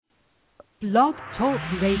Blog Talk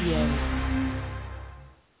Radio.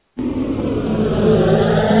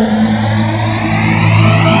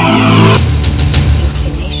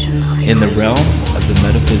 In the realm of the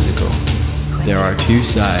metaphysical, there are two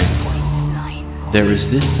sides. There is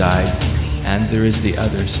this side, and there is the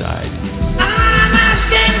other side. I'm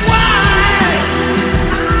asking why.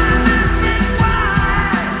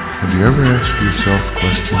 Have you ever asked yourself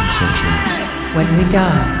questions such as, when we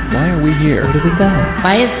die, why are we here? where do we go?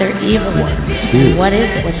 Why is there evil? Why do we fear? What is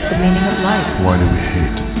it? What's the meaning of life? Why do we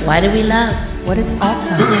hate? Why do we love? What is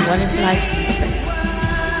Alzheimer's? What is life?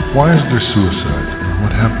 Why is there suicide? And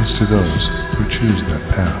what happens to those who choose that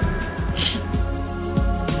path?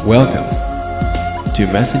 Welcome to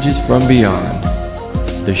Messages from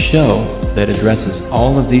Beyond, the show that addresses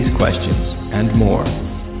all of these questions and more,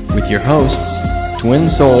 with your hosts, twin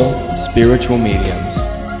soul spiritual mediums,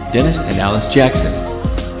 Dennis and Alice Jackson.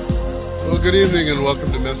 Well, good evening and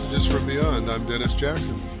welcome to Messages from Beyond. I'm Dennis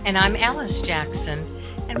Jackson. And I'm Alice Jackson.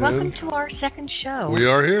 And welcome to our second show. We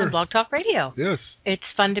are here. On Blog Talk Radio. Yes. It's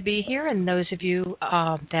fun to be here, and those of you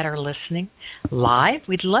that are listening live,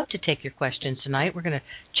 we'd love to take your questions tonight. We're going to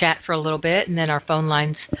chat for a little bit, and then our phone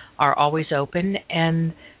lines are always open.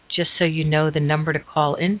 And just so you know, the number to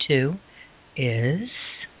call into is,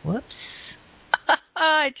 whoops,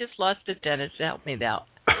 I just lost it, Dennis. Help me out.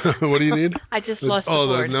 What do you need? I just lost the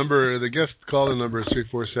board. The guest call-in number is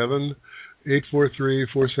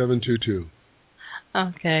 347-843-4722.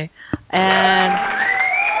 Okay. And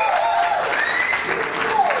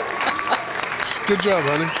Good job,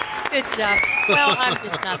 honey. good job. Well, I'm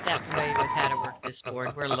just not that familiar with how to work this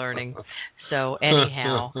board. We're learning. So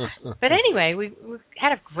anyhow. But anyway, we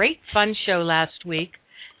had a great fun show last week,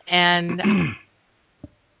 and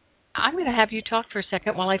I'm going to have you talk for a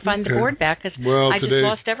second while I find the board back, because I just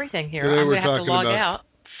lost everything here. I'm going to have to log out.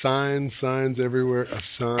 Signs everywhere. A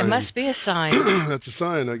sign. It must be a sign. That's a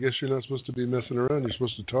sign. I guess you're not supposed to be messing around. You're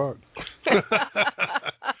supposed to talk.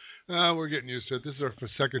 We're getting used to it. This is our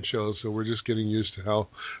second show, so we're just getting used to how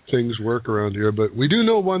things work around here. But we do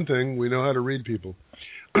know one thing. We know how to read people,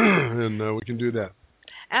 and we can do that.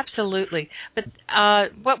 Absolutely. But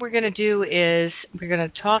what we're going to do is we're going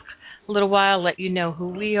to talk a little while, let you know who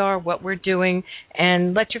we are, what we're doing,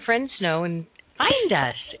 and let your friends know and find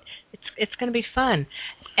us. It's going to be fun.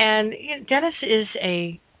 And Dennis is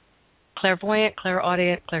a clairvoyant,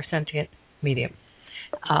 clairaudient, clairsentient medium.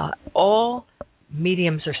 All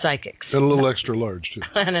mediums are psychics. And a little extra large, too.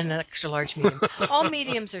 And an extra large medium. All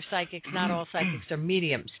mediums are psychics. Not all psychics are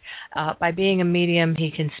mediums. By being a medium,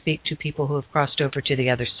 he can speak to people who have crossed over to the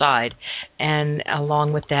other side. And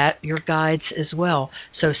along with that, your guides as well.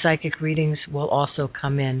 So psychic readings will also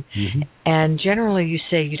come in. Mm-hmm. And generally, you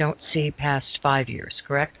say you don't see past 5 years,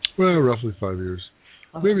 correct? Well, roughly 5 years.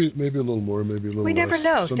 Maybe a little more, maybe a little less. We never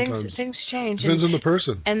know. Sometimes. Things change. Depends on the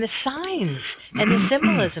person. And the signs and the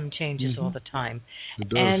symbolism changes all the time. It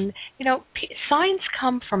does. And, signs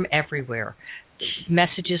come from everywhere.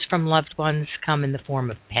 Messages from loved ones come in the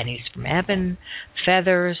form of pennies from heaven,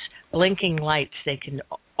 feathers, blinking lights. They can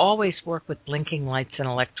always work with blinking lights and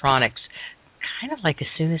electronics. Kind of like as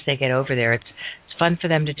soon as they get over there, it's fun for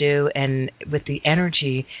them to do, and with the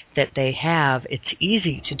energy that they have, it's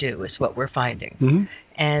easy to do, is what we're finding. Mm-hmm.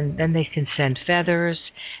 And then they can send feathers,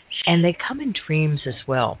 and they come in dreams as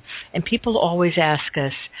well. And people always ask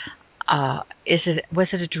us, was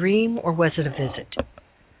it a dream or was it a visit?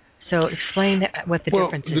 So explain what the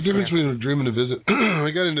difference is. The difference between a dream and a visit,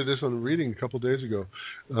 I got into this on a reading a couple of days ago.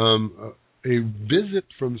 A visit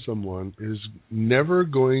from someone is never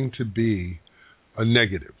going to be a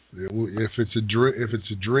negative. If it's a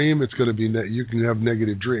dream, it's going to be you can have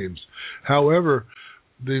negative dreams. However,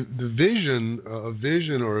 the vision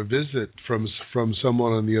or a visit from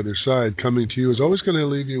someone on the other side coming to you is always going to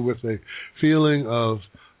leave you with a feeling of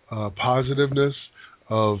positiveness,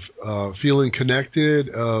 of feeling connected,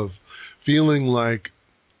 of feeling like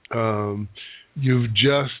you've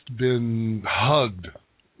just been hugged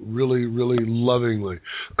really, really lovingly.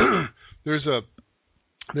 There's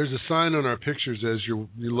a sign on our pictures as you're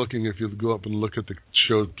looking. If you go up and look at the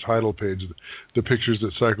show title page, the pictures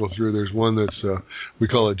that cycle through, there's one that's, we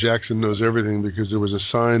call it Jackson Knows Everything, because there was a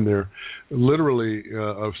sign there, literally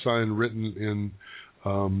a sign written in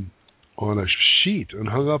on a sheet and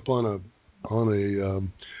hung up on a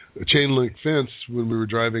chain link fence when we were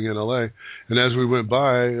driving in LA. And as we went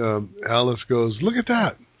by, Alice goes, "Look at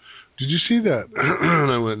that. Did you see that?" And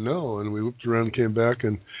I went, "No." And we whipped around and came back,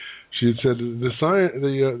 and she had said, "The sign,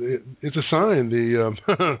 it's a sign. The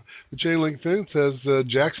chain link fence says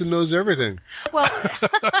Jackson knows everything." Well,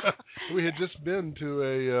 we had just been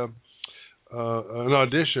to an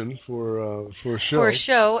audition for a show. For a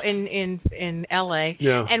show in L.A.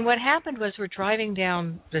 Yeah. And what happened was we're driving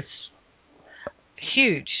down this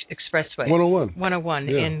huge expressway. 101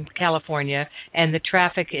 yeah. in California, and the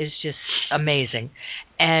traffic is just amazing.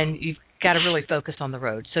 And you've got to really focus on the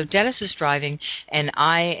road. So Dennis is driving, and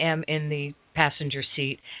I am in the passenger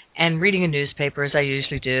seat and reading a newspaper, as I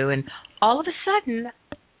usually do. And all of a sudden,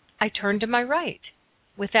 I turned to my right.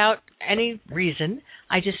 Without any reason,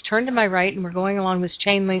 I just turned to my right, and we're going along this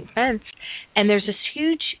chain-link fence, and there's this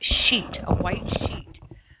huge sheet, a white sheet,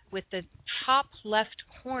 with the top left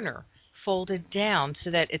corner folded down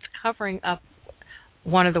so that it's covering up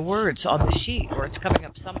one of the words on the sheet, or it's covering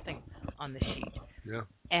up something on the sheet. Yeah.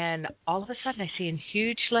 And all of a sudden I see in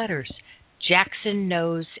huge letters, Jackson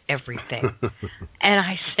knows everything. And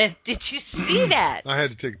I said, did you see that? I had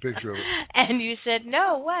to take a picture of it. And you said,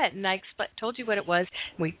 no, what? And I told you what it was.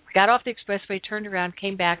 We got off the expressway, turned around,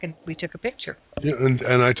 came back, and we took a picture. Yeah,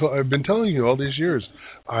 and I've been telling you all these years,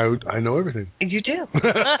 I know everything. You do.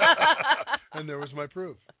 And there was my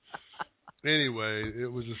proof. Anyway,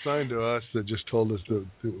 it was a sign to us that just told us that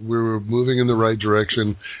we were moving in the right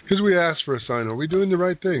direction, because we asked for a sign. Are we doing the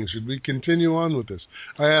right thing? Should we continue on with this?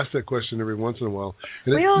 I ask that question every once in a while,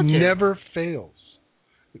 and it never fails.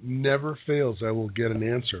 It never fails. I will get an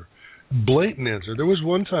answer, blatant answer. There was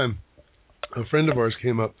one time a friend of ours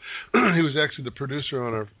came up. He was actually the producer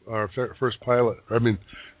on our first pilot.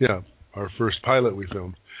 Our first pilot we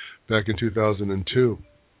filmed back in 2002,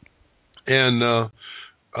 and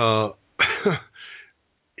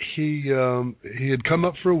he had come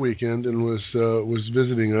up for a weekend and was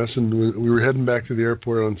visiting us, and we were heading back to the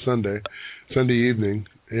airport on Sunday evening,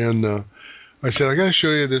 and I said, I got to show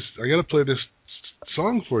you this. I got to play this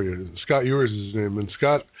song for you. Scott Ewers is his name, and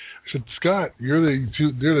Scott. I said, Scott, you're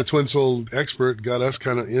the Twin Soul expert. Got us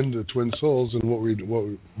kind of into Twin Souls and what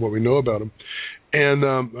we know about them. And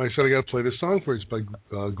I said, I got to play this song for you. It's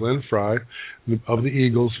by Glenn Frey of the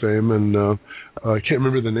Eagles fame, and I can't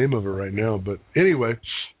remember the name of it right now. But anyway,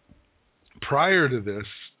 prior to this,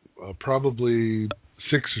 probably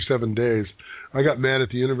 6 or 7 days, I got mad at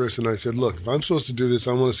the universe, and I said, look, if I'm supposed to do this,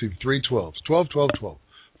 I want to see 3 12s. 12, 12, 12.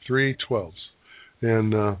 3 12s.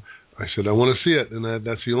 And I said, I want to see it, and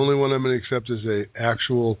that's the only one I'm going to accept as a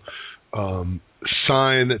actual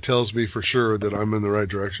sign that tells me for sure that I'm in the right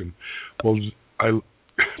direction. Well, I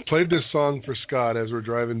played this song for Scott as we're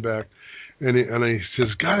driving back, and he says,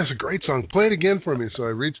 God, it's a great song. Play it again for me. So I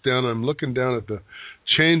reached down, and I'm looking down at the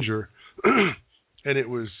changer, and it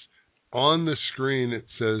was on the screen. It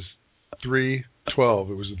says 3 12.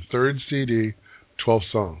 It was the third CD,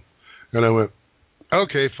 12th song. And I went,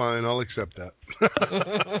 okay, fine, I'll accept that.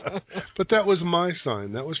 But that was my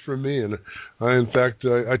sign. That was for me. And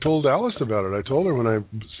I told Alice about it. I told her when I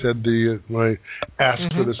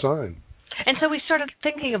asked for the sign. And so we started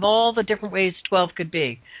thinking of all the different ways 12 could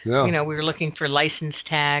be. Yeah. You know, we were looking for license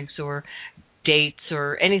tags or dates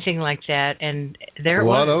or anything like that, and there was a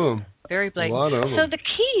lot of them. Very blatant. A lot of them. So the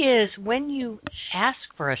key is when you ask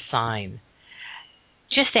for a sign,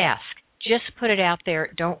 just ask. Just put it out there.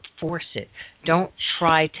 Don't force it. Don't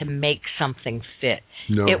try to make something fit.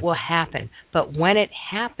 No. It will happen. But when it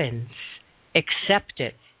happens, accept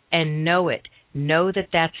it and know it. Know that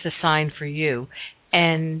that's the sign for you.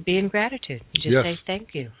 And be in gratitude. Just say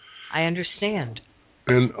thank you. I understand.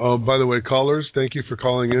 And by the way, callers, thank you for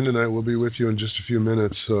calling in tonight. We'll be with you in just a few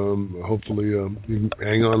minutes. Hopefully, you can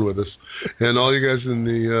hang on with us. And all you guys in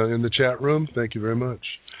the chat room, thank you very much.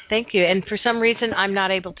 Thank you. And for some reason, I'm not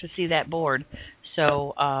able to see that board,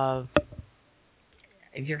 so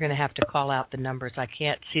you're going to have to call out the numbers. I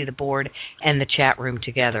can't see the board and the chat room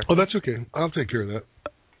together. Oh, that's okay. I'll take care of that.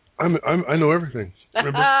 I know everything.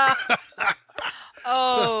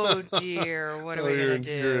 Oh, dear. What are we going to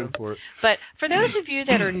do? You're in for it. But for those of you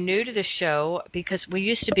that are new to the show, because we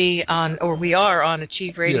used to be on, or we are on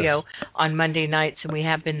Achieve Radio on Monday nights, and we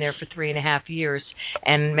have been there for 3.5 years,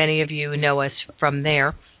 and many of you know us from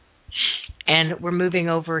there. And we're moving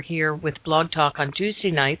over here with Blog Talk on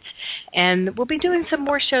Tuesday nights, and we'll be doing some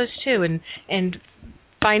more shows too, and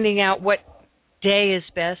finding out what day is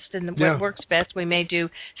best and what works best. We may do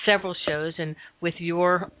several shows, and with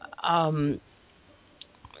your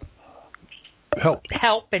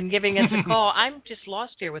help and giving us a call. I'm just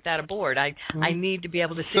lost here without a board. I need to be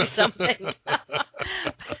able to see something.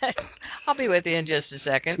 I'll be with you in just a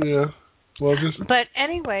second. Yeah. Well, But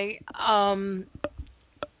anyway,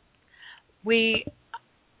 we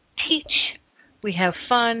teach, we have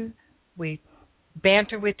fun, we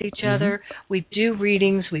banter with each other, we do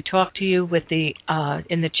readings, we talk to you with the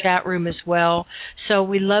in the chat room as well. So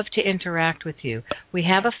we love to interact with you. We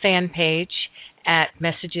have a fan page, at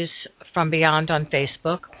Messages from Beyond on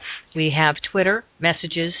Facebook. We have Twitter,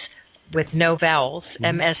 Messages with no vowels,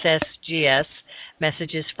 MSSGS,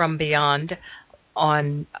 Messages from Beyond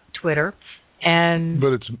on Twitter.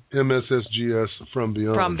 But it's MSSGS from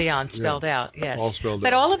Beyond. From Beyond, spelled out, yes. All spelled out.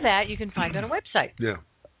 But all of that you can find on a website. Yeah.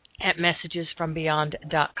 At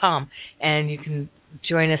messagesfrombeyond.com. And you can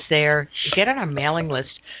join us there. Get on our mailing list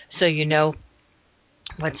so you know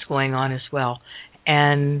what's going on as well.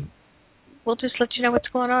 And we'll just let you know what's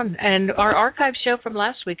going on. And our archive show from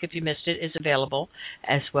last week, if you missed it, is available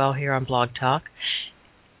as well here on Blog Talk.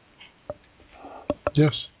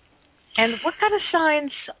 Yes. And what kind of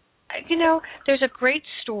signs, there's a great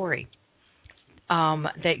story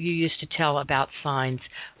that you used to tell about signs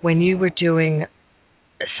when you were doing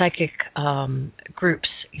psychic groups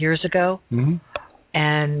years ago. Mm-hmm.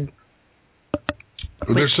 And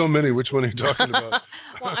there's so many. Which one are you talking about?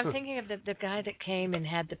 Well, I'm thinking of the guy that came and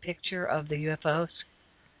had the picture of the UFOs.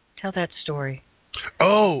 Tell that story.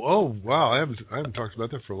 Oh, wow! I haven't talked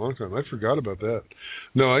about that for a long time. I forgot about that.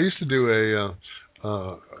 No, I used to do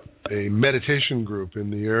a meditation group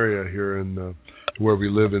in the area here in where we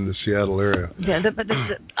live in the Seattle area. Yeah,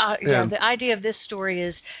 the idea of this story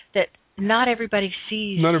is that not everybody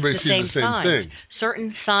sees the same signs. Thing.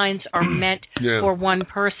 Certain signs are meant for one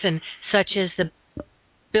person, such as the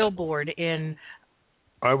billboard in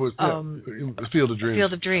the Field of Dreams.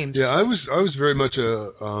 Field of Dreams. Yeah, I was very much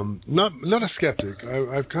not a skeptic.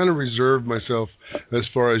 I've kind of reserved myself as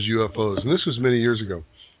far as UFOs, and this was many years ago,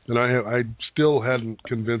 and I still hadn't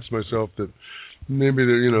convinced myself that maybe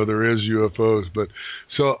there is UFOs. But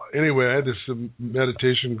so anyway, I had this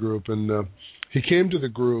meditation group, and he came to the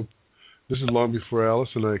group. This is long before Alice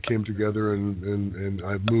and I came together, and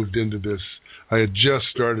I moved into this. I had just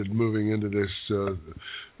started moving into this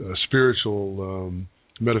spiritual,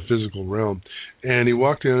 metaphysical realm. And he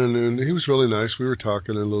walked in, and he was really nice. We were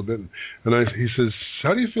talking a little bit, and he says,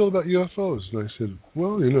 "How do you feel about UFOs?" And I said,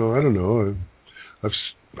 "Well, I don't know.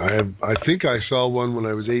 I think I saw one when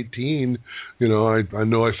I was 18. I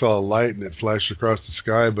know I saw a light and it flashed across the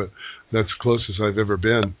sky, but that's the closest I've ever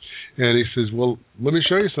been." And he says, "Well, let me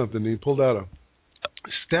show you something." And he pulled out a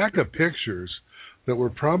stack of pictures that were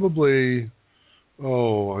probably, they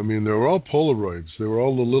were all Polaroids. They were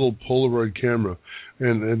all the little Polaroid camera,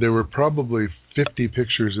 and there were probably 50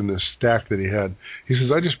 pictures in this stack that he had. He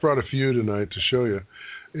says, "I just brought a few tonight to show you."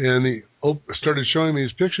 And he started showing me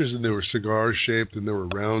these pictures, and they were cigar-shaped, and they were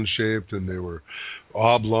round-shaped, and they were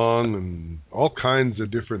oblong, and all kinds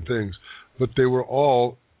of different things. But they were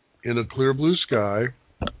all in a clear blue sky,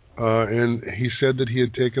 and he said that he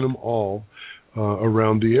had taken them all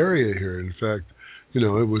around the area here. In fact, it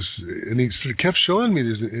was, and he sort of kept showing me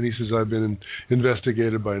this, and he says, "I've been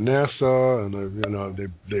investigated by NASA, and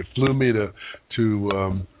they flew me to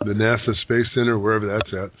the NASA Space Center, wherever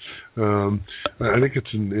that's at. I think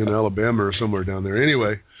it's in Alabama or somewhere down there.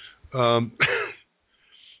 Anyway, I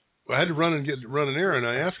had to run an errand.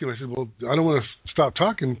 I asked him. I said, "Well, I don't want to stop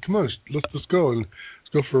talking. Come on, let's go and let's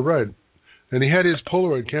go for a ride." And he had his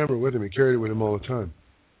Polaroid camera with him. He carried it with him all the time.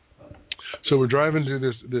 So we're driving to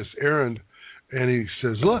this errand. And he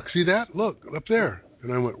says, "Look, see that? Look, up there."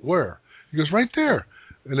 And I went, "Where?" He goes, "Right there."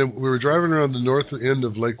 And then we were driving around the north end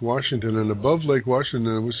of Lake Washington, and above Lake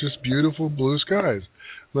Washington, it was just beautiful blue skies.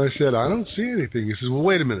 And I said, "I don't see anything." He says, "Well,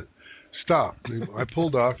 wait a minute. Stop." And I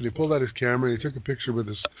pulled off, and he pulled out his camera, and he took a picture with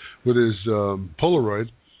his Polaroid,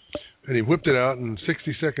 and he whipped it out, and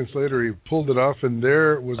 60 seconds later, he pulled it off, and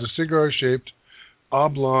there was a cigar-shaped,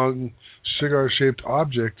 oblong, cigar-shaped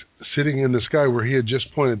object sitting in the sky where he had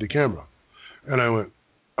just pointed the camera. And I went,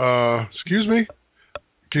 "Excuse me?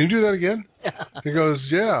 Can you do that again?" He goes,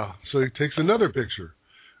 "Yeah." So he takes another picture.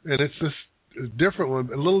 And it's this different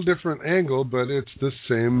one, a little different angle, but it's the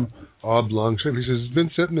same oblong shape. He says, "It's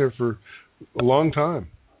been sitting there for a long time."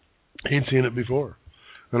 He'd seen it before.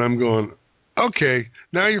 And I'm going, "Okay,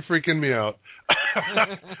 now you're freaking me out."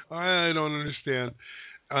 I don't understand.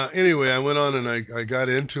 Anyway, I went on and I got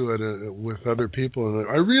into it with other people. And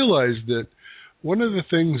I realized that one of the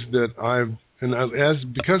things that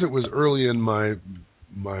because it was early in my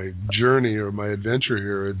journey or my adventure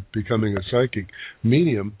here at becoming a psychic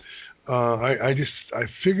medium, I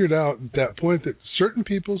figured out at that point that certain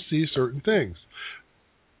people see certain things.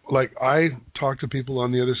 Like I talk to people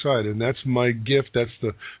on the other side, and that's my gift. That's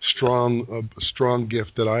the strong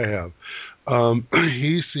gift that I have.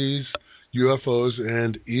 He sees UFOs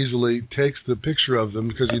and easily takes the picture of them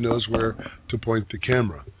because he knows where to point the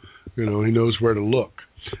camera. He knows where to look.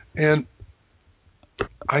 And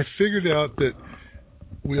I figured out that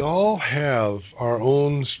we all have our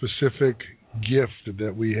own specific gift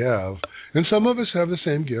that we have, And some of us have the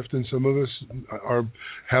same gift, and some of us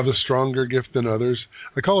have a stronger gift than others.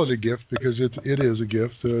 I call it a gift because it is a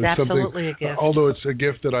gift. It's absolutely a gift. Although it's a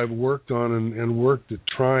gift that I've worked on and worked at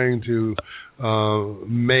trying to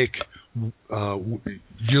make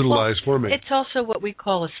utilize for me. It's also what we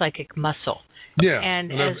call a psychic muscle. Yeah.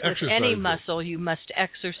 And as with any muscle, you must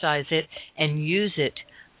exercise it and use it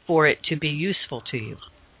for it to be useful to you.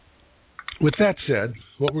 With that said,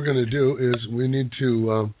 what we're going to do is we need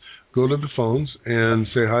to go to the phones and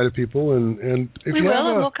say hi to people. And if we you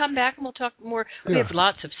will, and we'll come back and we'll talk more. We have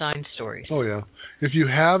lots of signed stories. Oh, yeah. If you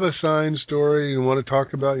have a signed story you want to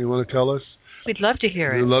talk about, you want to tell us, we'd love to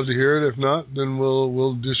hear it. We'd love to hear it. If not, then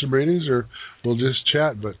we'll do some readings or we'll just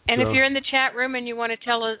chat. And if you're in the chat room and you want to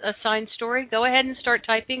tell a signed story, go ahead and start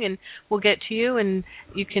typing, and we'll get to you, and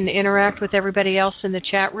you can interact with everybody else in the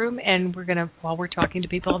chat room. And while we're talking to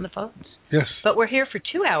people on the phones. Yes. But we're here for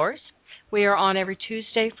 2 hours. We are on every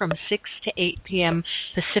Tuesday from 6 to 8 p.m.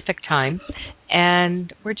 Pacific time,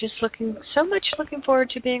 and we're just looking forward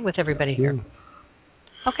to being with everybody here. Yeah.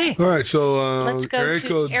 Okay. All right, so let's go area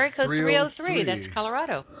code 303. That's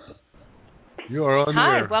Colorado. You are on the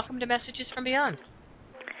air. Hi, welcome to Messages from Beyond.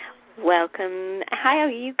 Welcome. How are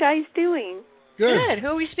you guys doing? Good. Who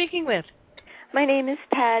are we speaking with? My name is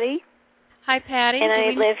Patty. Hi, Patty. And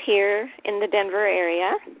I live here in the Denver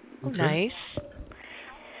area. Oh, nice.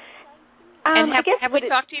 And have we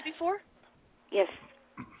talked to you before? Yes.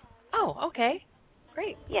 Oh, okay.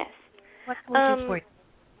 Great. Yes. What can we do for you?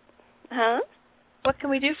 Huh? What can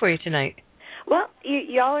we do for you tonight? Well,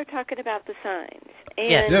 y'all are talking about the signs.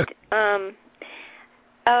 And yes.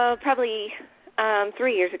 Probably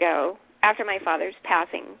 3 years ago, after my father's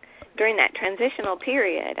passing, during that transitional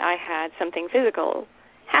period, I had something physical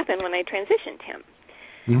happen when I transitioned him.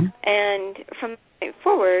 Mm-hmm. And from that point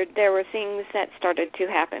forward, there were things that started to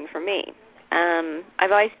happen for me.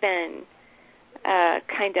 I've always been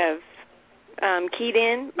kind of keyed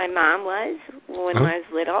in. My mom was when I was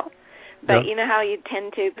little. But you know how you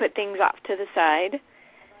tend to put things off to the side?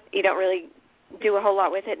 You don't really do a whole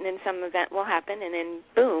lot with it, and then some event will happen, and then,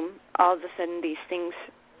 boom, all of a sudden these things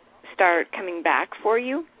start coming back for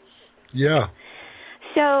you. Yeah.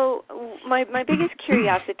 So my biggest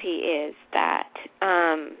curiosity is that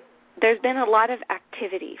there's been a lot of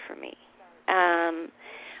activity for me.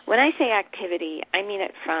 When I say activity, I mean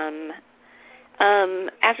it from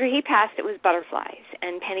after he passed, it was butterflies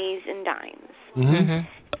and pennies and dimes. Mm-hmm.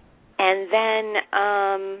 And then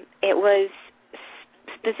it was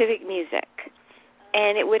specific music,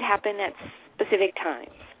 and it would happen at specific times.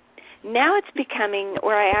 Now it's becoming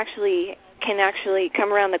where I can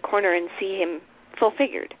come around the corner and see him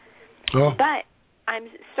full-figured. Oh. But I'm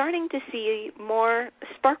starting to see more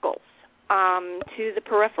sparkles to the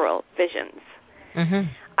peripheral visions. Mm-hmm.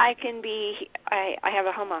 I have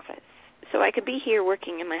a home office, so I could be here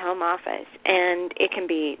working in my home office, and it can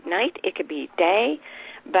be night, it could be day,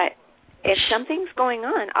 but if something's going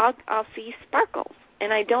on, I'll see sparkles,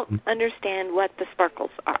 and I don't understand what the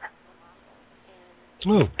sparkles are.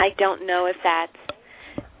 Oh. I don't know if that's,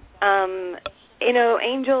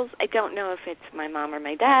 angels. I don't know if it's my mom or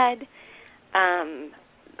my dad.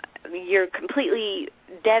 You're completely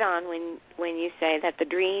dead on when you say that the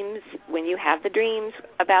dreams, when you have the dreams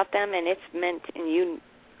about them, and it's meant, and you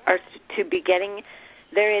are to be getting,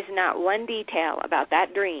 there is not one detail about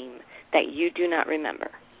that dream that you do not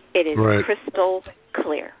remember. It is crystal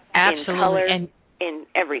clear. Absolutely. In color, in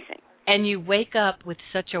everything. And you wake up with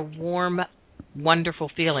such a warm, wonderful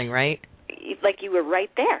feeling, right? Like you were right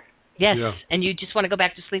there. Yes, and you just want to go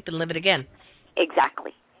back to sleep and live it again.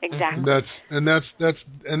 Exactly. And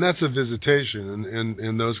that's a visitation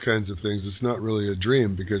and those kinds of things. It's not really a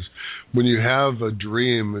dream, because when you have a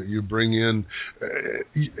dream, you bring in,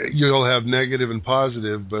 you'll have negative and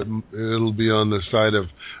positive, but it'll be on the side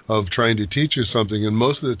of trying to teach you something. And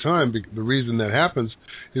most of the time, the reason that happens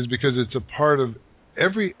is because it's a part of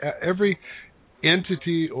every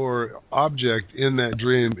entity or object in that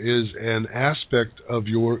dream is an aspect of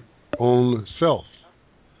your own self.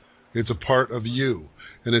 It's a part of you.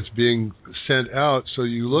 And it's being sent out, so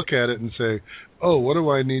you look at it and say, oh, what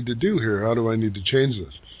do I need to do here? How do I need to change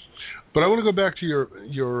this? But I want to go back to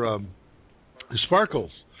your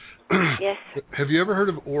sparkles. Yes. Have you ever heard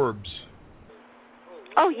of orbs?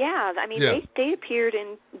 Oh, yeah. I mean, they appear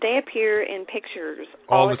in pictures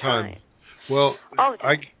all the time. Well, all the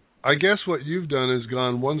time. I guess what you've done is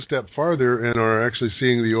gone one step farther and are actually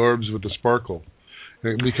seeing the orbs with the sparkle,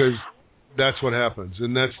 because that's what happens.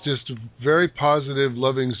 And that's just very positive,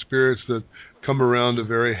 loving spirits that come around a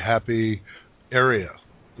very happy area.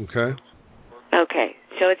 Okay? Okay.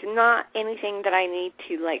 So it's not anything that I need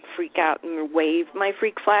to, like, freak out and wave my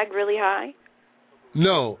freak flag really high?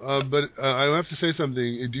 No, but I have to say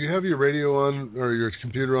something. Do you have your radio on or your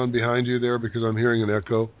computer on behind you there? Because I'm hearing an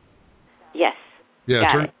echo. Yes. Yeah,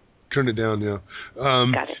 Got it. turn it down. Yeah.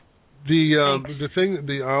 Got it. The thing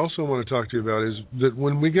I also want to talk to you about is that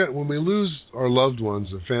when we lose our loved ones,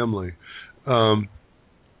 a family,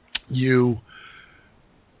 you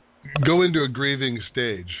go into a grieving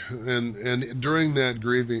stage, and during that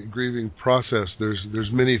grieving process, there's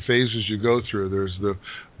many phases you go through. There's the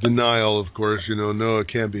denial, of course, no, it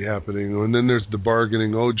can't be happening, and then there's the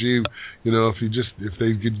bargaining. Oh, gee, if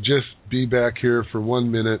they could just be back here for 1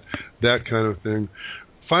 minute, that kind of thing.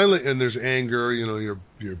 Finally, and there's anger.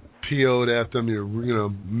 You're PO'd at them. You're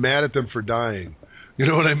mad at them for dying. You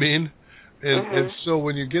know what I mean? And so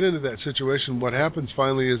when you get into that situation, what happens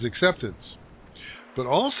finally is acceptance. But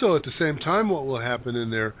also at the same time, what will happen in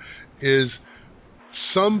there is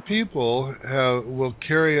some people will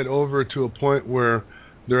carry it over to a point where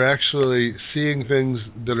they're actually seeing things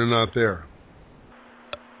that are not there.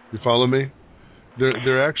 You follow me?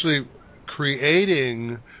 They're actually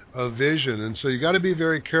creating a vision, and so you got to be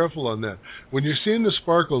very careful on that. When you're seeing the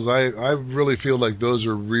sparkles, I really feel like those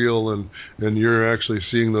are real, and you're actually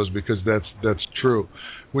seeing those because that's true.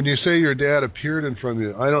 When you say your dad appeared in front of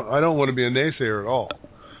you, I don't want to be a naysayer at all,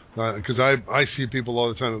 because I see people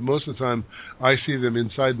all the time. But most of the time, I see them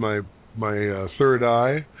inside my third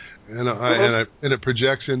eye, and it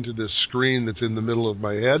projects into this screen that's in the middle of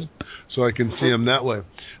my head, so I can see them that way.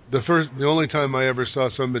 The only time I ever saw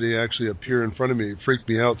somebody actually appear in front of me, it freaked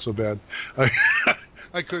me out so bad,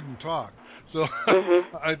 I couldn't talk. So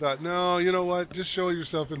I thought, no, you know what? Just show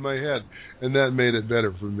yourself in my head, and that made it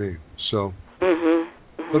better for me. So,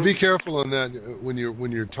 but be careful on that when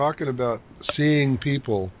you're talking about seeing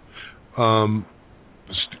people. To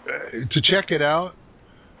check it out,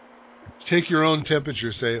 take your own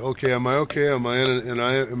temperature. Say, okay, am I okay? Am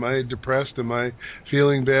I depressed? Am I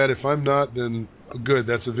feeling bad? If I'm not, then good.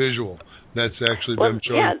 That's a visual. That's actually them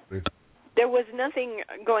showing me. There was nothing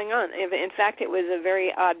going on. In fact, it was a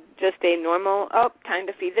very odd, just a normal, time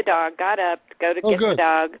to feed the dog, got up, go to get the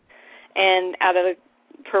dog, and out of the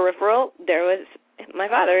peripheral, there was my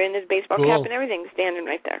father in his baseball cap and everything standing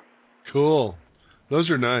right there. Cool. Those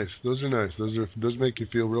are nice. Those make you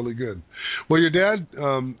feel really good. Well, your dad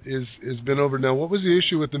is been over now. What was the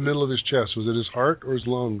issue with the middle of his chest? Was it his heart or his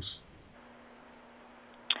lungs?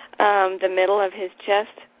 The middle of his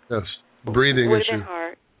chest? Yes. Breathing would issue. Would have been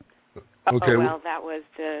heart. Okay. Oh, well, that was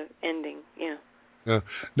the ending, yeah.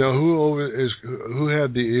 Now, who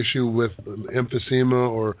had the issue with emphysema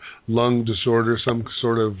or lung disorder, some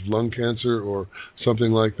sort of lung cancer or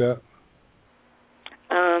something like that?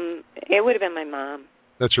 It would have been my mom.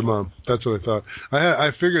 That's your mom. That's what I thought. I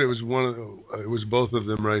figured it was both of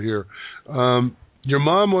them right here. Your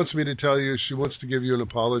mom wants me to tell you she wants to give you an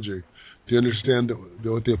apology. Do you understand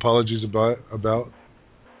what the apology is about?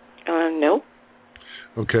 No.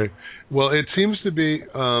 Okay. Well, it seems to be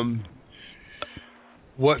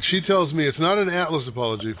what she tells me. It's not an Atlas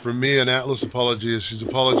apology. For me, an Atlas apology is she's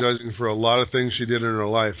apologizing for a lot of things she did in her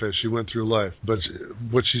life as she went through life. But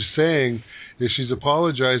what she's saying is she's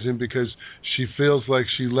apologizing because she feels like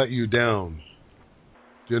she let you down.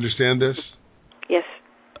 Do you understand this? Yes.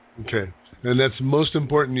 Okay. And that's most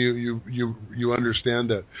important. You understand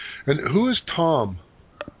that. And who is Tom?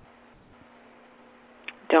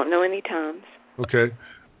 Don't know any Toms. Okay.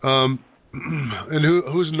 And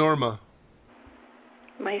who's Norma?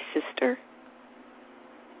 My sister.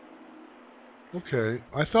 Okay.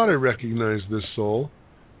 I thought I recognized this soul.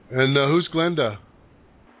 And who's Glenda?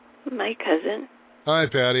 My cousin. Hi,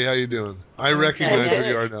 Patty. How you doing? I recognize who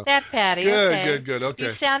you are now. That Patty. Good. Okay.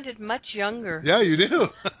 You sounded much younger. Yeah, you do.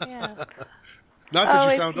 Yeah. Not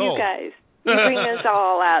that you sound you old. Guys. You bring us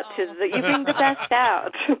all out you bring the best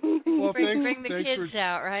out. Well, bring the kids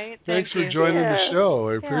out, right? Thanks for joining the show.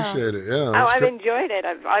 I appreciate it. Yeah. Oh, I've enjoyed it.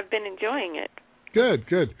 I've been enjoying it. Good.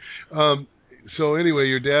 So anyway,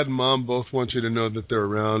 your dad and mom both want you to know that they're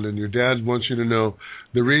around, and your dad wants you to know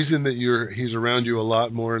the reason that he's around you a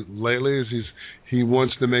lot more lately is he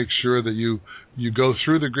wants to make sure that you go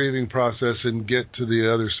through the grieving process and get to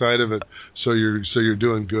the other side of it, so you're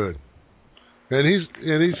doing good. And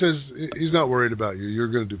he says he's not worried about you. You're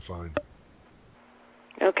going to do fine.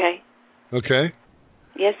 Okay. Okay?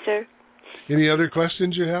 Yes, sir. Any other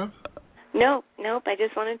questions you have? Nope. I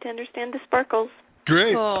just wanted to understand the sparkles.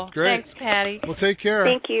 Great. Cool. Great. Thanks, Patty. Well, take care.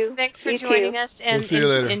 Thank you. Thanks for you joining too. us, and we'll see you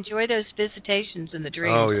later. Enjoy those visitations in the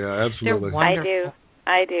dreams. Oh, yeah, absolutely. They're wonderful.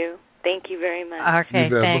 I do. Thank you very much. Okay,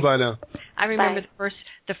 thanks. Bye-bye now. I remember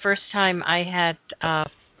the first time I had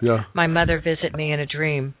Yeah. my mother visit me in a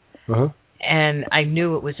dream, and I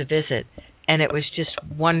knew it was a visit, and it was just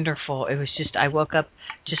wonderful. It was just, I woke up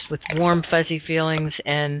just with warm, fuzzy feelings,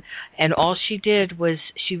 and all she did was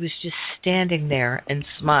she was just standing there and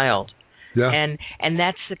smiled. Yeah. And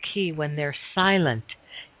that's the key. When they're silent,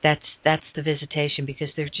 that's the visitation, because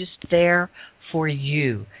they're just there for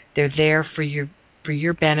you. They're there for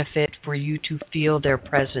your benefit, for you to feel their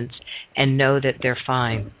presence and know that they're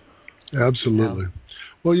fine. Absolutely.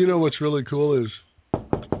 Well, you know what's really cool is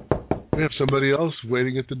we have somebody else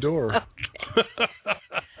waiting at the door. Okay.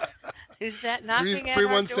 Who's that knocking at our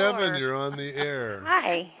door? 317, you're on the air.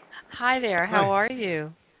 Hi. Hi there. How are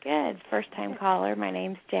you? Good. First-time caller. My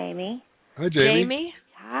name's Jamie. Hi, Jamie. Jamie?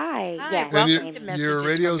 Hi. Hi. Yes. Welcome to Messages Your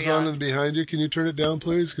radio's from on Beyond. and behind you. Can you turn it down,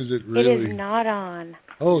 please? Because it really... It is not on.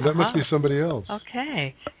 Oh, that must be somebody else.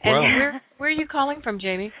 Okay. Wow. And where are you calling from,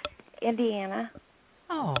 Jamie? Indiana.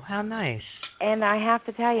 Oh, how nice. And I have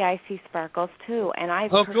to tell you, I see sparkles, too, and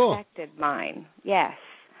I've perfected mine. Yes.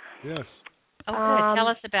 Yes. Oh, good. Tell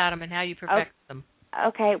us about them and how you perfect them.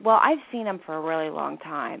 Okay, well, I've seen them for a really long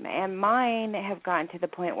time, and mine have gotten to the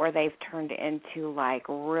point where they've turned into, like,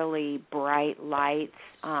 really bright lights,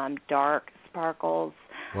 dark sparkles.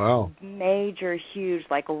 Wow. Major, huge,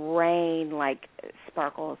 like rain, like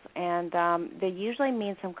sparkles. And they usually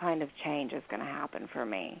mean some kind of change is going to happen for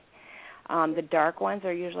me. The dark ones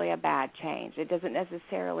are usually a bad change. It doesn't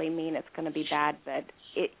necessarily mean it's going to be bad, but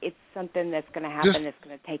it's something that's going to happen that's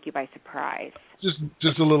going to take you by surprise.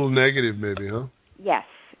 Just a little negative maybe, huh? Yes,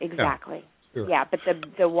 exactly. Yeah, sure. Yeah, but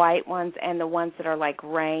the white ones and the ones that are like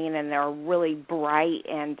rain and they're really bright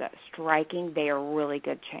and striking, they are really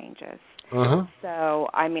good changes. So,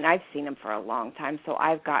 I mean, I've seen them for a long time, so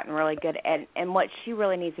I've gotten really good. And what she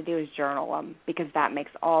really needs to do is journal them, because that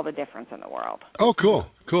makes all the difference in the world. Oh, cool.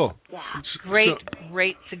 Yeah.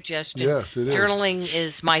 Great suggestion. Yes, it is. Journaling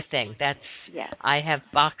is my thing. Yes. I have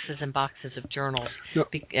boxes and boxes of journals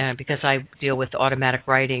Yep. because I deal with automatic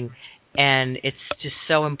writing, and it's just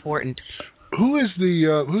so important. Who's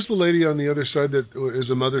the lady on the other side that is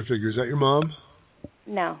a mother figure? Is that your mom?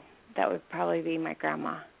 No, that would probably be my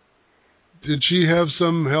grandma. Did she have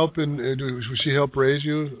some help would she help raise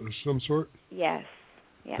you of some sort? Yes.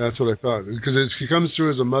 Yeah. That's what I thought, because she comes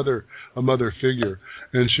through as a mother figure,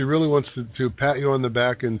 and she really wants to pat you on the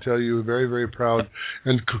back and tell you very, very proud,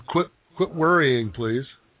 and quit worrying, please.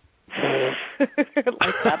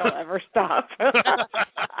 Like that'll ever stop.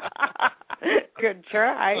 Good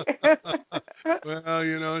try. Well,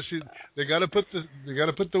 you know, they got to put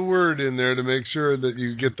the word in there to make sure that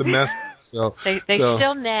you get the message. So they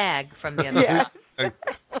still nag from the other side.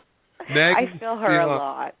 Nagging I feel her beyond. a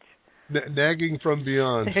lot. Nagging from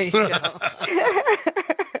beyond. There you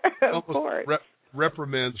go. Of course.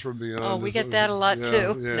 Reprimands from beyond. Oh, we get that a lot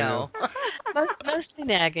too. Yeah, no, mostly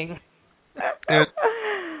nagging.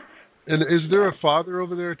 And is there a father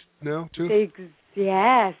over there now too?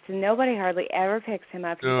 Yes, nobody hardly ever picks him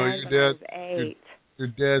up. No, your dad. 8. Your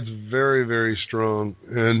dad's very, very strong,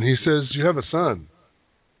 and he says you have a son.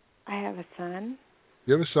 I have a son.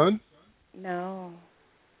 You have a son? No,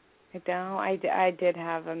 I don't. I did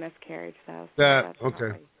have a miscarriage though. So okay.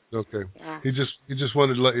 probably, Okay. Yeah. He just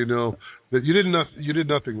wanted to let you know that you did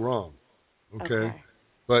nothing wrong. Okay.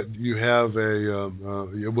 But you have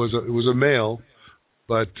it was a male,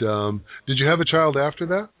 but did you have a child after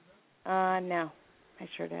that? No, I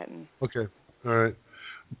sure didn't. Okay. All right.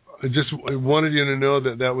 I just wanted you to know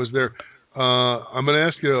that was there. I'm going to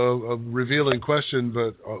ask you a revealing question,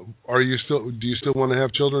 but do you still want to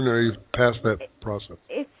have children, or are you past that process?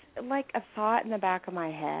 It's like a thought in the back of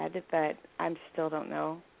my head, but I still don't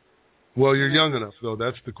know. Well, you're young enough, though.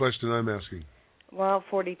 That's the question I'm asking. Well,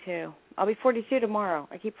 42. I'll be 42 tomorrow.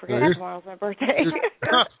 I keep forgetting tomorrow's my birthday.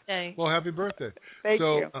 Well, happy birthday. Thank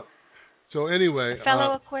you. So anyway. A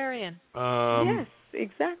fellow Aquarian. Yes,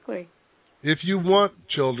 exactly. If you want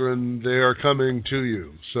children, they are coming to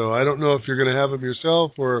you. So I don't know if you're going to have them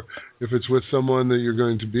yourself or if it's with someone that you're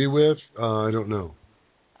going to be with. I don't know.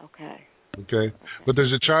 Okay. But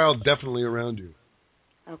there's a child definitely around you.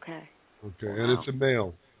 Okay. Wow. And it's a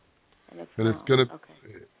male. And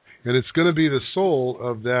it's going to be the soul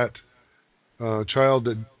of that child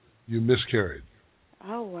that you miscarried.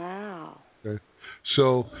 Oh, wow. Okay.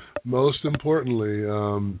 So most importantly,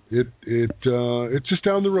 it's just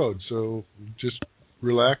down the road. So just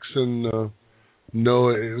relax and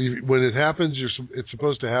know when it happens, it's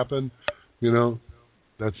supposed to happen. You know,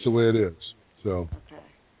 that's the way it is. So.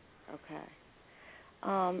 Okay.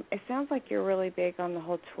 It sounds like you're really big on the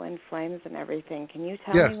whole twin flames and everything. Can you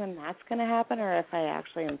tell me when that's going to happen, or if I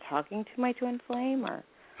actually am talking to my twin flame, or?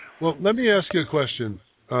 Well, let me ask you a question.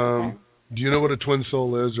 Do you know what a twin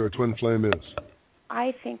soul is or a twin flame is?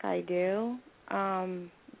 I think I do,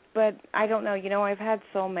 but I don't know. You know, I've had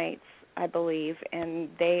soulmates, I believe, and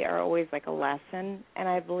they are always like a lesson. And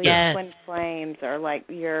I believe twin flames are like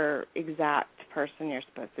your exact person you're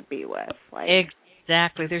supposed to be with. Like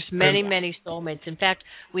exactly. There's many soulmates. In fact,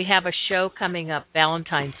 we have a show coming up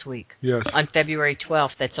Valentine's Week on February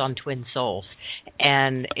 12th that's on twin souls,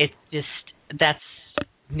 and it just that's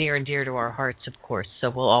near and dear to our hearts, of course. So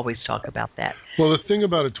we'll always talk about that. Well, the thing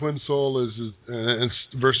about a twin soul is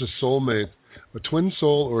versus soulmate, a twin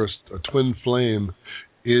soul or a twin flame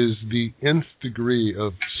is the nth degree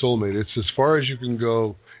of soulmate. It's as far as you can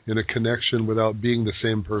go in a connection without being the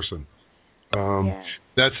same person.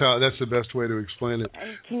 That's the best way to explain it.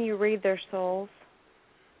 And can you read their souls?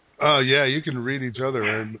 Oh yeah, you can read each other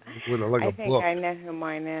and with a book. I think I know who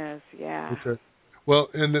mine is. Yeah. Okay. Well,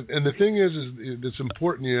 and the thing is that's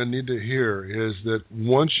important you need to hear is that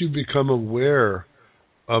once you become aware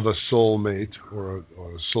of a soulmate or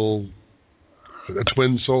a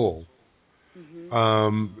twin soul,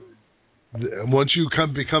 once you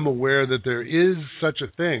become aware that there is such a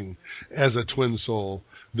thing as a twin soul,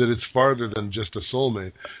 that it's farther than just a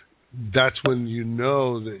soulmate, that's when you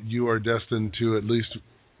know that you are destined to at least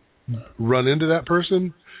run into that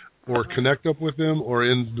person or connect up with them or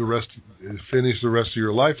finish the rest of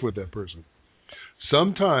your life with that person.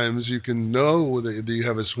 Sometimes you can know that you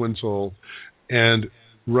have a twin soul and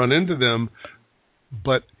run into them,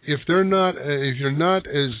 but if you're not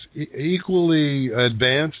as equally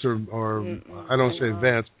advanced or I don't say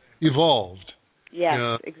advanced, evolved.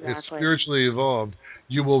 Yes, exactly. It's spiritually evolved.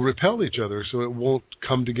 You will repel each other, so it won't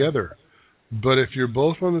come together. But if you're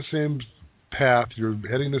both on the same path, you're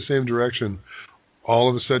heading the same direction, all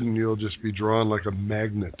of a sudden you'll just be drawn like a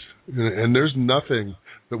magnet, and there's nothing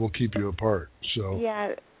that will keep you apart. So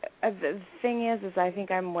the thing is I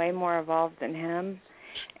think I'm way more evolved than him,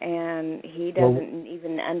 and he doesn't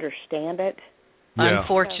even understand it. Yeah.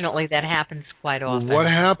 Unfortunately, that happens quite often. What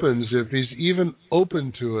happens if he's even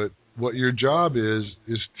open to it? What your job is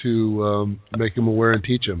to make him aware and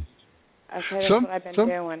teach him. Okay, that's what I've been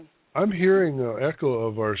doing. I'm hearing an echo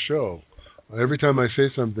of our show. Every time I say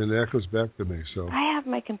something, it echoes back to me. So I have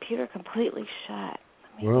my computer completely shut.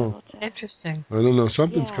 Well, interesting. I don't know.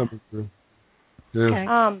 Something's coming through.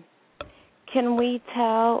 Yeah. Okay. Can we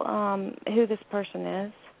tell who this person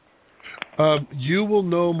is? You will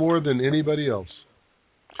know more than anybody else.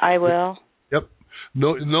 I will? Yep.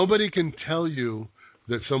 Nobody can tell you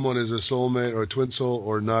that someone is a soulmate or a twin soul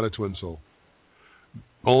or not a twin soul.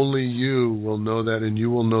 Only you will know that, and you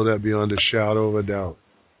will know that beyond a shadow of a doubt.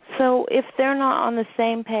 So if they're not on the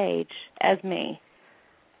same page as me,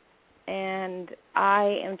 and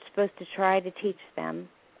I am supposed to try to teach them,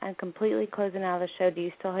 I'm completely closing out of the show. Do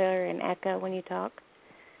you still hear an echo when you talk?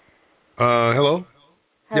 Hello?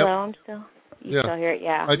 Hello, yep. I'm still... You still hear it?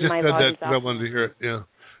 Yeah. I just said that because I wanted to hear it. Yeah.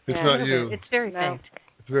 It's not you. It's very faint.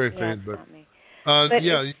 It's very faint, but... Not me.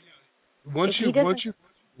 Once you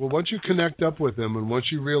connect up with them and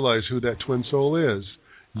once you realize who that twin soul is,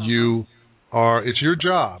 it's your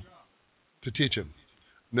job to teach him.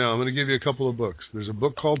 Now, I'm going to give you a couple of books. There's a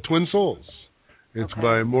book called Twin Souls. It's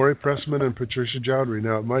by Maury Pressman and Patricia Jowdry.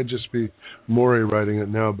 Now, it might just be Maury writing it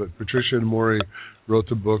now, but Patricia and Maury wrote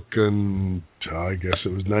the book in, I guess it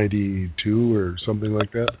was 92 or something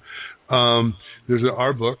like that. There's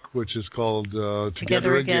our book, which is called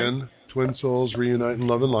Together Again, Twin Souls Reunite in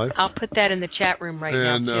Love and Life. I'll put that in the chat room right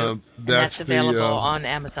now, too. And that's available on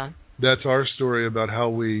Amazon. That's our story about how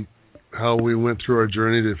we went through our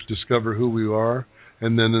journey to discover who we are,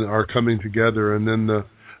 and then our coming together. And then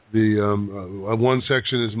the one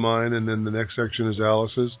section is mine, and then the next section is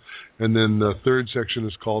Alice's, and then the third section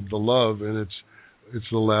is called The Love, and it's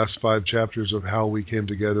the last 5 chapters of how we came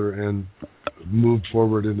together and moved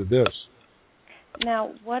forward into this.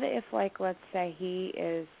 Now, what if, let's say he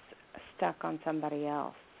is stuck on somebody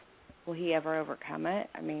else? Will he ever overcome it?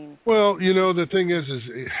 I mean... Well, the thing is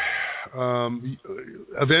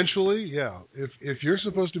eventually, yeah. If you're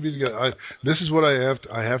supposed to be together, this is what I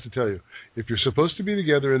have to tell you. If you're supposed to be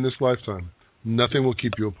together in this lifetime, nothing will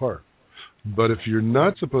keep you apart. But if you're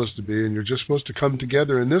not supposed to be, and you're just supposed to come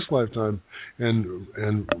together in this lifetime and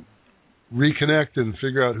reconnect and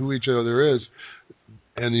figure out who each other is,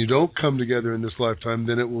 and you don't come together in this lifetime,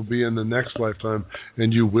 then it will be in the next lifetime,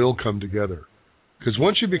 and you will come together. Because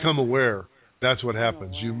once you become aware, that's what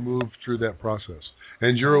happens. You move through that process.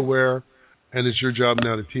 And you're aware, and it's your job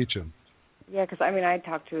now to teach him. Yeah, because, I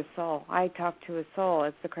talk to his soul.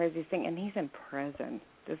 It's the craziest thing. And he's in prison.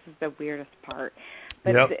 This is the weirdest part.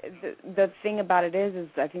 But the thing about it is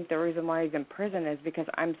I think the reason why he's in prison is because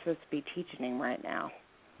I'm supposed to be teaching him right now.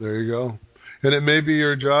 There you go. And it may be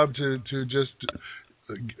your job to just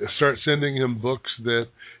start sending him books that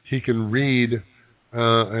he can read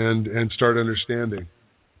and start understanding.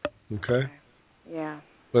 Okay? Yeah.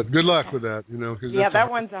 But good luck with that, Cause that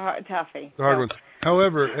one's a toughie. Hard one.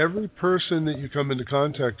 However, every person that you come into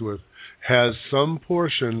contact with has some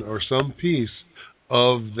portion or some piece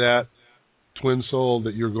of that twin soul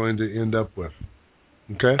that you're going to end up with.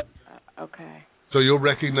 Okay? Okay. So you'll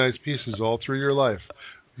recognize pieces all through your life.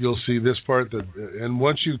 You'll see this part and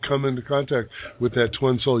once you come into contact with that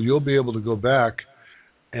twin soul, you'll be able to go back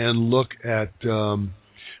and look at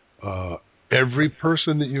every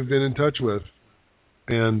person that you've been in touch with,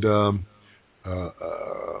 and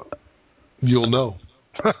you'll know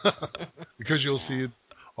because you'll see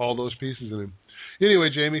all those pieces in him. Anyway,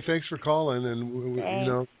 Jamie, thanks for calling,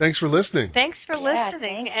 and thanks for listening. Thanks for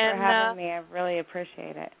listening, thanks and for having me. I really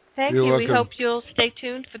appreciate it. Thank You're you. welcome. We hope you'll stay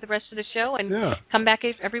tuned for the rest of the show and come back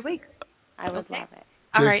every week. I would love it.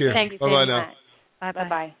 All right, care. thanks. Bye-bye now.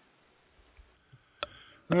 Bye-bye.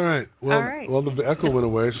 All right. Well, the echo went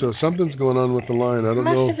away, so something's going on with the line. I don't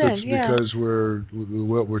know if it's because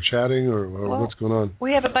we're chatting or what's going on.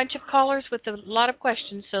 We have a bunch of callers with a lot of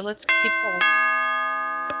questions, so let's keep going.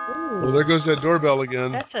 Well, there goes that doorbell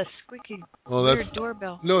again. That's a squeaky weird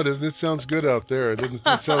doorbell. No, it isn't. It sounds good out there. It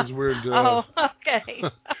sounds weird. Okay.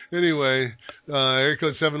 Anyway, area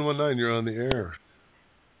code 719, you're on the air.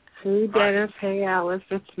 Hey, Dennis. Hey, Alice.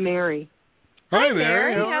 It's Mary. Hi,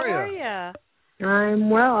 Mary. How are you? I'm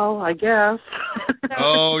well, I guess.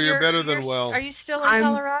 Oh, you're better than well. Are you still in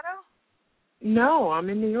Colorado? No, I'm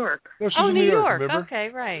in New York. No, she's in New York. Okay,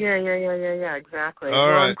 right. Yeah, exactly. All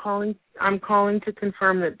right. I'm calling to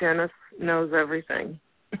confirm that Dennis knows everything.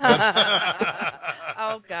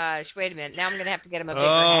 Oh gosh, wait a minute. Now I'm going to have to get him a bigger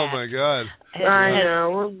Oh hat. my God. I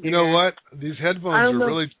know. You know what? These headphones are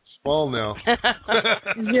really small now.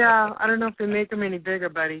 Yeah, I don't know if they make them any bigger,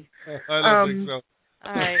 buddy. I don't think so.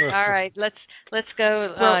 All right. Let's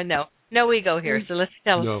go. No ego here. So let's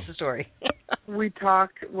tell us the story. We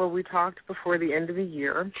talked before the end of the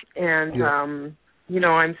year, and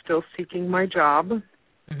I'm still seeking my job.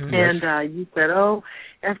 Mm-hmm. And you said,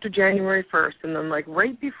 after January 1st, and then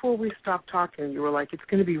right before we stopped talking, you were like, it's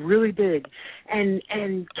going to be really big, and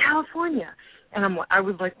California. And I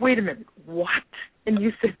was like, wait a minute, what? And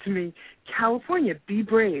you said to me, California, be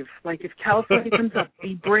brave. If California comes up,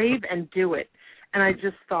 be brave and do it. And I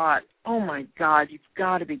just thought, oh my God, you've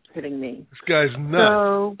got to be kidding me. This guy's nuts.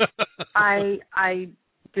 So I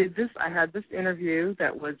did this. I had this interview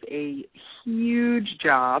that was a huge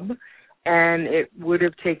job, and it would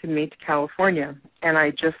have taken me to California. And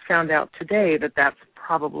I just found out today that that's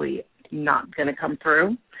probably not going to come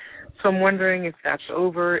through. So I'm wondering if that's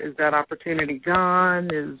over. Is that opportunity gone?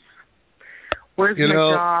 Where's my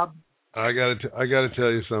job? I got to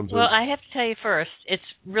tell you something. Well, I have to tell you first. It's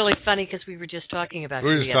really funny because we were just talking about you.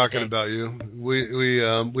 We were just talking about you.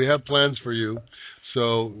 We have plans for you.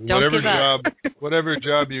 So whatever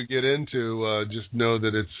job you get into, just know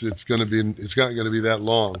that it's not going to be that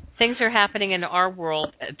long. Things are happening in our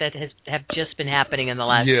world that have just been happening in the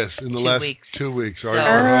last 2 weeks.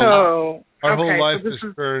 Our whole life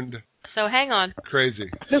has turned. So hang on. Crazy.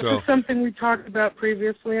 This is something we talked about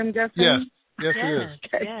previously, I'm guessing. Yes. Yes, it is.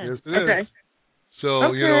 Okay. Yes, it is. So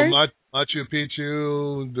Machu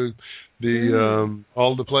Picchu,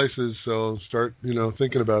 all the places. So start,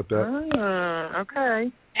 thinking about that.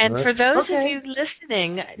 Okay. And for those of you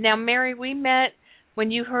listening, now, Mary, we met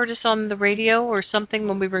when you heard us on the radio or something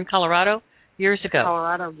when we were in Colorado years ago.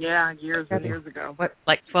 Colorado, yeah, years and years ago. What,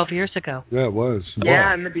 12 years ago? Yeah, it was.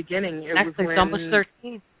 Yeah, in the beginning. Actually, it was almost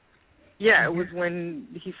 13. Yeah, it was when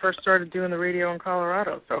he first started doing the radio in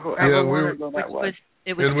Colorado. So however long ago that was.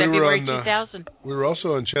 It was February 2000. We were also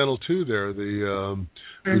on Channel 2 there. We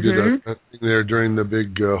did that thing there during the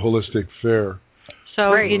big holistic fair.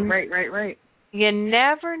 So right. You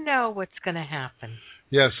never know what's going to happen.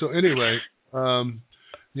 Yeah. So anyway,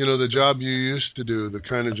 the job you used to do, the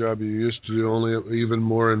kind of job you used to do, only even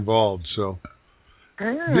more involved. So. Be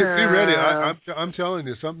ready. I'm telling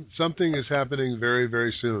you, something is happening very,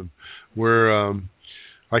 very soon. Where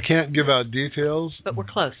I can't give out details, but we're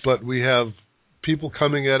close. But we have people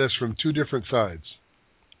coming at us from two different sides.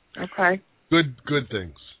 Okay. Good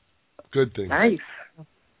things. Good things. Nice.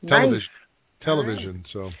 Television.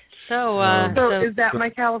 So is that my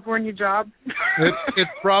California job? It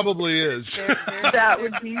probably is. That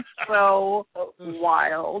would be so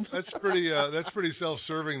wild. That's pretty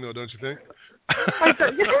self-serving, though, don't you think?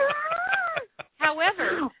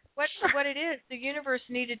 However, what it is, the universe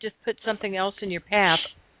needed to put something else in your path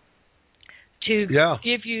to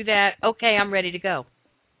give you that, okay, I'm ready to go.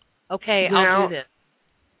 Okay, I'll do this.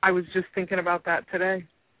 I was just thinking about that today.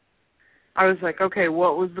 I was like, okay,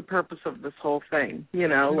 what was the purpose of this whole thing? You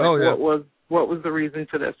know, like what was the reason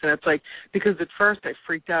for this? And it's like, because at first I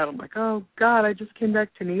freaked out. I'm like, oh God, I just came back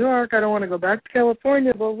to New York. I don't want to go back to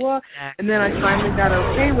California, blah, blah. And then I finally got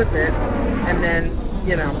okay with it. And then,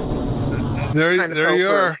 you know. There you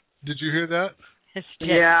are. Did you hear that?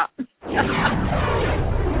 Yeah.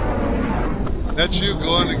 That's you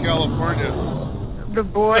going to California. The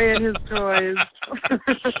boy and his toys.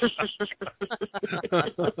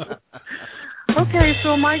 Okay,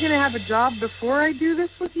 so am I going to have a job before I do this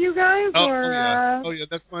with you guys? Oh yeah.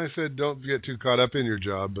 That's why I said don't get too caught up in your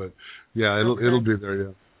job. But yeah, it'll be there.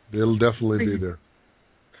 Yeah, it'll definitely be there.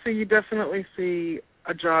 So you definitely see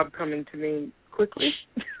a job coming to me quickly.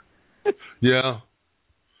 Yeah.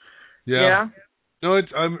 No,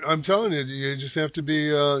 I'm telling you, you just have to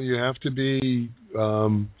be.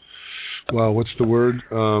 Well, what's the word?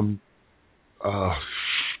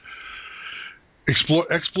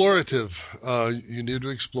 Explorative. You need to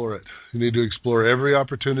explore it. You need to explore every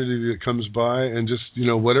opportunity that comes by, and just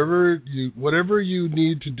whatever you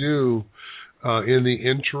need to do in the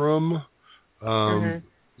interim. Know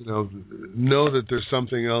that there's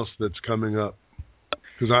something else that's coming up,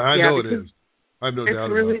 because I know it is. I have no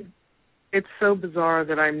doubt about it. It's so bizarre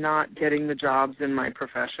that I'm not getting the jobs in my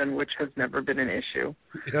profession, which has never been an issue.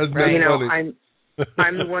 Funny.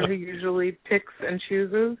 I'm the one who usually picks and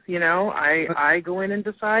chooses. I go in and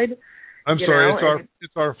decide. I'm sorry,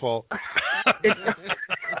 it's our fault.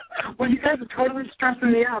 Well, you guys are totally stressing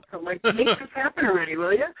me out. So I'm like, make this happen already,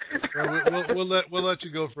 will you? We'll let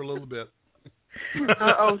you go for a little bit.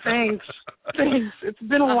 Thanks. It's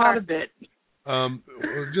been a lot of it.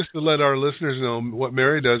 Just to let our listeners know, what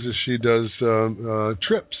Mary does is she does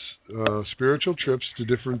trips, spiritual trips to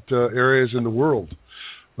different areas in the world,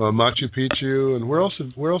 Machu Picchu, and where else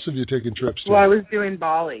have you taken trips to? Well, I was doing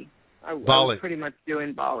Bali. I was pretty much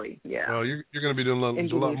doing Bali. Yeah. Oh, you're going to be doing a lot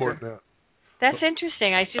more than that. That's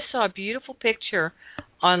interesting. I just saw a beautiful picture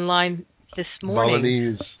online this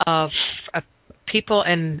morning of people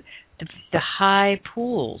in the high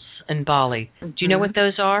pools in Bali. Do you know what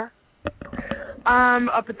those are?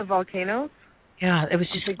 Up at the volcanoes. Yeah, it was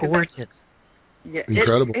just gorgeous. Yeah,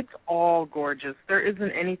 incredible. It's all gorgeous. There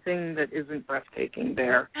isn't anything that isn't breathtaking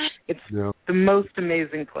there. It's the most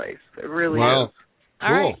amazing place. It really is. Cool.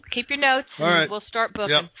 All right, keep your notes. All right. We'll start booking.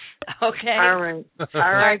 Yep. Okay. All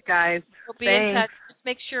right, guys. We'll be in touch. Just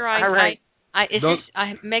make sure I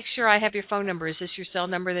make sure I have your phone number. Is this your cell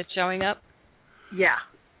number that's showing up? Yeah.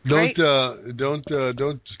 Don't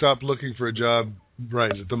stop looking for a job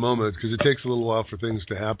right at the moment, because it takes a little while for things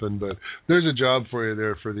to happen. But there's a job for you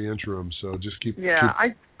there for the interim. So just keep. Yeah,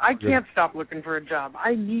 I can't stop looking for a job.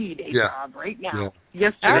 I need a job right now. Yeah.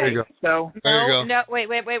 Yesterday. There you go. So. There you go. No, wait.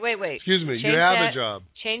 Excuse me. Change you have that. a job.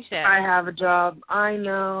 Change that. I have a job. I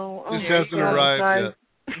know. This hasn't arrived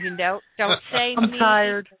yet. Don't say I'm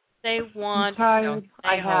tired. Say want. I'm tired.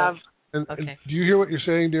 I have. And do you hear what you're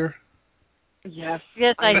saying, dear? Yes.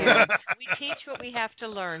 Yes, I do. We teach what we have to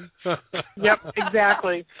learn. Yep,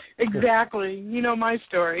 exactly. You know my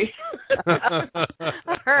story. All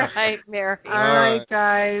right, Mary. All right,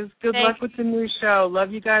 guys. Good luck with the new show.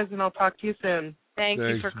 Love you guys, and I'll talk to you soon. Thanks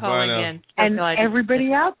you for calling in. And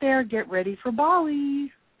everybody out there, get ready for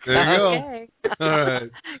Bali. There you go. All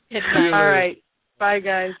right. All right. Bye,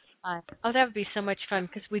 guys. That would be so much fun,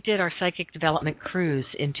 because we did our psychic development cruise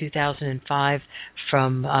in 2005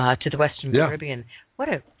 from to the Western Caribbean. What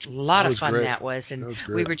a lot of fun that was. And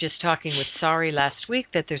we were just talking with Sari last week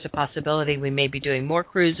that there's a possibility we may be doing more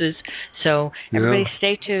cruises. So everybody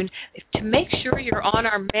stay tuned to make sure you're on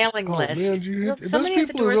our mailing list. Man, those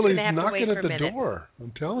people are really knocking at the door.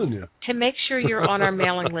 I'm telling you. To make sure you're on our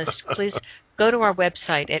mailing list, please go to our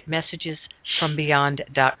website at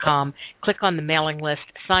messagesfrombeyond.com, click on the mailing list,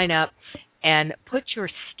 sign up, and put your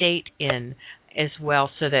state in as well,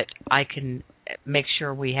 so that I can make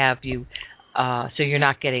sure we have you, so you're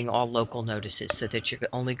not getting all local notices, so that you're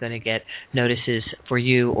only going to get notices for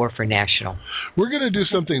you or for national. We're going to do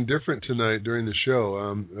something different tonight during the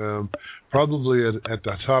show, probably at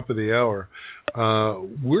the top of the hour.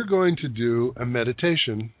 We're going to do a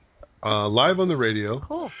meditation live on the radio.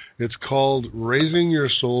 Cool. It's called Raising Your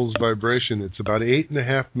Soul's Vibration. It's about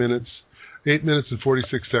 8.5 minutes, 8 minutes and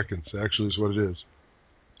 46 seconds, actually, is what it is.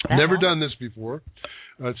 Never done this before.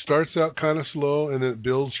 It starts out kind of slow, and it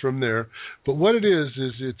builds from there. But what it is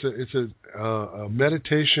it's a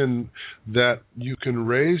meditation that you can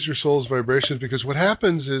raise your soul's vibrations, because what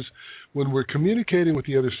happens is when we're communicating with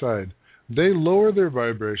the other side, they lower their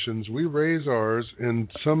vibrations, we raise ours,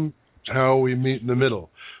 and some how we meet in the middle.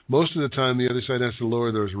 Most of the time, the other side has to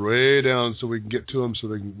lower theirs way down so we can get to them, so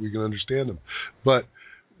we can understand them. But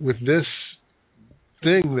with this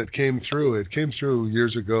thing that came through, it came through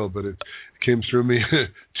years ago, but it came through me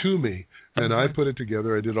to me. And I put it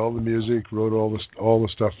together. I did all the music, wrote all the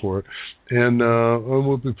stuff for it, and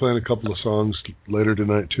we'll be playing a couple of songs later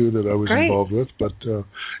tonight too that I was involved with. But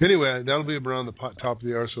anyway, that'll be around the top of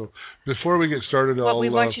the hour. So before we get started, what we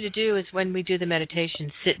want you to do is when we do the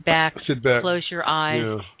meditation, sit back, close your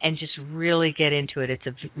eyes, and just really get into it. It's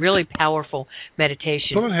a really powerful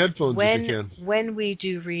meditation. Put on headphones if you can. When we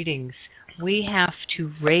do readings, we have to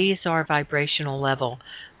raise our vibrational level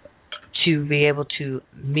to be able to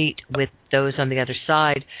meet with those on the other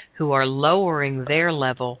side who are lowering their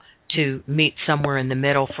level to meet somewhere in the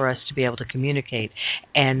middle for us to be able to communicate.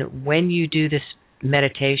 And when you do this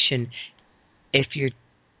meditation, if you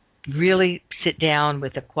really sit down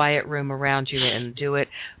with a quiet room around you and do it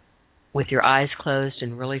with your eyes closed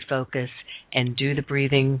and really focus and do the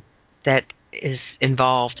breathing that is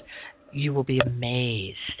involved, you will be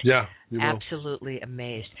amazed. Yeah. Absolutely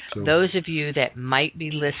amazed. So, those of you that might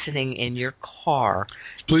be listening in your car,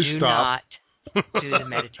 please do stop. not do the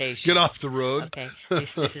meditation. Get off the road. Okay.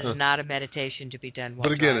 This is not a meditation to be done while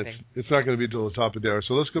But again, driving. it's not going to be until the top of the hour.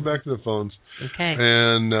 So let's go back to the phones. Okay.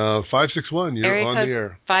 And 561, you're Area on the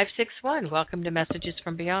air. 561, welcome to Messages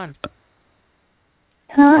from Beyond.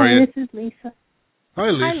 Hi, this is Lisa. Hi,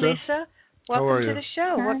 Lisa. Hi, Lisa. Welcome to the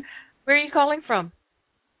show. Where are you calling from?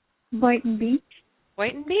 Boynton Beach.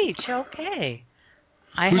 Boynton Beach, okay.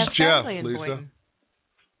 Who's have family in Lisa? Boynton.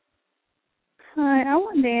 Hi, I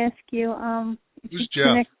wanted to ask you. Who's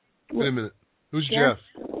Jeff? Wait a minute. Who's Jeff?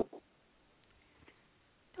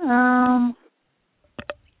 I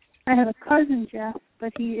have a cousin Jeff,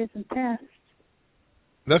 but he isn't passed.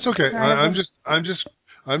 That's okay. I'm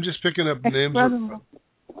just picking up names.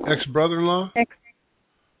 Ex-brother-in-law?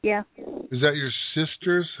 Yeah. Is that your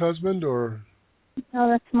sister's husband or? No,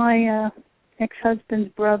 that's my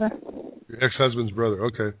ex-husband's brother. Your ex-husband's brother,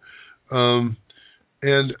 okay.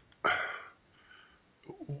 And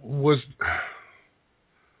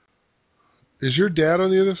is your dad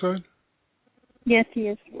on the other side? Yes, he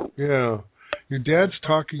is. Yeah. Your dad's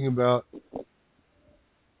talking about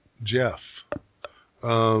Jeff.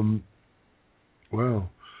 Wow.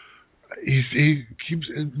 He keeps.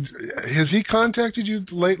 Has he contacted you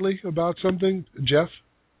lately about something, Jeff?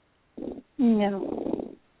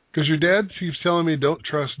 No. Because your dad keeps telling me, "Don't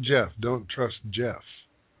trust Jeff. Don't trust Jeff."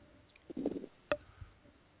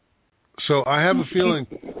 So I have a feeling,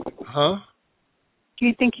 huh? Do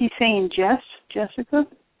you think he's saying Jessica?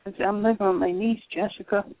 Because I'm living with my niece,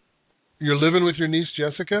 Jessica. You're living with your niece,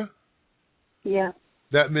 Jessica? Yeah.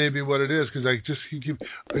 That may be what it is, because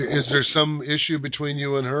is there some issue between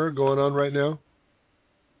you and her going on right now?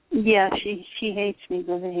 Yeah, she hates me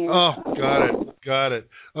living here. Oh, got it.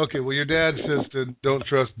 Okay, well, your dad says don't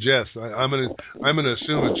trust Jess. I'm gonna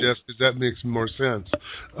assume it's Jess because that makes more sense.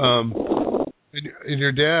 And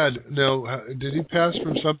your dad, now, did he pass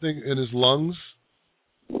from something in his lungs?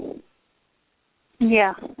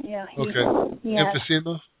 Yeah. Okay.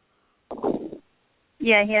 Emphysema?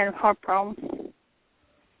 Yeah, he had a heart problem.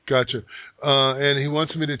 Gotcha. And he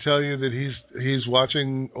wants me to tell you that he's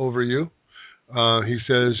watching over you. He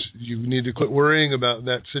says you need to quit worrying about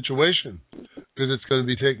that situation because it's going to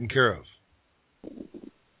be taken care of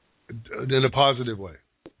in a positive way.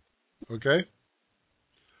 Okay?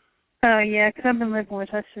 Yeah, because I've been living with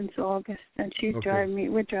her since August, and she's driving me.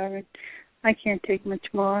 We're driving. I can't take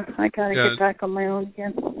much more. I got to get back on my own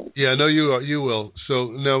again. Yeah, no, you will.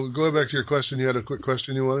 So now going back to your question, you had a quick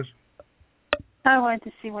question you wanted? I wanted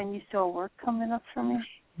to see when you saw work coming up for me.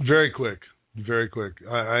 Very quick.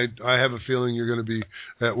 I have a feeling you're going to be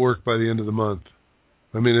at work by the end of the month.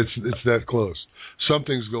 I mean, it's that close.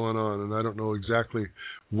 Something's going on, and I don't know exactly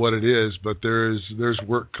what it is, but there's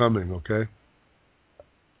work coming. Okay.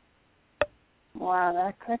 Wow,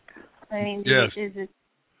 that quick? I mean, yes. Is it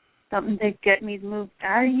something to get me moved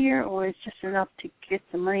out of here, or it's just enough to get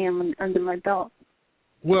some money under my belt?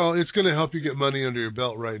 Well, it's going to help you get money under your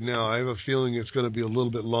belt right now. I have a feeling it's going to be a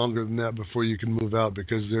little bit longer than that before you can move out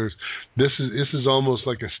because this is almost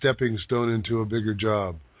like a stepping stone into a bigger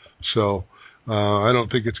job. So I don't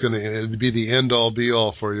think it's going to be the end all be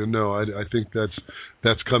all for you. No, I think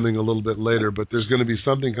that's coming a little bit later. But there's going to be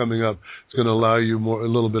something coming up that's going to allow you a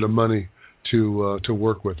little bit of money to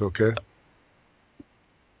work with. Okay.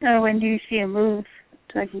 When do you see a move?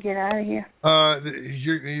 So I can get out of here.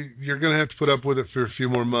 You're going to have to put up with it for a few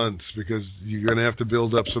more months because you're going to have to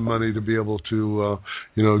build up some money to be able to,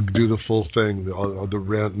 do the full thing, the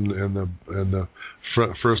rent and the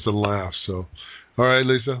first and last. So, all right,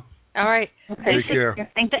 Lisa. All right. Okay. Take care.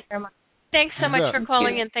 Thank you very much. Thanks so much for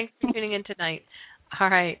calling in. Thanks for tuning in tonight. All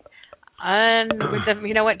right. And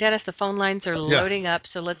you know what, Dennis? The phone lines are loading up,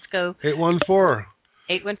 so let's go. 814.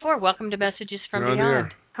 814. Welcome to Messages from You're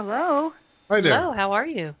Beyond. Hello. Hi there. Hello. How are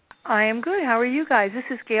you? I am good. How are you guys? This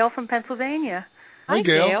is Gail from Pennsylvania. Hi,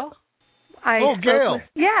 Gail. Gail.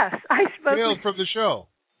 Yes, I spoke. Gail from the show.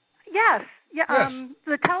 Yes. Yeah. Yes.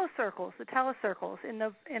 The telecircles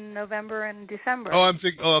in November and December. Oh, I'm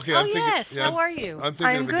thinking. Oh, okay. I'm thinking, yes. How are you? I'm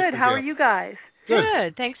good. How are you guys?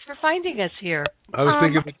 Good. Thanks for finding us here. I was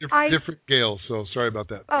thinking of a different Gail, so sorry about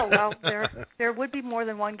that. Oh well, there would be more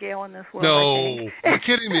than one Gail in this world. No, you're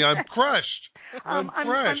kidding me. I'm crushed. I'm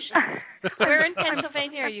crushed. Where in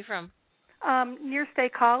Pennsylvania are you from? Near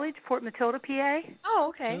State College, Port Matilda, PA.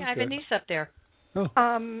 Oh, okay. I have a niece up there. Oh.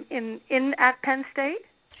 At Penn State.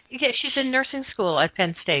 Yeah, she's in nursing school at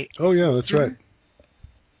Penn State. Oh yeah, that's right.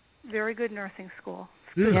 Very good nursing school.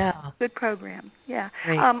 Yeah. Good program. Yeah.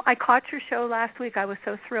 Great. I caught your show last week. I was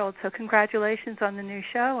so thrilled. So congratulations on the new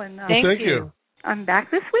show. And thank you. I'm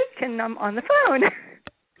back this week and I'm on the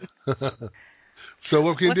phone. So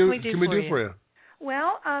what can we do for you?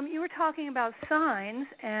 Well, you were talking about signs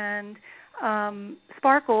and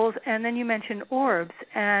sparkles, and then you mentioned orbs,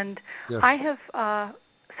 and I have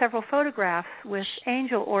several photographs with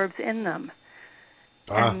angel orbs in them.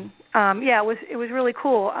 And it was really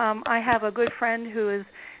cool. I have a good friend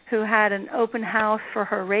who had an open house for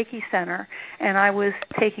her Reiki center, and I was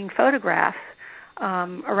taking photographs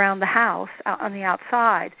around the house on the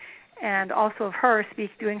outside, and also of her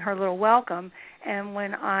doing her little welcome. And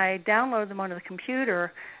when I downloaded them onto the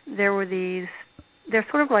computer, they're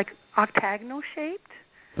sort of like octagonal shaped.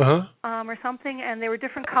 Or something, and they were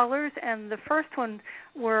different colors. And the first one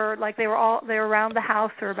were like they were around the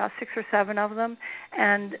house. There were about 6 or 7 of them.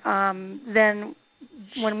 And then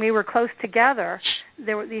when we were close together,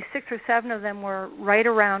 there were these 6 or 7 of them were right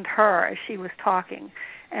around her as she was talking.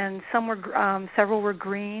 And several were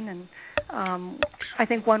green, and I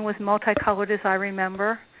think one was multicolored, as I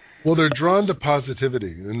remember. Well, they're drawn to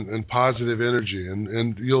positivity and positive energy,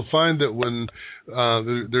 and you'll find that when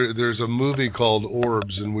there's a movie called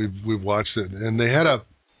Orbs, and we've watched it, and they had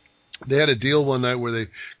a deal one night where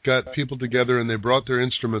they got people together and they brought their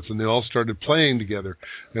instruments and they all started playing together,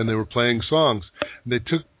 and they were playing songs. And they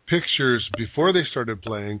took pictures before they started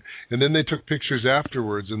playing, and then they took pictures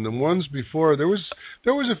afterwards. And the ones before, there was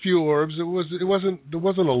a few orbs. There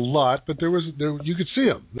wasn't a lot, but you could see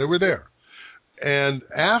them. They were there. And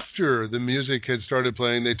after the music had started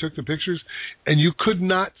playing, they took the pictures, and you could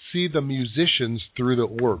not see the musicians through the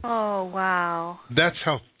orb. Oh, wow. That's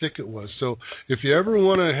how thick it was. So if you ever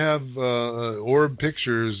want to have orb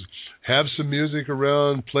pictures, have some music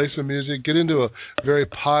around, play some music, get into a very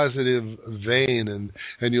positive vein,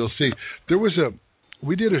 and you'll see.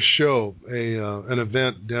 We did a show, an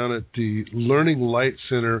event down at the Learning Light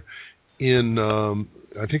Center in,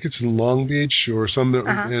 I think it's in Long Beach or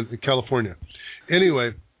in California.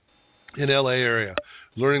 Anyway, in L.A. area,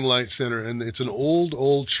 Learning Light Center, and it's an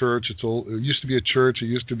old church. It used to be a church. It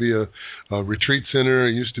used to be a retreat center.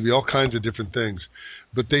 It used to be all kinds of different things.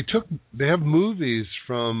 But they have movies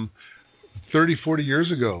from 30, 40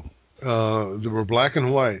 years ago. They were black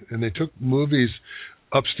and white, and they took movies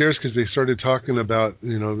upstairs because they started talking about,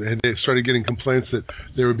 and they started getting complaints that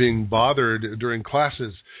they were being bothered during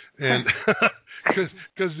classes, and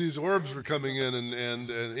because these orbs were coming in and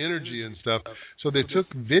energy and stuff. So they took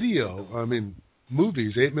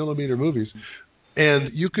movies, 8mm movies,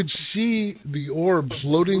 and you could see the orb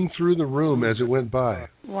floating through the room as it went by.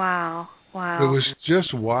 Wow. It was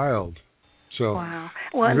just wild. So,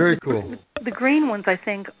 well, very cool. The green ones, I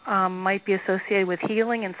think, might be associated with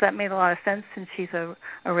healing, and so that made a lot of sense since she's a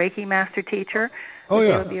Reiki master teacher. Oh,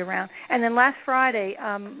 yeah. They would be around. And then last Friday,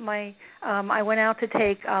 I went out to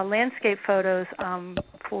take landscape photos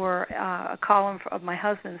for a column of my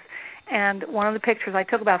husband's. And one of the pictures, I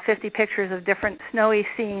took about 50 pictures of different snowy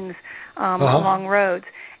scenes along roads.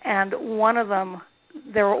 And one of them,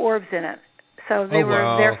 there were orbs in it. So they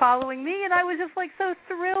were there following me, and I was just like so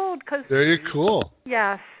thrilled. Very cool.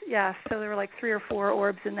 Yes. So there were like 3 or 4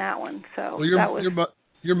 orbs in that one. So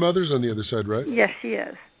your mother's on the other side, right? Yes, she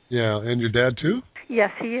is. Yeah, and your dad too?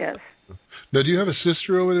 Yes, he is. Now, do you have a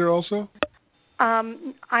sister over there also?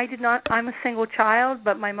 I did not. I'm a single child,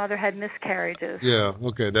 but my mother had miscarriages. Yeah.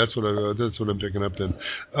 Okay, that's what I'm picking up then.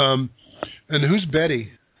 And who's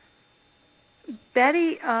Betty?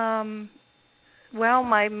 Betty. Well,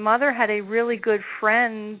 my mother had a really good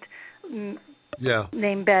friend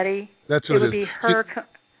named Betty. That's what it would be her.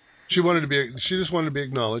 She just wanted to be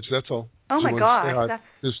acknowledged. That's all. Oh my gosh,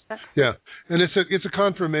 yeah, and it's a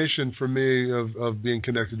confirmation for me of being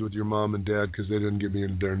connected with your mom and dad because they didn't give me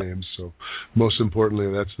their names. So most importantly,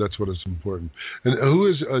 that's what is important. And who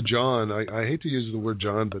is John? I hate to use the word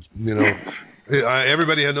John, but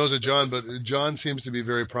everybody knows a John, but John seems to be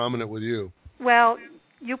very prominent with you. Well,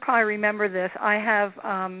 you probably remember this. I have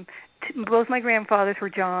both my grandfathers were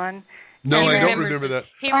John. No, I don't remember that.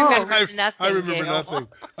 He remembers nothing. I remember Gail. nothing.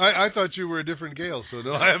 I thought you were a different Gail, so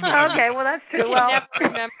no, I have no. Okay, well that's true. He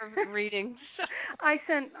never remember readings. I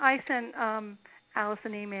sent Alice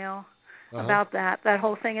an email about that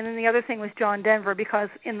whole thing, and then the other thing was John Denver, because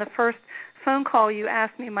in the first phone call you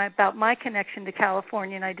asked me about my connection to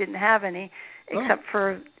California, and I didn't have any, except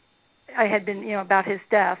for I had been about his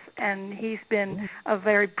death, and he's been a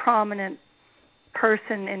very prominent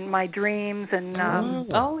person in my dreams, and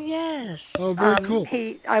oh yes, very cool.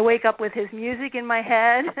 I wake up with his music in my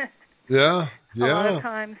head. Yeah. A lot of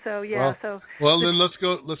times, so yeah. Well, then let's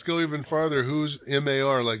go even farther. Who's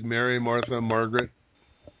MAR, like Mary, Martha, Margaret?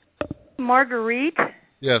 Marguerite?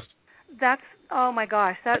 Yes. That's oh my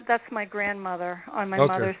gosh, that's my grandmother on my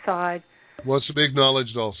mother's side. Well, it's to be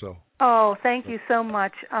acknowledged also. Oh, thank you so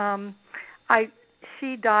much.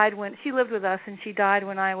 She died when she lived with us, and she died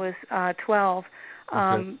when I was 12.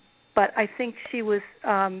 But I think she was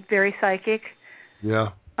very psychic. Yeah.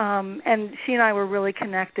 And she and I were really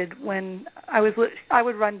connected. When I was when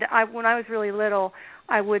I was really little,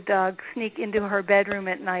 I would sneak into her bedroom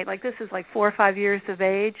at night. Like this is like 4 or 5 years of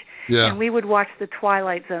age, and we would watch The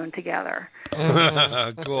Twilight Zone together.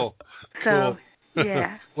 Cool. So.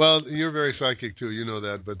 Yeah. Well, you're very psychic too. You know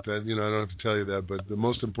that, but I don't have to tell you that. But the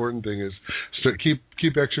most important thing is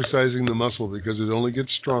keep exercising the muscle because it only gets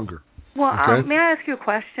stronger. Well, may I ask you a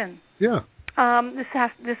question? Yeah.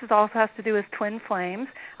 This also has to do with twin flames.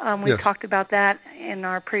 We've talked about that in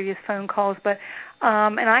our previous phone calls, but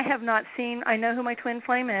and I have not seen. I know who my twin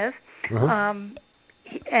flame is, but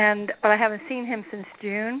I haven't seen him since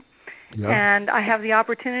June. Yeah. And I have the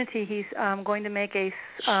opportunity. He's going to make a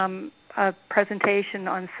presentation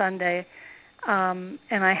on Sunday, and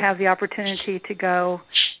I have the opportunity to go.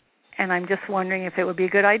 And I'm just wondering if it would be a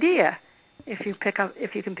good idea if you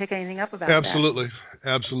can pick anything up about that.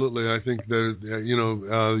 Absolutely. I think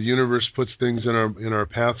the universe puts things in our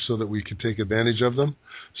path so that we can take advantage of them.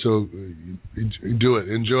 So do it,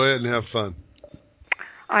 enjoy it, and have fun.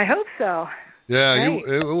 I hope so. Yeah,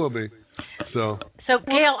 it will be. So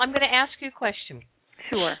Gail, I'm going to ask you a question.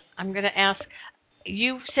 Sure. I'm going to ask.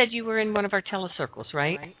 You said you were in one of our telecircles,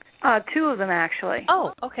 right? 2 of them, actually.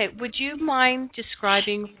 Oh, okay. Would you mind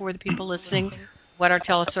describing for the people listening what our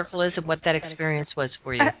telecircle is and what that experience was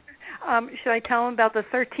for you? Should I tell them about the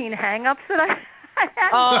 13 hang-ups that I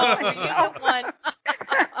had? Oh, you have one.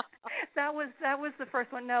 That was the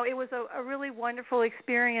first one. No, it was a really wonderful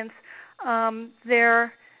experience.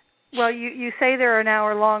 There. Well, you say they're an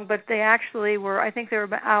hour long, but they actually were, I think they were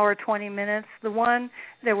about an hour, 20 minutes. The one,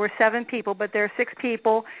 there were 7 people, but there are 6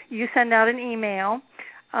 people. You send out an email,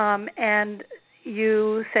 and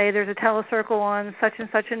you say there's a telecircle on such and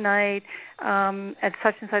such a night at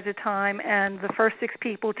such and such a time, and the first 6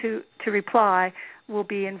 people to reply will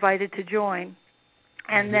be invited to join.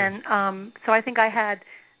 And then, so I think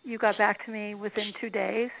you got back to me within 2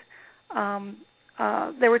 days.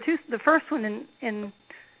 There were 2, the first one in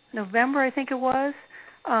November, I think it was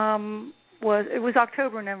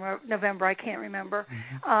October, November, I can't remember.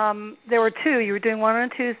 There were 2. You were doing one on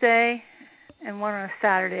a Tuesday and one on a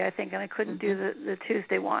Saturday, I think, and I couldn't do the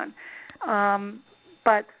Tuesday one.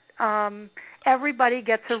 But everybody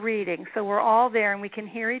gets a reading, so we're all there and we can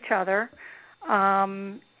hear each other.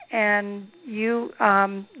 And you,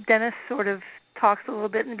 Dennis, sort of talks a little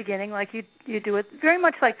bit in the beginning, like you do it, very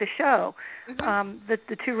much like the show, the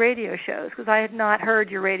 2 radio shows, because I had not heard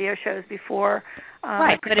your radio shows before.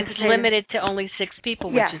 Right, but it's limited to only 6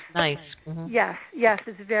 people, which is nice. Yes,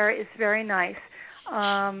 it's very nice.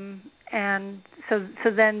 And so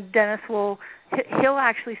then Dennis he'll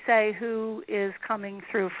actually say who is coming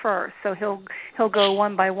through first. So he'll go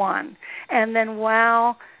one by one, and then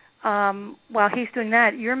while he's doing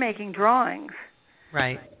that, you're making drawings.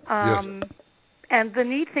 Right. Yes. And the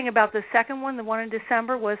neat thing about the second one, the one in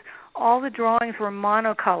December, was all the drawings were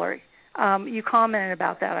monocolored. You commented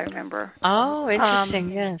about that, I remember. Oh,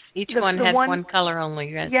 interesting, yes. Each one had one color only,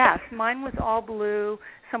 yes. Yes, mine was all blue.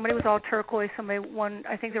 Somebody was all turquoise.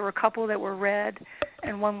 I think there were a couple that were red,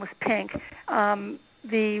 and one was pink.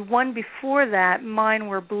 The one before that, mine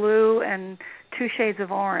were blue and 2 shades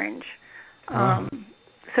of orange.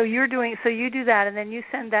 So you do that, and then you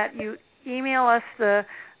send that. You email us the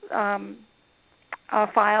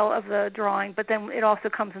file of the drawing, but then it also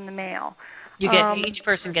comes in the mail. You get each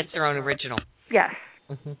person gets their own original. Yes.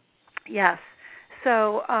 Yes.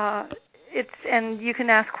 So and you can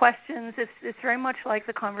ask questions. It's very much like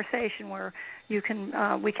the conversation where we can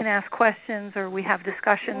ask questions or we have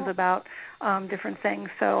discussions about different things.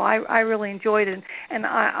 So I really enjoyed it, and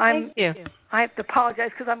Thank you. I have to apologize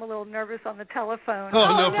because I'm a little nervous on the telephone.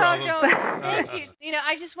 Oh, no problem. No. Thank you.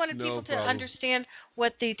 I just wanted people to understand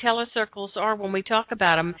what the telecircles are when we talk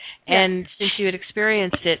about them, and since you had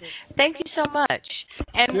experienced it, thank you so much.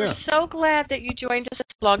 And we're so glad that you joined us at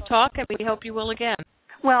Blog Talk, and we hope you will again.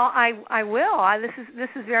 Well, I will. This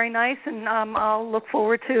is very nice, and I'll look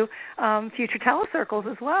forward to future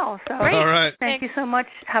telecircles as well. So, all right. Thank you so much.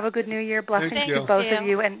 Have a good New Year. Blessings to both of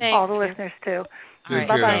you and all the listeners too. All right.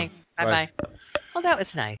 Bye-bye. Bye-bye. Well, that was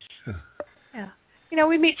nice. Yeah.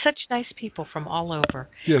 We meet such nice people from all over.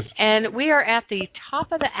 Yes. And we are at the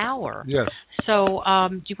top of the hour. Yes. So,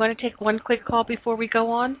 do you want to take one quick call before we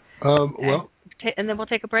go on? And then we'll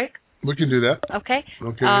take a break? We can do that. Okay.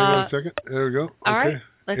 Okay, hang on a second. There we go. All right.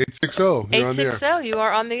 860, you're on the air. 860, you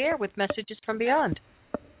are on the air with Messages from Beyond.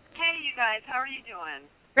 Hey, you guys, how are you doing?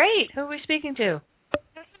 Great. Who are we speaking to?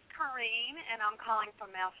 This is Corrine, and I'm calling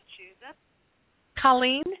from Massachusetts.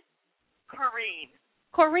 Colleen?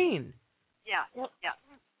 Corrine. Yeah.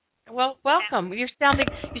 Well, welcome. You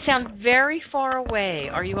sound very far away.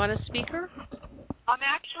 Are you on a speaker?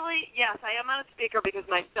 Yes, I am on a speaker because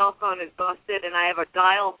my cell phone is busted and I have a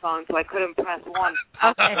dial phone, so I couldn't press 1.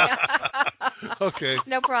 Okay. Okay.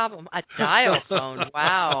 No problem. A dial phone.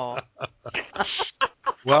 Wow.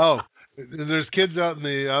 Wow. There's kids out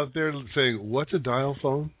there saying, "What's a dial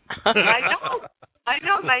phone?" I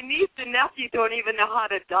know. My niece and nephew don't even know how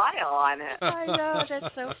to dial on it. I know.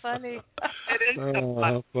 That's so funny. It is so funny.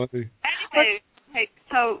 How funny. Anyway. Hey,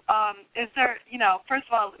 so is there, first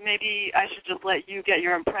of all, maybe I should just let you get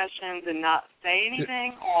your impressions and not say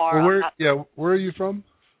anything, or... where are you from?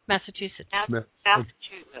 Massachusetts.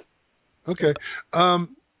 Massachusetts. Okay.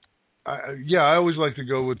 I always like to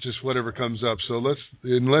go with just whatever comes up. So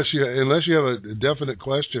unless you have a definite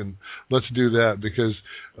question, let's do that, because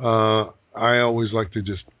I always like to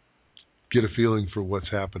just get a feeling for what's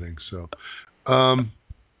happening. So...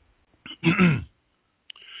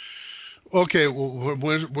 Okay, well,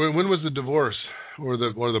 when was the divorce or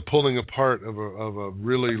the pulling apart of a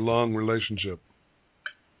really long relationship?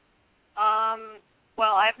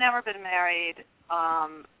 Well, I've never been married.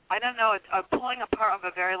 I don't know. It's a pulling apart of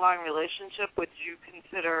a very long relationship. Would you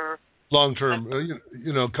consider long term?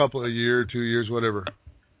 A couple of years, 2 years, whatever.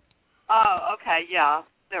 Oh, okay, yeah.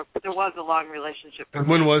 There was a long relationship. And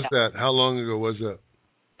when was that? How long ago was that?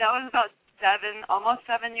 That was about almost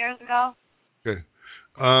 7 years ago. Okay.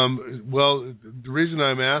 Well, the reason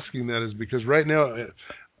I'm asking that is because right now,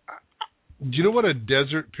 do you know what a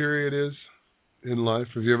desert period is in life?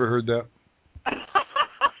 Have you ever heard that?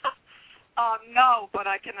 No, but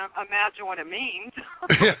I can imagine what it means.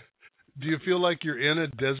 Do you feel like you're in a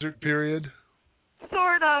desert period?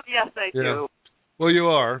 Sort of, yes, I do. Well, you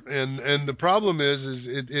are, and the problem is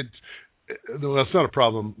well, it's not a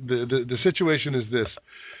problem. The situation is this: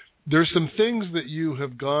 there's some things that you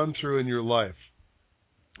have gone through in your life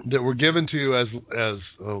that were given to you as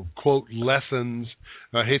quote lessons.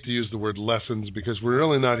 I hate to use the word lessons because we're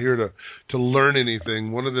really not here to learn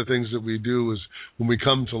anything. One of the things that we do is when we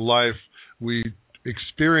come to life, we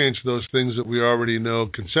experience those things that we already know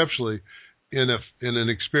conceptually in an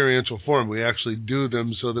experiential form. We actually do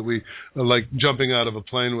them so that we like jumping out of a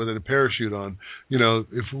plane with a parachute on.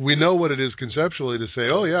 If we know what it is conceptually to say,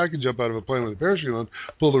 oh yeah, I can jump out of a plane with a parachute on,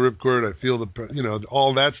 pull the ripcord, I feel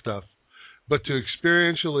all that stuff. But to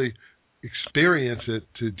experientially experience it,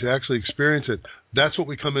 to actually experience it, that's what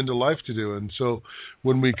we come into life to do. And so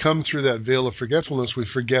when we come through that veil of forgetfulness, we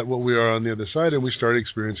forget what we are on the other side and we start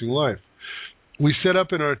experiencing life. We set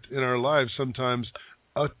up in our lives sometimes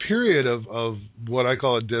a period of what I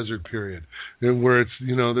call a desert period, where it's,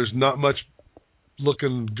 there's not much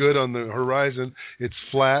looking good on the horizon. It's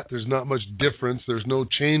flat. There's not much difference. There's no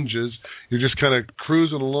changes. You're just kind of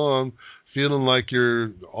cruising along, feeling like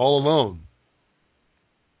you're all alone.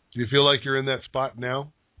 Do you feel like you're in that spot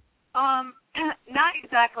now? Not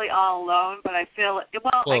exactly all alone, but I feel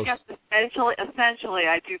close. I guess essentially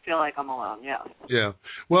I do feel like I'm alone. Yes. Yeah.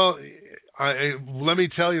 Well, let me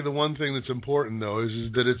tell you the one thing that's important though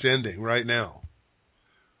is that it's ending right now.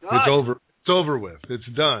 Good. It's over. It's over with. It's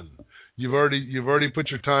done. You've already put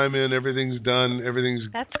your time in. Everything's done.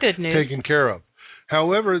 That's good news. Taken care of.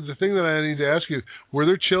 However, the thing that I need to ask you: were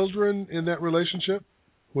there children in that relationship?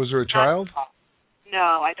 Was there a child?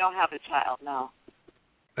 No, I don't have a child. No.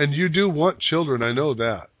 And you do want children, I know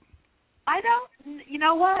that. I don't. You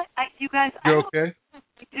know what? You guys. You're okay. I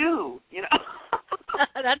do. You know.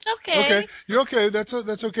 That's okay. Okay, you're okay.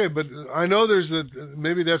 That's okay. But I know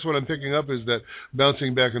maybe that's what I'm picking up is that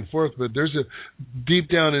bouncing back and forth. But there's a deep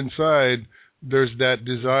down inside, there's that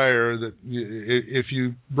desire that if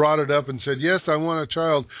you brought it up and said yes, I want a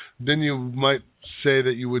child, then you might say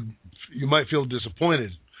that you might feel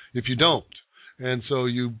disappointed if you don't, and so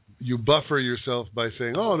you buffer yourself by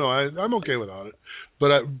saying, oh no, I'm okay without it. But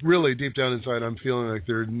really deep down inside, I'm feeling like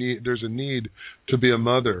there's a need to be a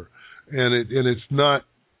mother. And it's not.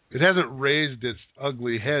 It hasn't raised its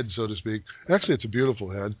ugly head, so to speak. Actually, it's a beautiful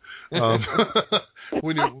head.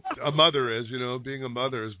 When a mother is, being a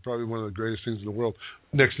mother is probably one of the greatest things in the world,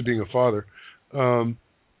 next to being a father.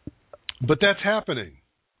 But that's happening.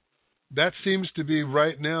 That seems to be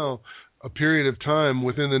right now a period of time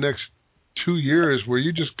within the next 2 years where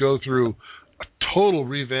you just go through a total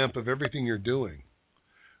revamp of everything you're doing.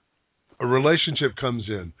 A relationship comes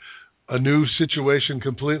in. A new situation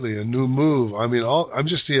completely, a new move. I mean, I'm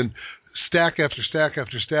just seeing stack after stack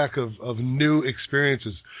after stack of new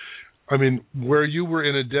experiences. I mean, where you were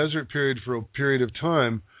in a desert period for a period of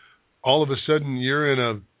time, all of a sudden you're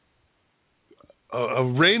in a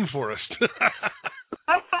rainforest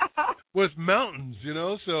with mountains,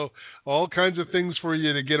 so all kinds of things for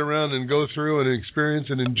you to get around and go through and experience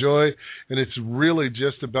and enjoy, and it's really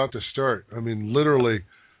just about to start. I mean, literally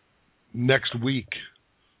next week.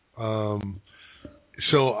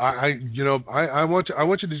 So I want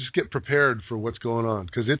you to just get prepared for what's going on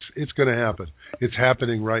because it's going to happen. It's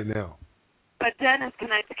happening right now. But Dennis,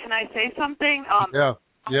 can I say something? Yeah.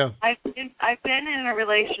 I've been in a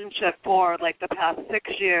relationship for like the past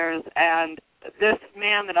 6 years, and this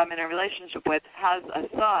man that I'm in a relationship with has a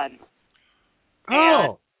son.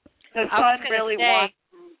 Oh. And the son really wants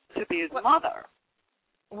to be his mother.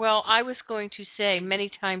 Well, I was going to say many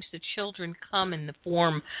times the children come in the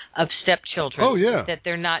form of stepchildren. Oh, yeah. That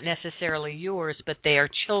they're not necessarily yours, but they are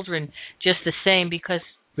children just the same because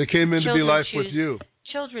they came in to be life with you.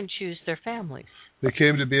 Children choose their families. They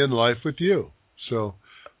came to be in life with you. So,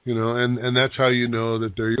 and that's how you know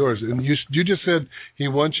that they're yours. And you just said he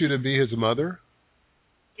wants you to be his mother?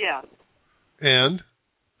 Yeah. And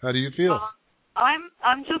how do you feel? I'm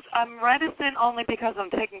reticent only because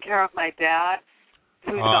I'm taking care of my dad.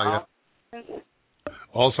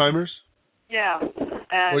 Alzheimer's? Yeah.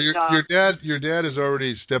 And, well, your dad has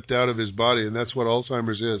already stepped out of his body, and that's what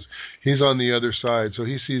Alzheimer's is. He's on the other side, so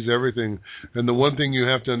he sees everything. And the one thing you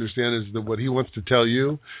have to understand is that what he wants to tell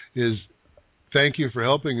you is, thank you for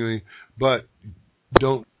helping me, but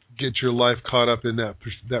don't get your life caught up in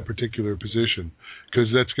that particular position,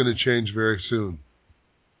 because that's going to change very soon.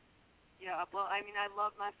 Yeah, well, I mean, I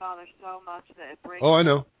love my father so much that it breaks. Oh, I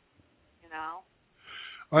know.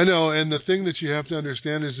 I know, and the thing that you have to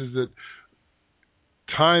understand is that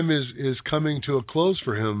time is coming to a close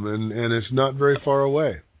for him, and it's not very far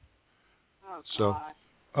away. Oh, God.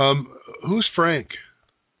 So, who's Frank?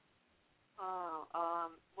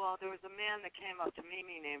 Well, there was a man that came up to me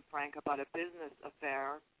named Frank about a business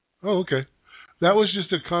affair. Oh, okay. That was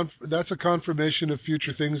just that's a confirmation of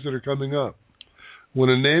future things that are coming up. When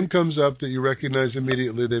a name comes up that you recognize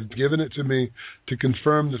immediately, they've given it to me to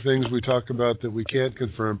confirm the things we talk about that we can't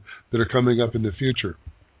confirm that are coming up in the future.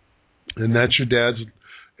 And that's your dad's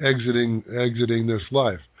exiting this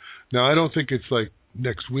life. Now, I don't think it's like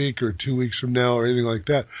next week or 2 weeks from now or anything like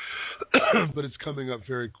that, but it's coming up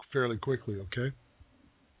fairly quickly, okay?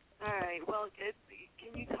 All right. Well,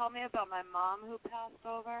 can you tell me about my mom who passed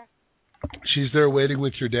over? She's there waiting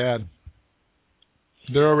with your dad.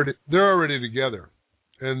 They're already together.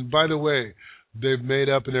 And by the way, they've made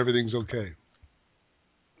up and everything's okay.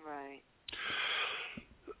 Right.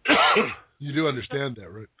 You do understand that,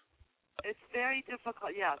 right? It's very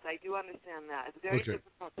difficult. Yes, I do understand that. It's very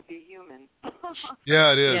difficult to be human.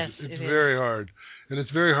 Yeah, it is. Yes, it's very hard. And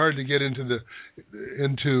it's very hard to get into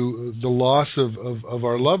the loss of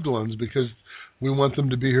our loved ones because we want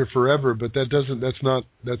them to be here forever, but that's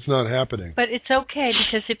not happening. But it's okay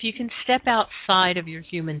because if you can step outside of your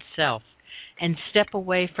human self and step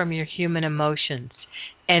away from your human emotions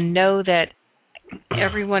and know that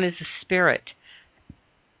everyone is a spirit,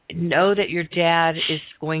 know that your dad is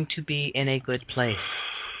going to be in a good place.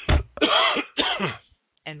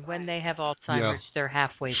 And when they have Alzheimer's, they're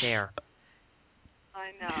halfway there.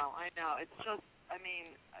 I know. It's just, I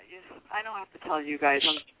mean, I don't have to tell you guys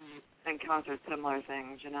I've encountered similar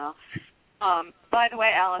things, By the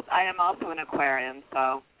way, Alice, I am also an Aquarian,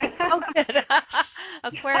 so. Oh, good.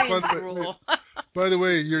 Aquarian rule. By the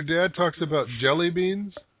way, your dad talks about jelly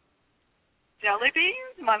beans? Jelly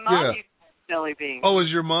beans? My mom used jelly beans. Oh, is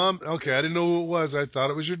your mom? Okay, I didn't know who it was. I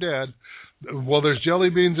thought it was your dad. Well, there's jelly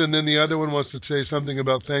beans, and then the other one wants to say something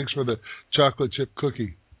about thanks for the chocolate chip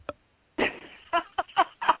cookie.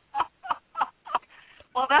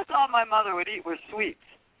 Well, that's all my mother would eat were sweets.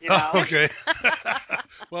 You know? Oh, okay.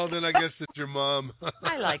 Well, then I guess it's your mom.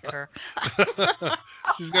 I like her.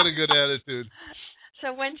 She's got a good attitude.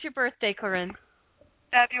 So when's your birthday, Corinne?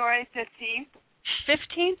 February 15th.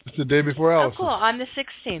 15th? It's the day before Allison. Oh, cool. I'm the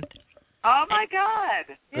 16th. Oh, my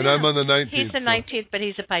God. And I'm on the 19th. He's the 19th, but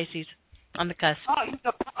he's a Pisces on the cusp. Oh,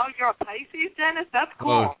 you're a Pisces, Dennis? That's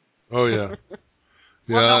cool. Oh yeah.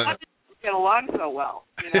 Yeah. Well, no wonder you get along so well.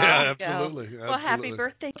 You know? Yeah, absolutely. Well, happy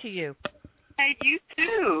birthday to you. Hey, you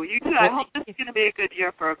too. You too. I hope this is going to be a good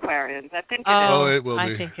year for Aquarians. I think it is. Oh, it will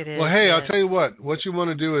be. I think it is. Well, hey, I'll tell you what. What you want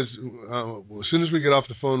to do is, as soon as we get off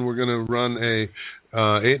the phone, we're going to run a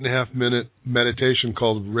 8.5-minute meditation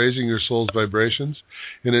called Raising Your Soul's Vibrations,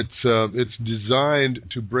 and it's designed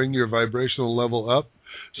to bring your vibrational level up,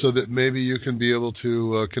 so that maybe you can be able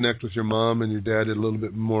to connect with your mom and your dad a little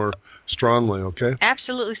bit more strongly. Okay?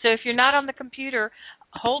 Absolutely. So if you're not on the computer,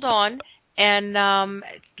 hold on and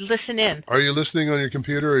listen in. Are you listening on your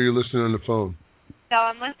computer or are you listening on the phone? No,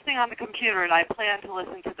 I'm listening on the computer, and I plan to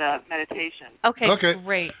listen to the meditation. Okay.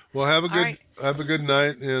 Great. Well, have a good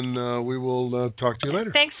night, and we will talk to you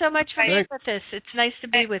later. Thanks so much for being with us. It's nice to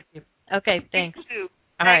be with you. Okay, thanks. You too.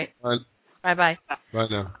 All right. Bye-bye. Bye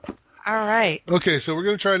now. All right. Okay, so we're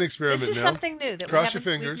going to try an experiment now. This is something new that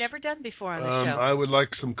we've never done before on the show. I would like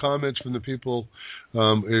some comments from the people.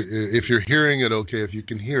 If you're hearing it, okay, if you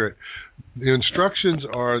can hear it. The instructions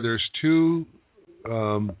are there's two.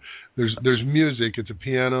 There's music. It's a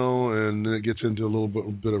piano, and then it gets into a little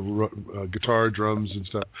bit of guitar, drums, and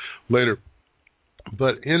stuff later.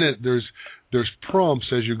 But in it, there's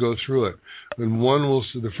prompts as you go through it, and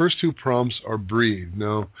the first two prompts are breathe.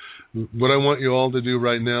 Now, what I want you all to do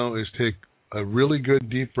right now is take a really good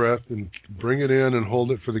deep breath and bring it in and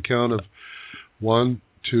hold it for the count of 1,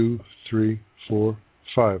 2, 3, 4,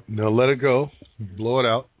 5. Now let it go, blow it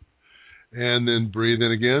out, and then breathe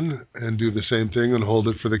in again and do the same thing and hold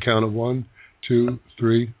it for the count of 1, 2,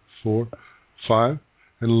 3, 4, 5,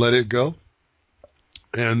 and let it go.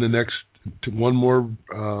 And the next one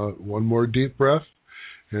more deep breath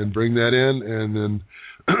and bring that in, and then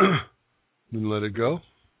then let it go.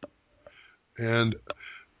 And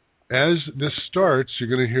as this starts, you're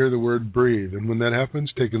going to hear the word breathe. And when that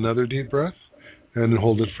happens, take another deep breath and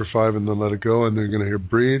hold it for 5 and then let it go. And then you're going to hear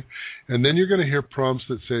breathe. And then you're going to hear prompts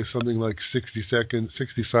that say something like 60 seconds,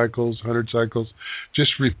 60 cycles, 100 cycles.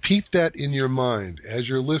 Just repeat that in your mind. As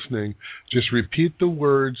you're listening, just repeat the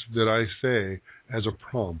words that I say as a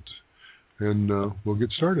prompt. And we'll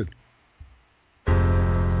get started.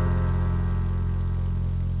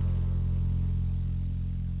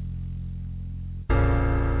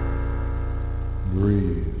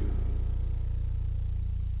 Breathe.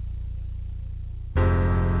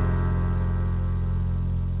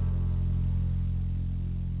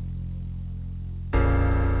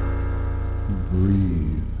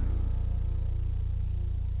 Breathe.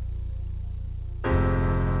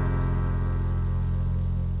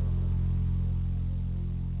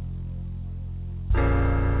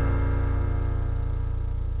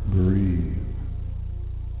 Breathe.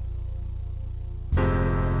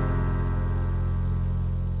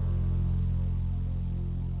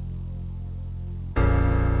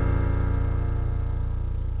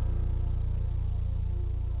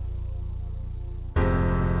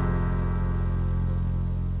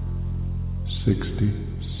 60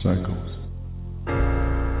 cycles.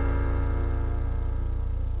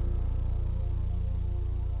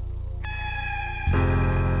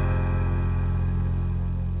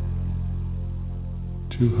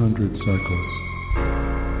 200 cycles.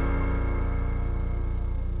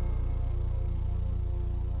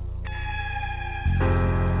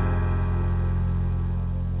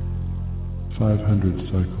 500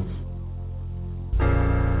 cycles.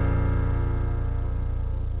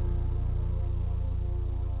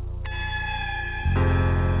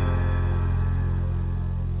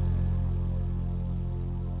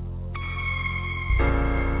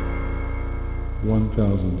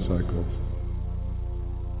 1,000 cycles.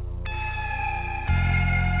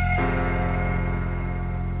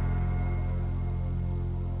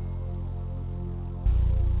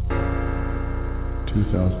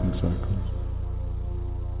 2,000 cycles.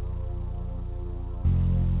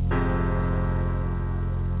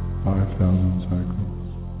 5,000 cycles.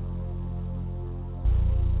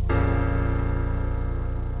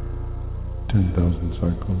 10,000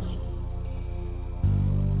 cycles. 1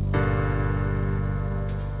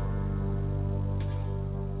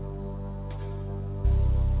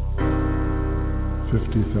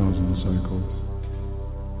 50,000 cycles.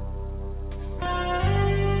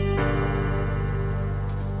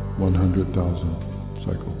 100,000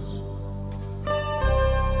 cycles.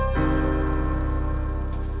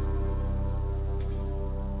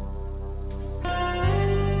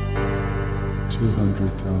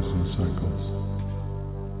 200,000 cycles.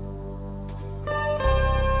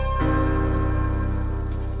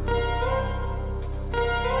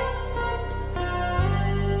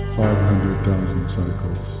 500,000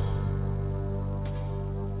 cycles.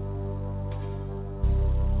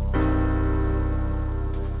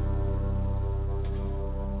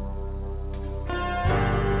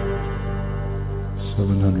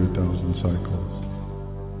 700,000 cycles.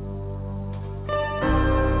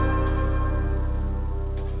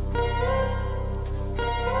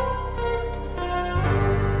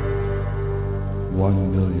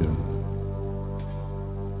 1 million.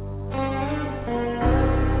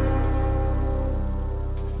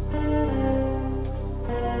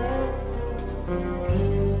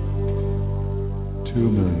 2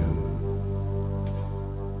 million.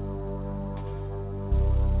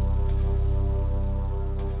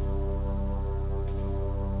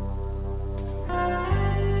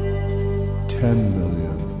 10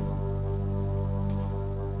 million.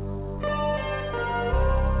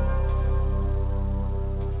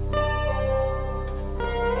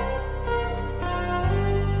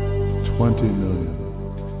 20 million.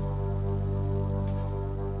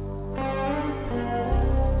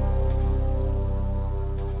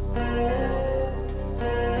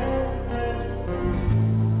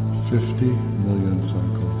 50 million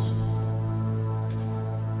cycles.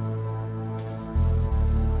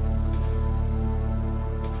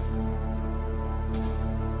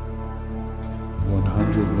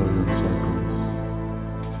 100 million cycles.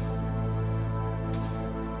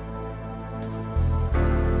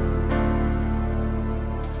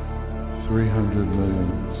 300 million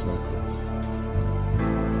cycles.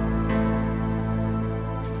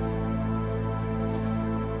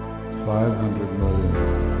 500 million.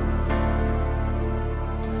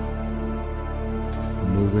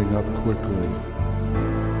 Moving up quickly.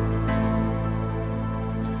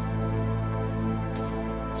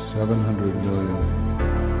 700 million.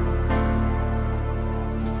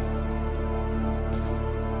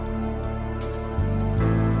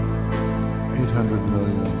 800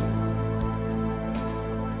 million.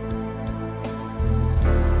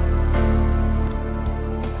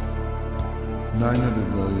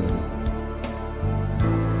 900 million.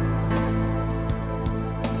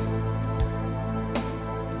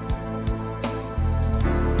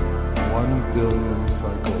 1 billion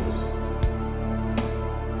cycles.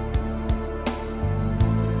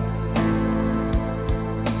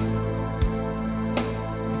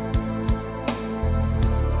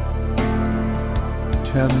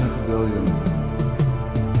 10 billion.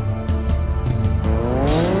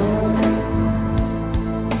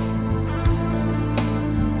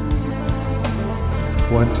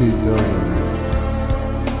 20 billion.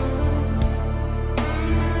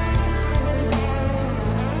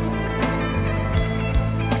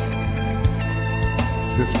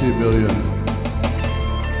 50 billion.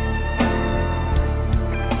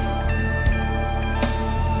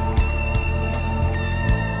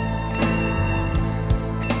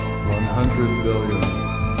 100 billion.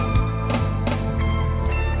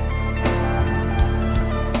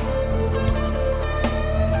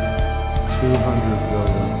 200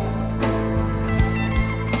 billion.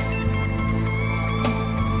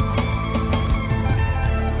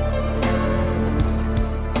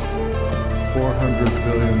 400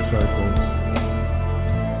 billion cycles.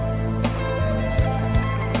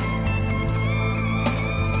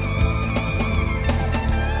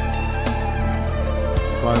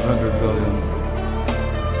 500 billion.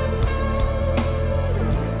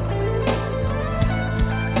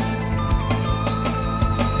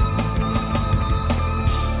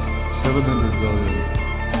 700 billion.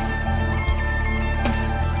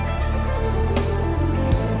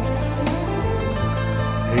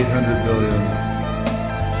 800 billion.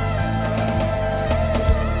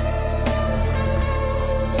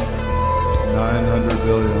 900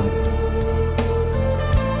 billion.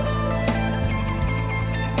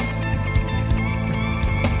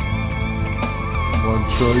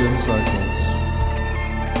 1 trillion cycles.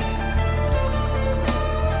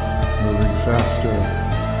 Moving faster.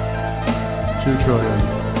 2 trillion.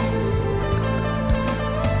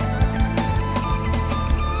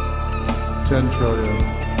 10 trillion.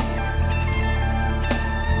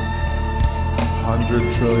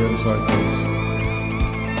 100 trillion cycles.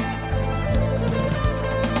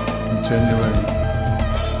 Continuing.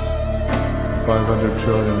 500 500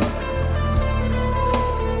 trillion.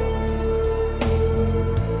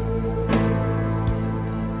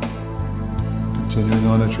 Continuing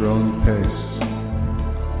on at your own pace.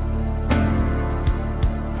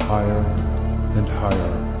 Higher and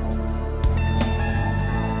higher.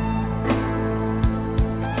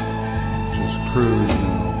 Just cruise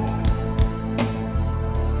now.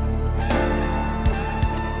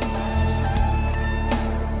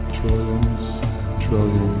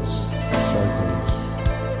 Trillions cycles.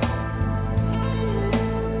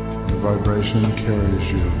 The vibration carries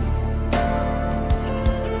you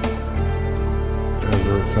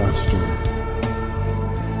ever faster.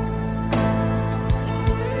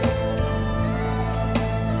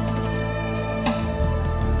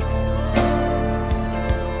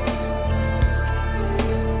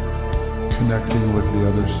 Connecting with the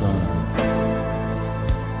other side.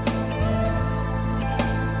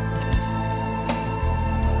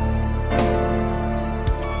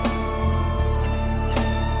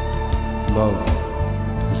 Love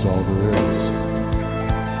is all there is.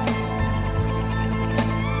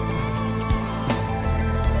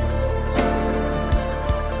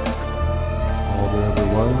 All there ever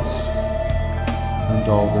was, and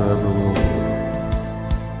all there ever will be.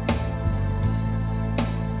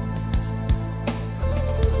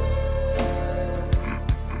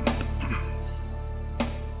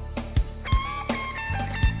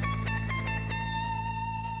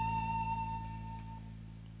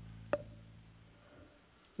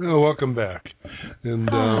 Oh, welcome back. And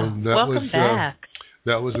welcome back.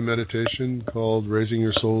 That was a meditation called Raising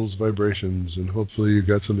Your Soul's Vibrations, and hopefully you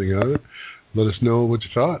got something out of it. Let us know what you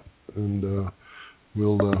thought, and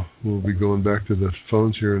we'll be going back to the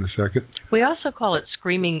phones here in a second. We also call it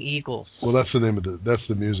Screaming Eagles. Well, that's the name of that's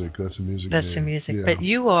the music. That's the music. That's the music. Yeah. But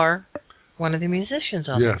you are one of the musicians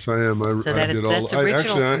on Yes, I am. I did all. I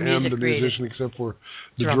am the musician except for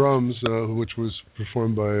the drums, which was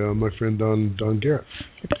performed by my friend Don Garrett.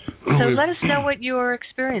 So let us know what your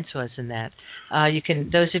experience was in that. You can,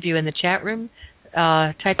 those of you in the chat room,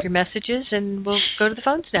 type your messages, and we'll go to the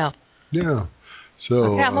phones now. Yeah. So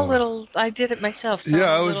okay, I'm a little. I did it myself. So yeah,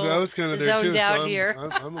 I was kind of there zoned too. Out so here.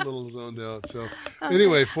 I'm a little zoned out. So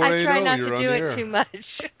anyway, 480, I try not you're to on do the it air. too much.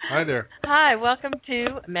 Hi there. Hi, welcome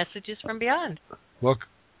to Messages from Beyond. Welcome.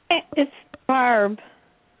 It's Barb.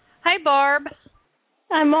 Hi, Barb.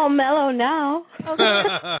 I'm all mellow now. Oh,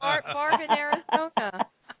 Barb in Arizona.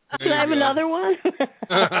 Can I have another one?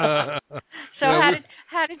 So yeah,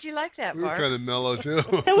 how did you like that, Barb? We were kind of mellow too.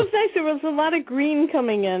 It was nice. There was a lot of green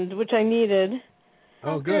coming in, which I needed.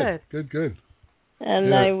 Oh, good. And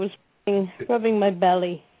yeah. I was rubbing my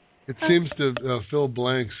belly. It seems to fill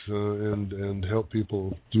blanks and help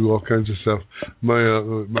people do all kinds of stuff.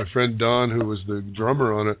 My friend Don, who was the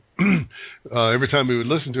drummer on it, every time he would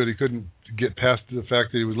listen to it, he couldn't get past the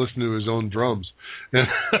fact that he was listening to his own drums.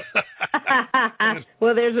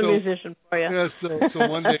 Well, there's a musician for you. Yeah, so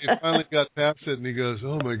one day he finally got past it, and he goes,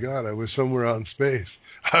 "Oh my God, I was somewhere out in space."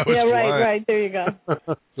 I was right. There you go.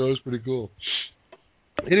 So it was pretty cool.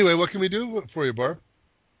 Anyway, what can we do for you, Barb?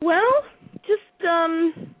 Well, just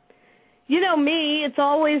you know me, it's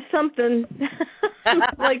always something.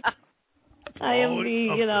 Like I am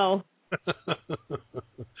the,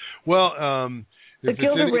 Well, the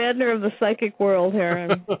Gilda Radner of the psychic world here.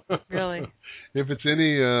 Really? If it's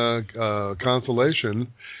any consolation,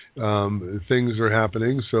 things are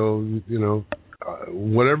happening. So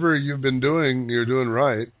whatever you've been doing, you're doing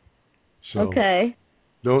right. So okay.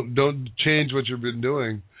 Don't change what you've been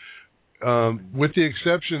doing, with the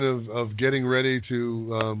exception of getting ready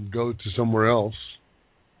to go to somewhere else.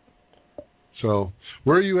 So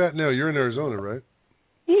where are you at now? You're in Arizona, right?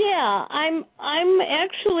 Yeah, I'm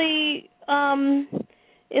actually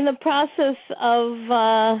in the process of.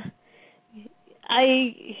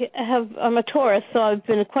 I'm a Taurus, so I've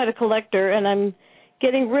been quite a collector, and I'm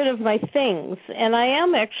getting rid of my things, and I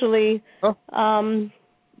am actually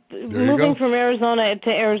moving from Arizona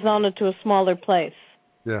to a smaller place.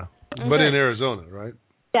 Yeah, but in Arizona, right?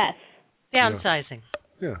 Yes. Downsizing.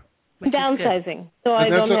 Yeah. Downsizing, so I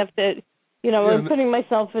don't have to. I'm putting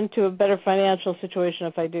myself into a better financial situation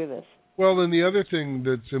if I do this. Well, then the other thing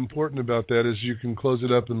that's important about that is you can close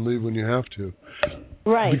it up and leave when you have to.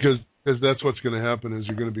 Right. Because that's what's going to happen is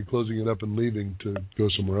you're going to be closing it up and leaving to go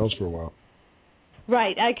somewhere else for a while.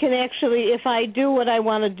 Right. I can actually, if I do what I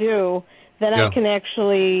want to do, then I can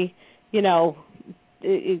actually,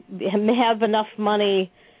 have enough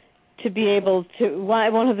money to be able to, I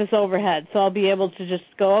won't have this overhead, so I'll be able to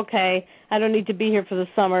just go, okay, I don't need to be here for the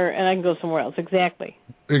summer, and I can go somewhere else. Exactly.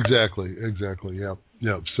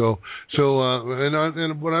 Yeah. So,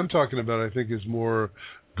 and what I'm talking about, I think, is more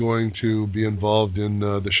going to be involved in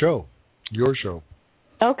the show, your show.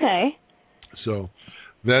 Okay. So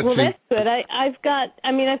that's good. I've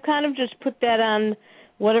kind of just put that on.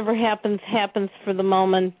 Whatever happens for the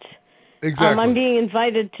moment. Exactly. I'm being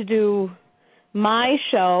invited to do my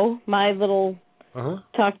show, my little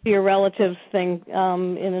talk to your relatives thing, in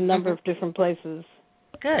a number of different places.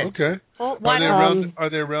 Good. Okay. Well, are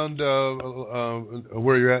they around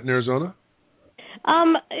where you're at in Arizona? A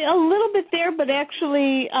little bit there, but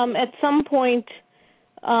actually at some point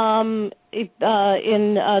in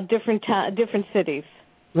different cities.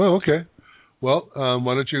 Oh, okay. Well,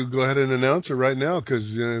 why don't you go ahead and announce it right now? Because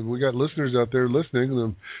we got listeners out there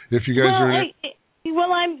listening. If you guys are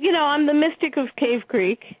I'm the Mystic of Cave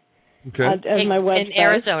Creek. Okay. As my website in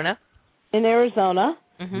Arizona. In Arizona,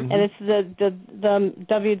 mm-hmm. and it's the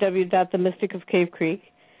www.themystic of Cave Creek.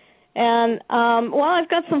 And I've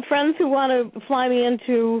got some friends who want to fly me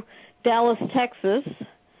into Dallas, Texas.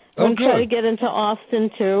 I'm trying to get into Austin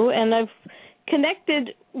too, and I've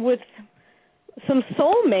connected with some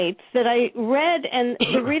soulmates that I read, and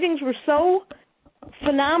the readings were so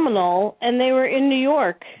phenomenal, and they were in New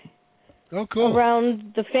York. Oh, cool.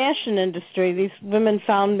 Around the fashion industry. These women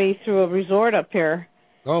found me through a resort up here.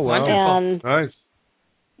 Oh, wow. And, nice.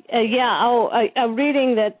 A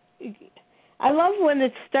reading that I love when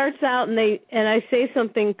it starts out and I say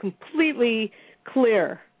something completely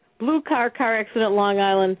clear. Blue car accident, Long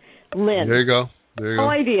Island, Lynn. There you go. No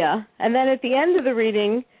idea. And then at the end of the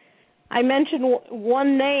reading, I mentioned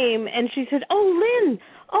one name, and she said, "Oh, Lynn.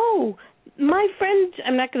 Oh, my friend,"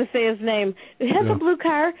 I'm not going to say his name, has a blue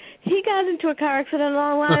car. He got into a car accident on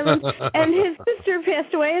Long Island, and his sister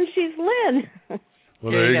passed away, and she's Lynn.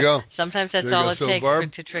 Well, there you go. Sometimes that's all it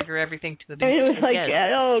takes to trigger everything to the It was like,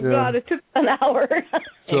 God, it took an hour.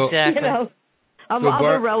 So, exactly.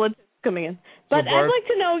 Other relatives coming in. But I'd like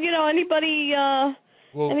to know, anybody,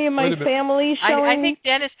 any of my family showing.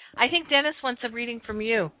 I think Dennis wants a reading from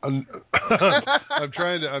you. I'm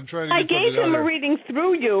trying to. I gave him a reading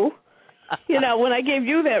through you. When I gave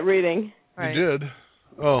you that reading. Right. You did?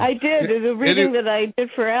 Oh. I did. The reading that I did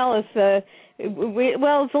for Alice,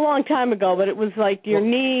 it's a long time ago, but it was like your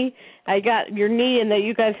knee. I got your knee, and that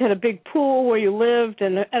you guys had a big pool where you lived,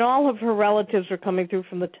 and all of her relatives were coming through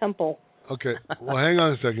from the temple. Okay. Well, hang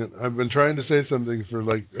on a second. I've been trying to say something for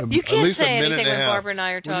like at least a minute and a half. You can't say anything when Barbara and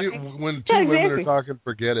I are talking. When two women are talking,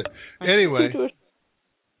 forget it. Anyway,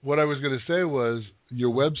 what I was going to say was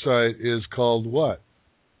your website is called what?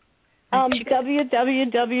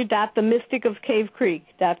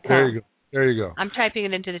 www.themysticofcavecreek.com. There you go. I'm typing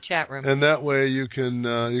it into the chat room. And that way you can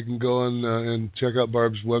go on and check out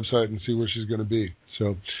Barb's website and see where she's going to be.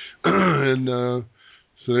 So, so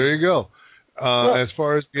there you go. As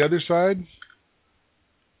far as the other side,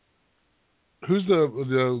 who's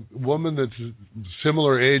the woman that's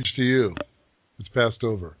similar age to you that's passed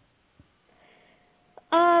over?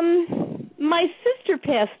 My sister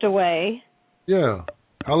passed away. Yeah.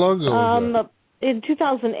 How long ago was that? In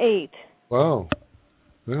 2008. Wow.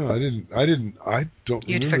 No, I don't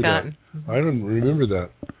You'd remember forgotten. that. I don't remember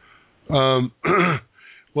that.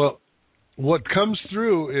 Well, what comes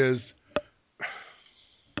through is,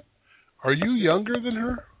 are you younger than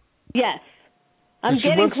her? Yes. I'm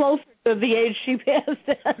getting closer to the age she passed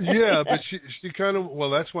at. Yeah, but she kind of,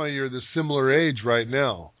 that's why you're the similar age right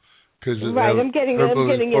now. Right, I'm getting in there.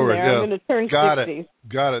 Yeah. I'm going to turn 60.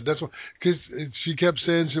 Got it. That's why, because she kept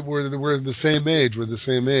saying we're the same age. We're the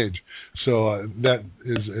same age. So that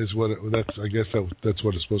is what I guess that's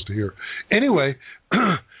what it's supposed to hear. Anyway,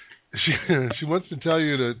 she wants to tell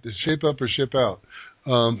you to shape up or ship out.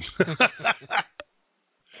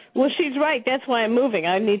 Well, she's right. That's why I'm moving.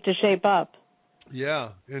 I need to shape up.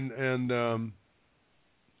 Yeah, and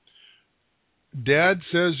Dad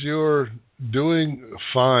says you're doing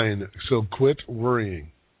fine, so quit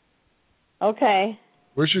worrying. Okay.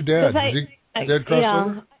 Where's your dad? Dad crossed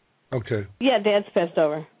over? Okay. Yeah, Dad's passed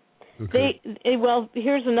over. Okay.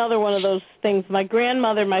 Here's another one of those things. My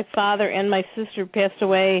grandmother, my father, and my sister passed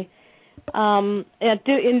away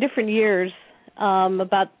in different years,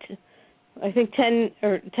 about I think 10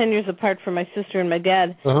 years apart from my sister and my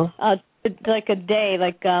dad. Like a day,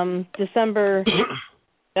 December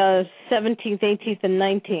 17th, 18th, and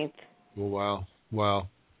 19th. Well, wow.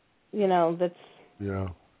 That's... Yeah.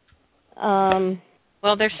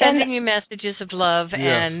 Well, they're sending you messages of love,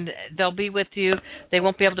 and they'll be with you. They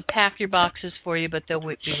won't be able to pack your boxes for you, but they'll be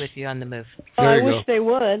with you on the move. I wish they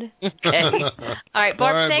would. Okay. All right,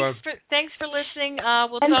 Barb, thanks for listening.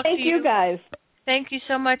 We'll talk to you. Thank you, guys. Thank you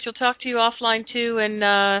so much. We'll talk to you offline, too,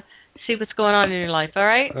 and see what's going on in your life, all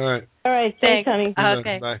right? All right. All right, thanks, honey.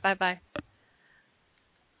 Okay, bye-bye.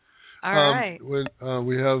 All right.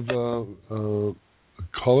 We have a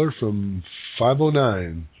caller from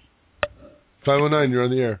 509. 509, you're on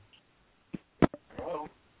the air. Hello.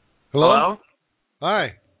 Hello?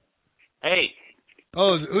 Hi. Hey.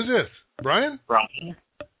 Oh, who's this? Brian? Brian.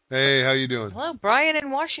 Hey, how you doing? Hello, Brian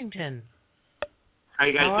in Washington. How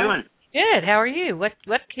you guys doing? Good. How are you? What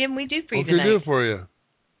can we do for you tonight? What can we do for you?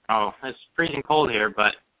 Oh, it's freezing cold here,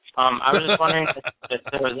 but I was just wondering if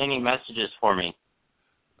there was any messages for me.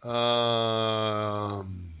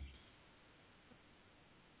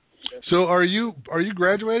 So are you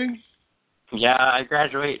graduating? Yeah, I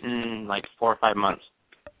graduate in like 4 or 5 months.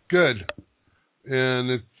 Good. And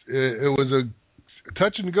it was a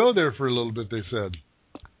touch and go there for a little bit, they said.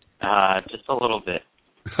 Just a little bit.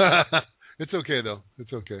 It's okay though.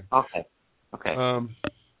 It's okay. Okay.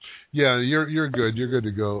 Yeah, you're good. You're good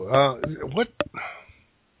to go. What?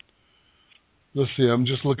 Let's see. I'm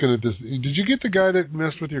just looking at this. Did you get the guy that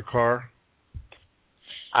messed with your car?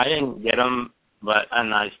 I didn't get him,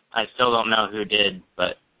 and I still don't know who did,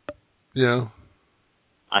 but yeah,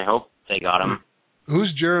 I hope they got him.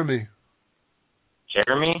 Who's Jeremy?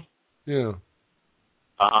 Jeremy? Yeah.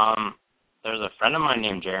 There's a friend of mine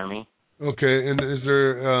named Jeremy. Okay, and is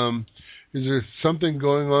there something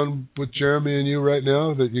going on with Jeremy and you right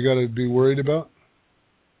now that you got to be worried about?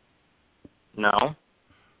 No.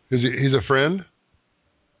 He's a friend?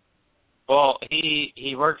 Well,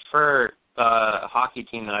 he works for a hockey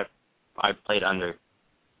team that I played under.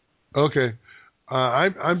 Okay.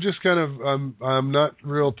 I'm just kind of I'm not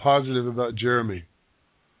real positive about Jeremy.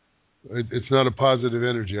 It's not a positive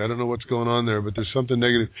energy. I don't know what's going on there, but there's something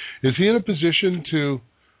negative. Is he in a position to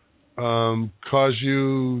cause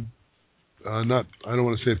you I don't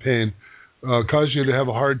want to say pain, cause you to have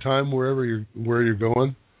a hard time where you're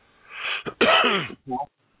going?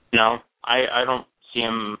 No, I don't see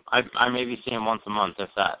him. I maybe see him once a month, if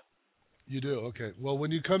that. You do? Okay. Well,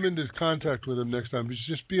 when you come into contact with him next time,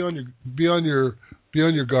 just be on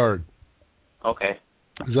your guard. Okay.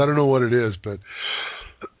 Because I don't know what it is, but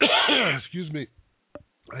excuse me,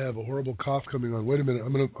 I have a horrible cough coming on. Wait a minute,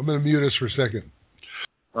 I'm gonna mute us for a second.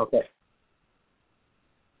 Okay.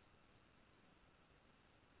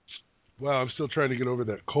 Wow, I'm still trying to get over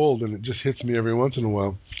that cold, and it just hits me every once in a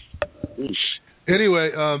while.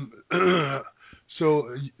 Anyway, so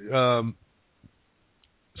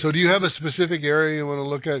do you have a specific area you want to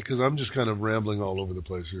look at? Because I'm just kind of rambling all over the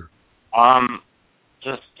place here. Am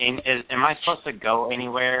I supposed to go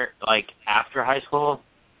anywhere like after high school?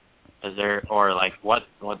 Is there or like what?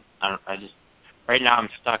 I just right now I'm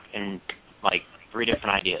stuck in like 3 different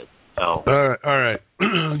ideas. So. All right.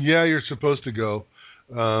 Yeah, you're supposed to go.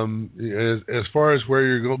 As far as where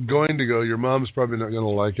you're going to go, your mom's probably not going to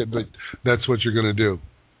like it, but that's what you're going to do.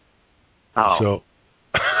 Oh. So.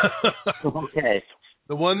 Okay.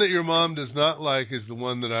 The one that your mom does not like is the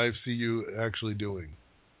one that I see you actually doing.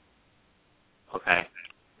 Okay.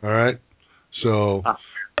 All right. So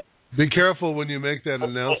be careful when you make that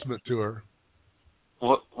announcement to her.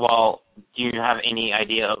 Well, do you have any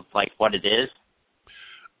idea of like what it is?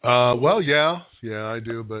 Well, yeah, I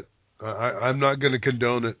do, but I'm not going to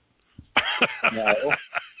condone it. No.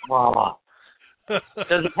 Wow. Does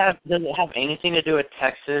it have anything to do with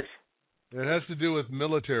Texas? It has to do with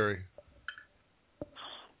military.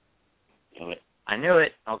 I knew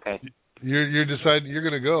it. Okay. You're deciding you're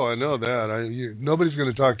going to go. I know that. Nobody's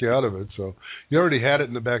going to talk you out of it. So you already had it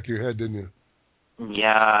in the back of your head, didn't you?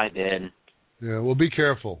 Yeah, I did. Yeah. Well, be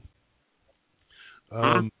careful.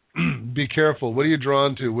 Be careful. What are you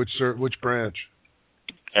drawn to? Which branch?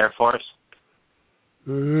 Air Force.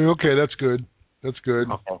 Okay, that's good. That's good.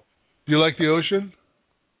 Okay. Do you like the ocean?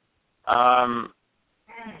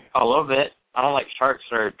 A little bit. I don't like sharks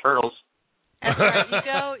or turtles. That's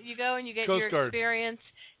right. You go and you get Coast Guard experience,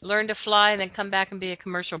 learn to fly, and then come back and be a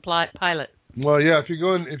commercial pilot. Well, yeah. If you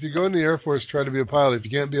go in the Air Force, try to be a pilot. If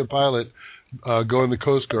you can't be a pilot, go in the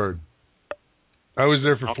Coast Guard. I was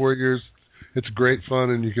there for 4 years. It's great fun,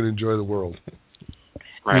 and you can enjoy the world.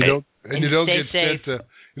 Right. You don't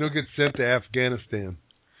get sent to Afghanistan.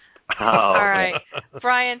 Oh. All right,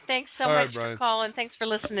 Brian. Thanks so All much right, Brian. for calling. Thanks for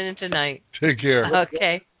listening in tonight. Take care.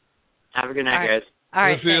 Okay. Have a good night, guys. All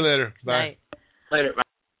right. We'll see you later. Bye. Night. Later. Bye.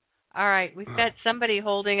 All right. We've got somebody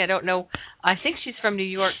holding. I don't know. I think she's from New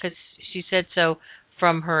York because she said so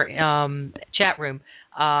from her chat room.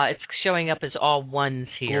 It's showing up as all ones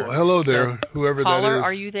here. Well, hello there, so, whoever caller, that is.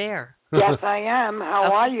 Are you there? Yes, I am. How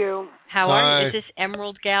are you? How are you? Is this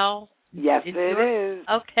Emerald Gal? Yes, it is.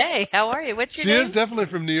 Okay. How are you? What's your name? She is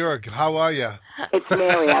definitely from New York. How are you? It's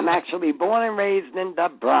Mary. I'm actually born and raised in the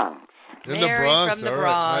Bronx. In the Bronx. from the Bronx.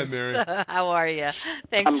 Right. Hi, Mary. How are you?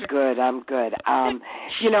 Thanks. I'm good.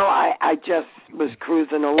 I just was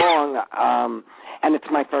cruising along, and it's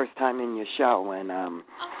my first time in your show, and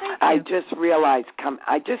I just realized,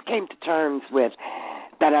 I just came to terms with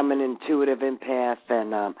that I'm an intuitive empath,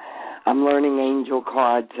 and I'm learning angel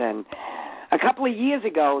cards. And a couple of years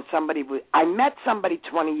ago, I met somebody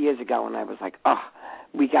 20 years ago, and I was like,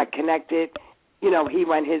 we got connected. He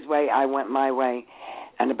went his way, I went my way.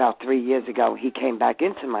 And about 3 years ago, he came back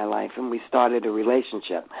into my life, and we started a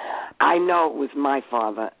relationship. I know it was my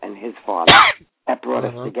father and his father that brought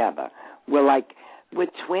us together. We're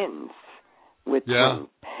twins. We're twins.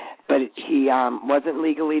 But he wasn't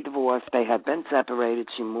legally divorced. They had been separated.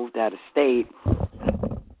 She moved out of state.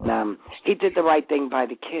 He did the right thing by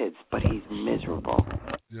the kids, but he's miserable.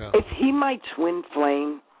 Yeah. Is he my twin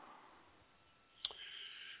flame?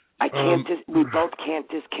 I can't. We both can't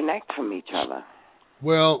disconnect from each other.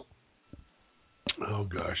 Well, oh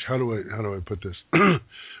gosh, how do I put this?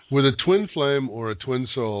 With a twin flame or a twin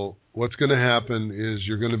soul, what's going to happen is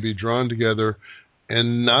you're going to be drawn together,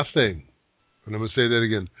 and nothing, and I'm going to say that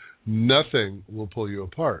again, nothing will pull you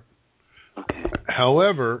apart. Okay.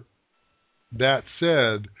 However, that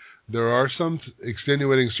said, there are some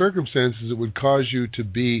extenuating circumstances that would cause you to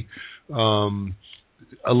be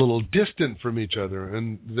a little distant from each other,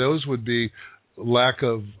 and those would be lack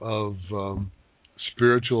of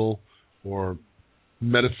spiritual or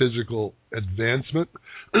metaphysical advancement.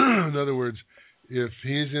 In other words, if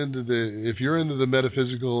you're into the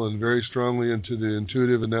metaphysical and very strongly into the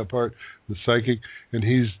intuitive and that part, the psychic, and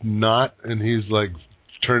he's not, and he's like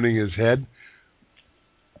turning his head.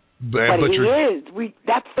 But he is.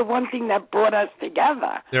 That's the one thing that brought us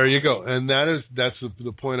together. There you go. And that's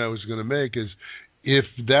the point I was going to make is, if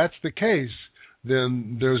that's the case,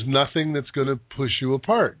 then there's nothing that's going to push you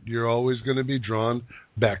apart. You're always going to be drawn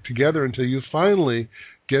back together until you finally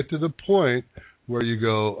get to the point where you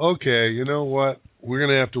go, okay, you know what? We're going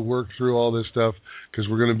to have to work through all this stuff because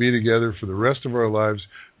we're going to be together for the rest of our lives.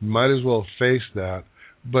 Might as well face that.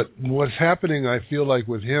 But what's happening, I feel like,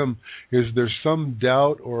 with him is there's some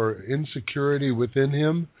doubt or insecurity within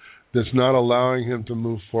him that's not allowing him to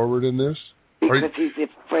move forward in this. Because he's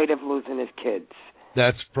afraid of losing his kids.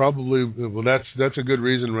 That's probably, that's a good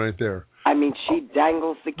reason right there. I mean, she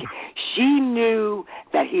dangles the kid. She knew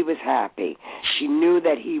that he was happy. She knew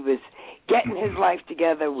that he was getting his life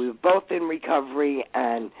together. We were both in recovery,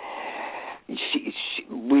 and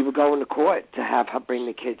we were going to court to have her bring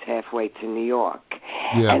the kids halfway to New York.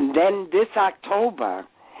 Yeah. And then this October,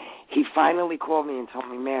 he finally called me and told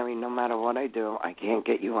me, Mary, no matter what I do, I can't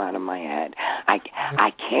get you out of my head. I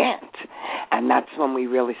can't. And that's when we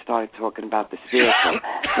really started talking about the spiritual.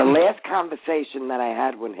 The last conversation that I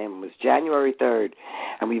had with him was January 3rd,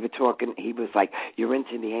 and we were talking. He was like, you're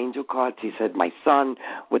into the angel cards? He said, my son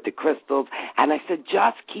with the crystals. And I said,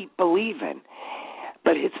 just keep believing.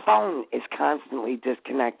 But his phone is constantly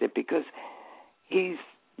disconnected because he's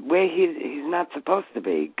where he's not supposed to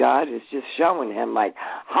be. God is just showing him, like,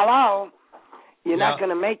 hello, you're not going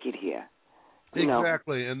to make it here.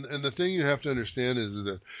 Exactly. And the thing you have to understand is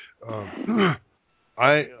that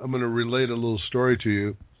I'm going to relate a little story to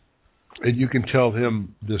you, and you can tell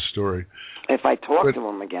him this story. If I talk to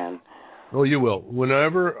him again. Oh, you will. When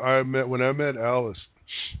I met Alice,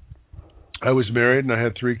 I was married and I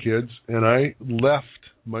had 3 kids, and I left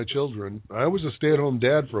my children. I was a stay-at-home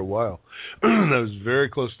dad for a while. I was very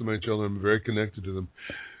close to my children. I'm very connected to them.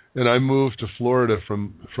 And I moved to Florida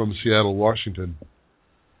from Seattle, Washington,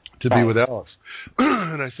 to be with Alice.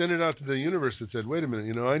 And I sent it out to the universe that said, wait a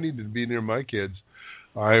minute, I need to be near my kids.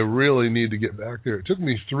 I really need to get back there. It took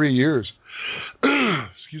me 3 years.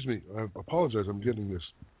 Excuse me. I apologize. I'm getting this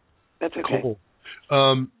That's okay. cold.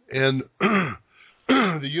 And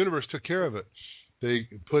the universe took care of it. They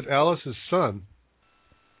put Alice's son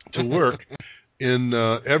to work in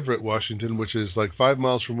Everett, Washington, which is like 5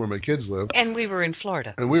 miles from where my kids live. And we were in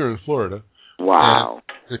Florida. Wow.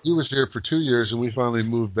 And he was here for 2 years, and we finally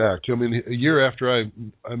moved back. I mean, a year after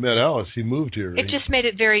I met Alice, he moved here. It just made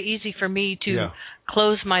it very easy for me to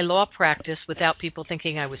close my law practice without people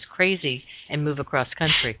thinking I was crazy and move across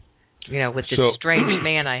country, with this strange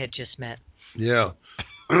man I had just met. Yeah.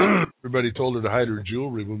 Everybody told her to hide her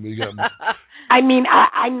jewelry when we got I mean,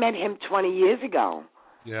 I met him 20 years ago.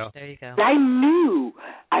 Yeah. There you go. I knew.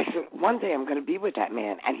 I said, one day I'm going to be with that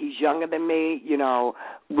man. And he's younger than me.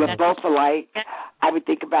 We're both alike. I would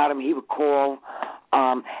think about him. He would call.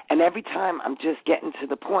 And every time I'm just getting to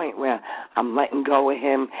the point where I'm letting go of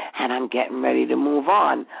him and I'm getting ready to move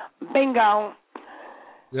on. Bingo.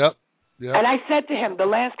 Yep. And I said to him, the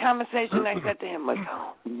last conversation I said to him was,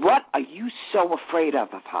 what are you so afraid of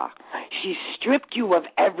her. She stripped you of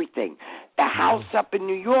everything. The house up in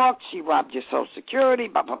New York, she robbed your Social Security,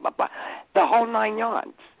 blah, blah, blah, blah. The whole 9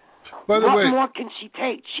 yards. What more can she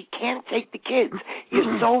take? She can't take the kids.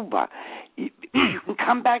 You're sober. You can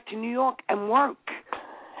come back to New York and work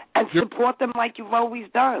and support them like you've always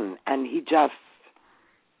done. And he just...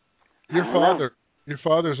 Your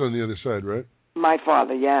father's on the other side, right? My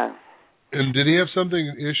father, yeah. And did he have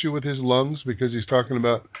an issue with his lungs? Because he's talking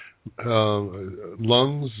about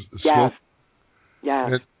lungs. Yes.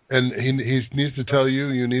 Yeah. And he needs to tell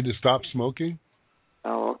you need to stop smoking?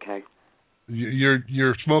 Oh, okay.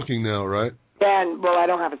 You're smoking now, right? Ben, well, I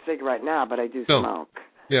don't have a cigarette now, but I do smoke.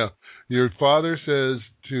 Yeah. Your father says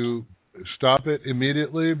to stop it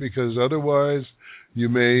immediately because otherwise you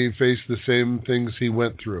may face the same things he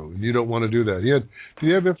went through, and you don't want to do that. Did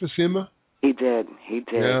he have emphysema? He did.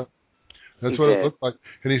 Yeah. That's what it looked like.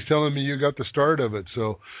 And he's telling me you got the start of it.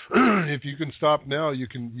 So if you can stop now, you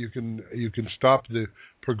can stop the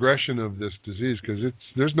progression of this disease because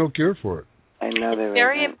there's no cure for it. I know there is. It's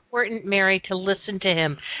very important, Mary, to listen to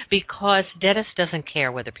him because Dennis doesn't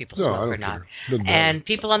care whether people smoke or not. And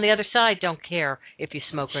people on the other side don't care if you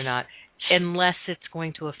smoke or not unless it's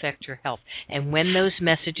going to affect your health. And when those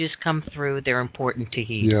messages come through, they're important to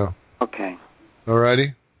heed. Yeah. Okay. All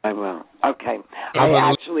righty? I will. Okay.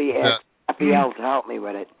 I actually asked Raphael to help me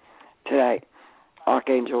with it today.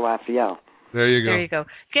 Archangel Raphael. There you go. There you go.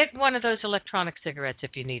 Get one of those electronic cigarettes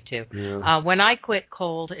if you need to. Yeah. When I quit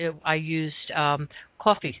cold, I used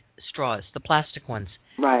coffee straws, the plastic ones.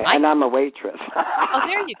 Right, and I'm a waitress. Oh,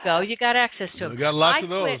 there you go. You got access to them. We got lots of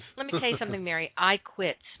those. Let me tell you something, Mary. I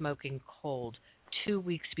quit smoking cold 2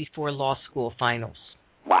 weeks before law school finals.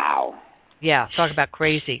 Wow. Yeah, talk about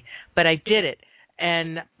crazy. But I did it,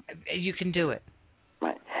 and you can do it.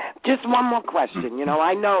 Right. Just one more question.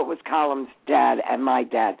 I know it was Colum's dad and my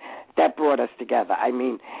dad that brought us together. I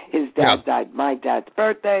mean, his dad died my dad's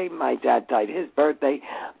birthday. My dad died his birthday.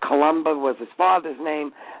 Columba was his father's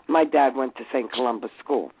name. My dad went to St. Columba's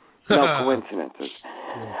School. No coincidences.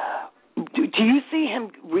 Do you see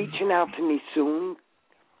him reaching out to me soon?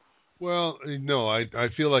 Well, no, I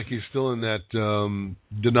feel like he's still in that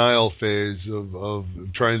denial phase of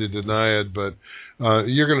trying to deny it, but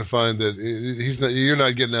you're going to find that you're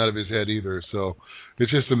not getting out of his head either. So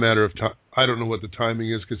it's just a matter of time. I don't know what the timing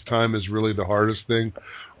is because time is really the hardest thing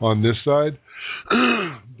on this side.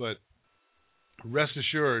 But rest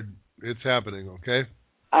assured, it's happening. Okay.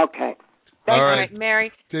 Okay. All right,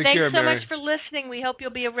 Mary. Take Thanks care, so Mary. much for listening. We hope you'll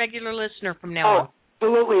be a regular listener from now on.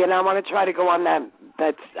 Absolutely, and I want to try to go on that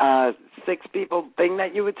 6 people thing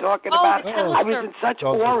that you were talking about. I was in such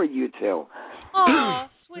awe of you two. Oh,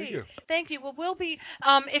 sweet. Thank you. Well, we'll be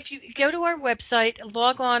if you go to our website,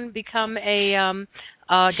 log on, become a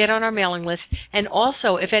get on our mailing list, and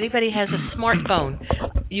also if anybody has a smartphone,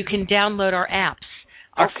 you can download our apps.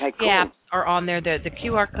 Our cool. apps are on there. The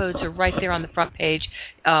QR codes are right there on the front page.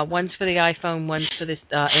 One's for the iPhone, one's for the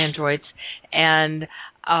Androids, and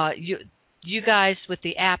you guys with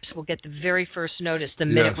the apps will get the very first notice the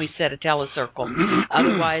minute we set a telecircle.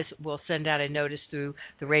 Otherwise, we'll send out a notice through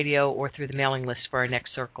the radio or through the mailing list for our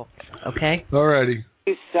next circle. Okay? All righty.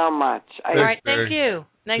 Thank you so much. All right, thank you.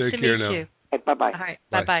 Nice to meet you. Hey, bye-bye. All right,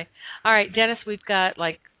 bye-bye. All right, Dennis, we've got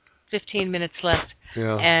like 15 minutes left.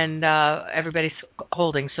 Yeah. And everybody's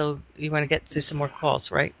holding, so you want to get through some more calls,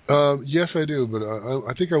 right? Yes, I do, but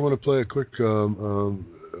I think I want to play a quick a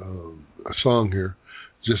song here.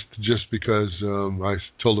 Just because I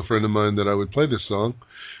told a friend of mine that I would play this song.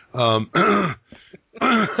 And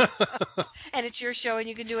it's your show, and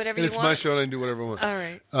you can do whatever you want? It's my show, and I can do whatever I want. All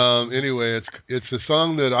right. Anyway, it's a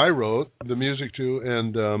song that I wrote the music to,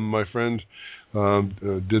 and my friend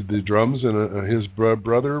did the drums, and his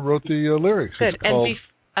brother wrote the lyrics. Good.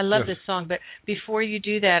 I love this song, but before you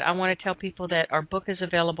do that, I want to tell people that our book is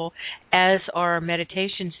available, as are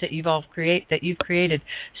meditations that you've created.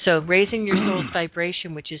 So Raising Your Soul's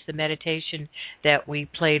Vibration, which is the meditation that we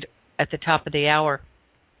played at the top of the hour,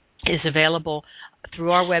 is available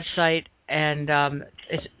through our website and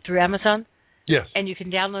is it through Amazon? Yes. And you can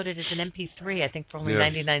download it as an MP3, I think, for only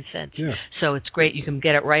 99 cents. Yeah. So it's great. You can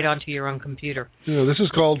get it right onto your own computer. Yeah, this is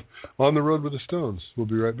called On the Road with the Stones. We'll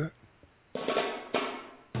be right back.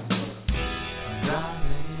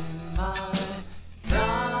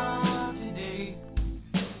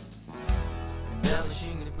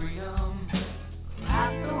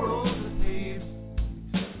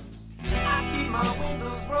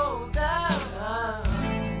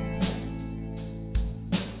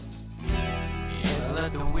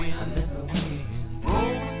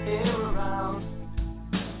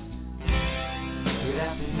 Good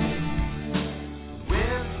afternoon.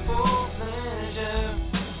 West Portland.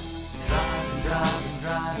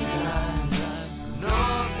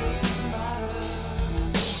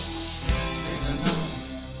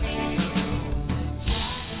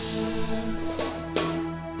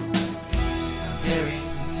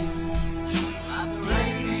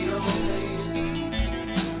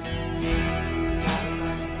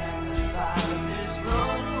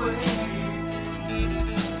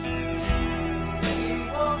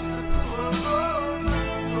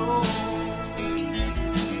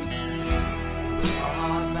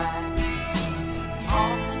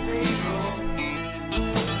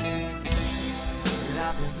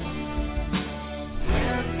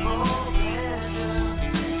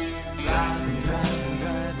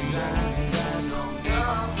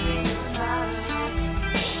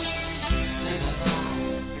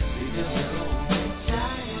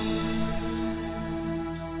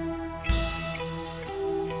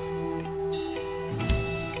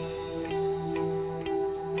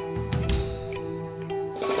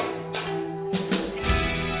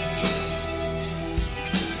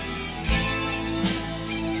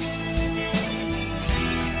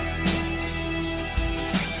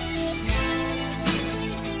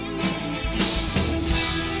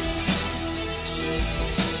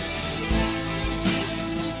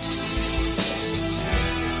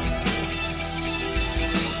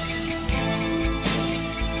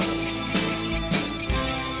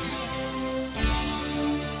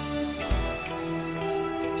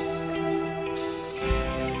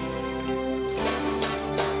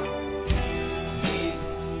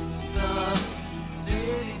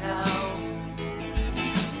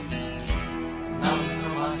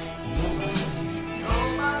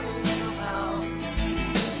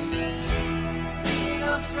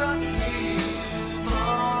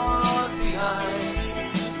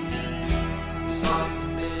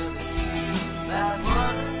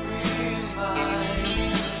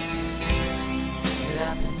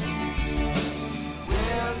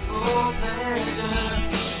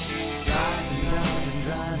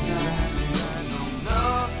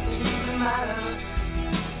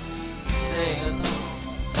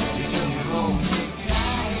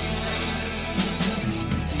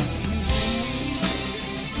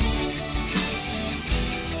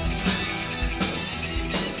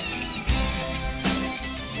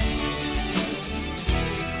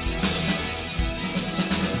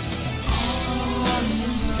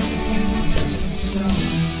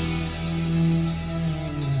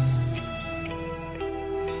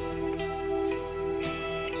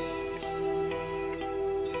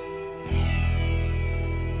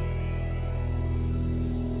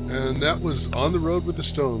 And that was On the Road with the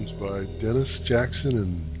Stones by Dennis Jackson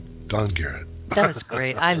and Don Garrett. That was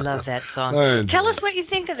great. I love that song. Tell us what you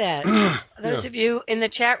think of that. Those of you in the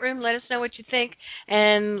chat room, let us know what you think.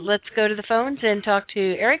 And let's go to the phones and talk to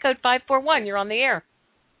area code 541. You're on the air.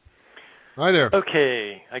 Hi there.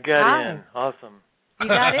 Okay, I got in. Awesome. You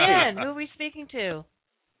got in. Who are we speaking to?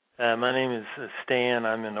 My name is Stan.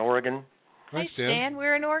 I'm in Oregon. Hi, Stan.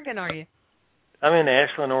 Where in Oregon are you? I'm in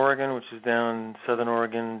Ashland, Oregon, which is down in southern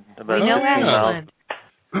Oregon. About we know 15 Ashland.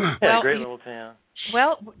 miles. Yeah, great little town.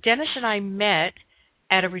 Well, Dennis and I met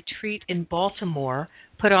at a retreat in Baltimore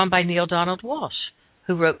put on by Neil Donald Walsh,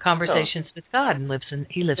 who wrote Conversations with God and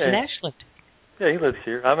he lives in Ashland. Yeah, he lives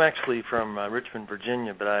here. I'm actually from Richmond,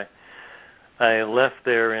 Virginia, but I left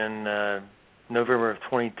there in November of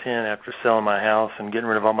 2010 after selling my house and getting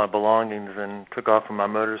rid of all my belongings and took off on my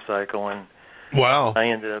motorcycle, and wow, I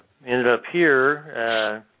ended up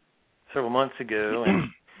here several months ago. And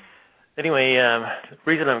anyway, the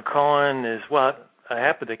reason I'm calling is, well, I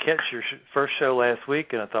happened to catch your first show last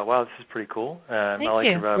week, and I thought, wow, this is pretty cool. I like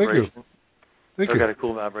your vibration. Thank you. I've got a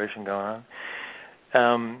cool vibration going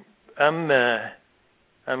on.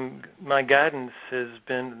 My guidance has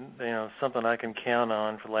been, something I can count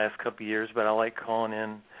on for the last couple of years, but I like calling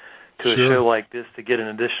in to a show like this to get an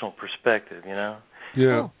additional perspective,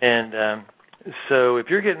 Yeah. And so if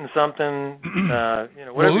you're getting something,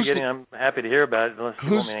 whatever you're getting, I'm happy to hear about it, unless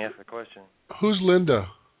you want me to answer the question. Who's Linda?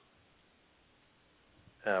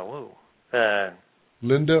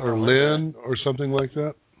 Linda or Lynn or something like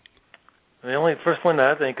that? The only first one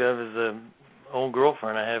that I think of is an old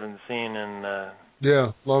girlfriend I haven't seen in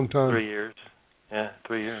long time. 3 years. Yeah,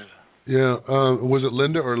 3 years. Yeah. Was it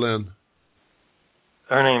Linda or Lynn?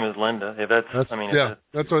 Her name is Linda.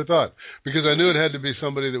 That's what I thought, because I knew it had to be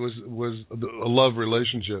somebody that was a love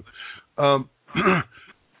relationship. The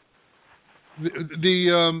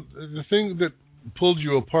thing that pulled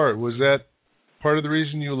you apart, was that part of the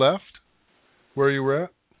reason you left where you were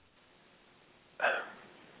at?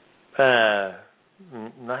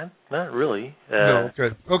 Not really. No,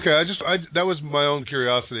 okay. That was my own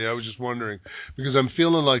curiosity. I was just wondering, because I'm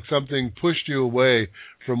feeling like something pushed you away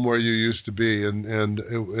from where you used to be, and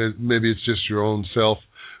maybe it's just your own self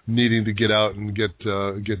needing to get out and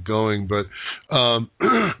get going. But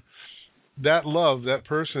that love, that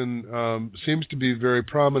person, seems to be very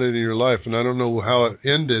prominent in your life, and I don't know how it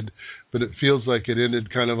ended, but it feels like it ended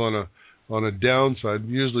kind of on a downside.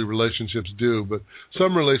 Usually relationships do, but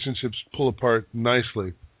some relationships pull apart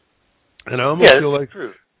nicely. And I almost feel like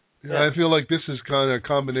true. I feel like this is kind of a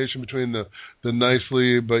combination between the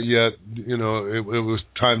nicely, but yet it was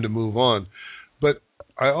time to move on. But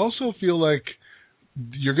I also feel like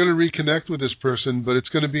you're going to reconnect with this person, but it's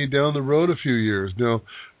going to be down the road a few years. Now,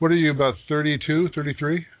 what are you, about 32,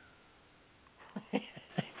 33?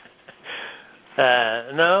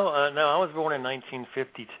 No, I was born in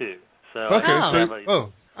 1952. So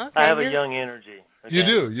I have a young energy. Okay? You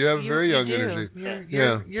do. You have a very young energy.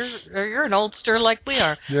 You're an oldster like we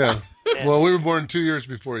are. Yeah. Well, we were born 2 years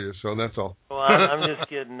before you, so that's all. Well, I'm just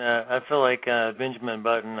getting. I feel like Benjamin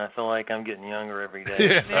Button. I feel like I'm getting younger every day.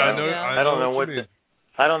 Yeah, I don't know what you mean.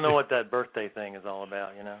 I don't know what that birthday thing is all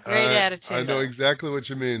about. Great attitude. I know exactly what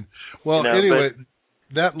you mean. Well, anyway,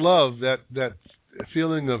 that love, that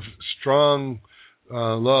feeling of strong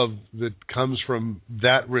love that comes from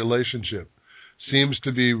that relationship seems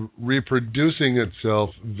to be reproducing itself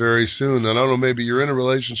very soon. And I don't know, maybe you're in a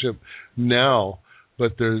relationship now,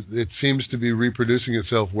 but it seems to be reproducing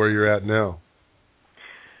itself where you're at now.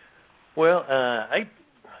 Well, this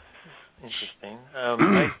is interesting.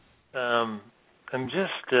 I'm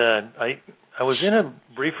just I was in a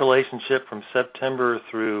brief relationship from September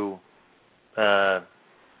through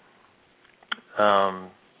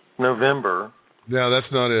November. Yeah,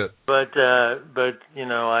 that's not it. But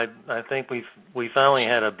I think we finally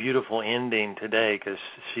had a beautiful ending today, because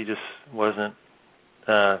she just wasn't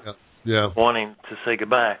wanting to say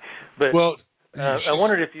goodbye. But I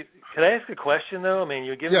wondered if could I ask a question though? I mean,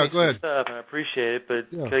 you're giving me some stuff, and I appreciate it. But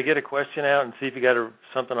could I get a question out and see if you got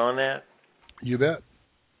something on that? You bet.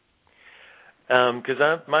 Because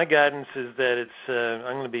my guidance is that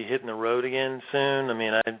I'm going to be hitting the road again soon. I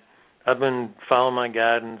mean, I've been following my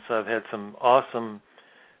guidance. I've had some awesome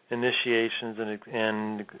initiations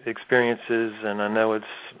and experiences, and I know it's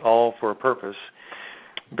all for a purpose.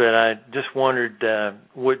 But I just wondered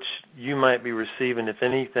which you might be receiving, if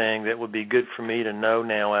anything, that would be good for me to know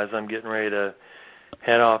now as I'm getting ready to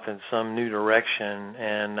head off in some new direction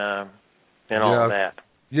and all of that.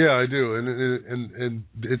 Yeah, I do, and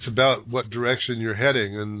it's about what direction you're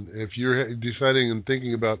heading. And if you're deciding and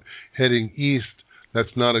thinking about heading east,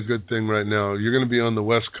 that's not a good thing right now. You're going to be on the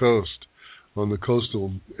West Coast, on the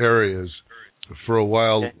coastal areas, for a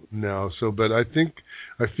while now. So, but I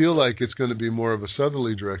feel like it's going to be more of a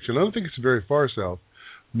southerly direction. I don't think it's very far south.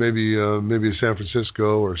 Maybe San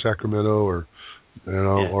Francisco or Sacramento or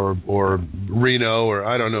or Reno or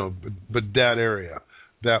I don't know, but that area,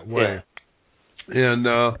 that way. Yeah. And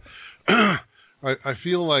I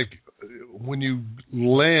feel like when you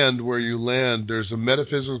land where you land, there's a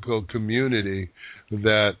metaphysical community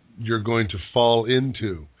that you're going to fall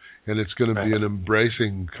into, and it's going to be an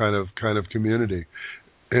embracing kind of community.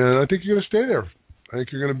 And I think you're going to stay there. I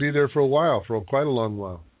think you're going to be there for a while, for quite a long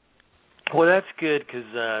while. Well, that's good because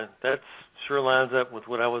that sure lines up with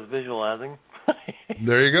what I was visualizing.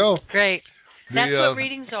 There you go. Great. That's what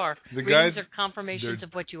readings are. Readings are confirmations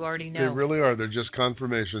of what you already know. They really are. They're just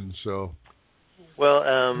confirmations. So. Well,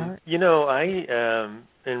 I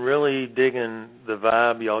am really digging the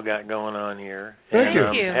vibe y'all got going on here. Thank you.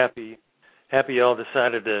 I'm happy y'all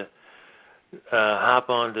decided to hop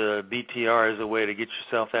on to BTR as a way to get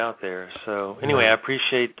yourself out there. So anyway, I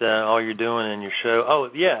appreciate all you're doing in your show. Oh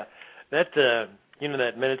yeah, that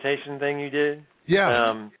that meditation thing you did.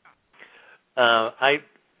 Yeah.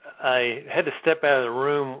 I had to step out of the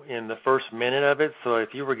room in the first minute of it, so if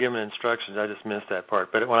you were giving instructions, I just missed that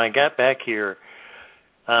part. But when I got back here,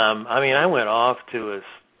 I went off to a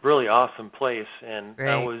really awesome place, and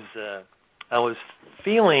I was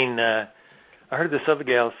feeling. I heard this other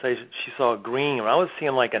gal say she saw green. I was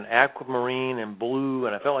seeing like an aquamarine and blue,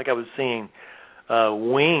 and I felt like I was seeing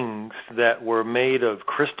wings that were made of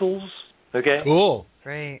crystals. Okay. Cool.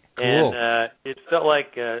 Great. And it felt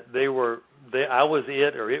like I was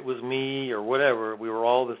it, or it was me, or whatever. We were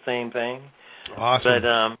all the same thing. Awesome. But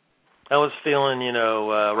I was feeling,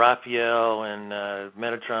 Raphael and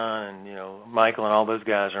Metatron and Michael and all those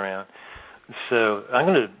guys around. So I'm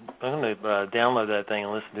gonna download that thing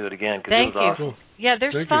and listen to it again because it was awesome. Yeah,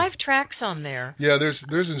 there's 5 tracks on there. Yeah,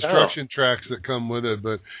 there's instruction tracks that come with it,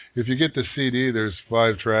 but if you get the CD, there's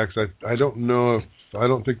 5 tracks. I don't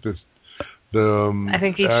think this. I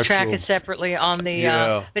think each track is separately on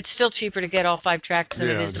the. It's still cheaper to get all 5 tracks than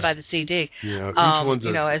it is to buy the CD. Yeah, each one's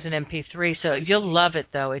as an MP3. So you'll love it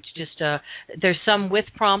though. It's just there's some with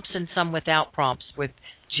prompts and some without prompts with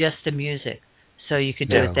just the music. So you could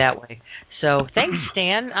do it that way. So thanks,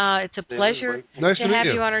 Stan. It's a pleasure to have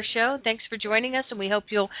you on our show. Thanks for joining us, and we hope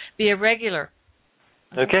you'll be a regular.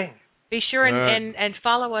 Okay. Be sure and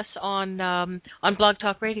follow us on Blog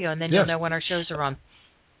Talk Radio, and then you'll know when our shows are on.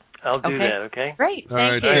 I'll do that, okay? Great. All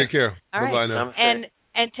right, take care. All Bye-bye right. now.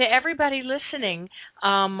 And to everybody listening,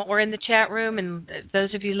 or in the chat room, and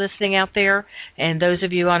those of you listening out there, and those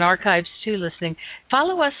of you on archives too listening,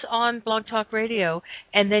 follow us on Blog Talk Radio,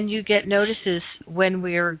 and then you get notices when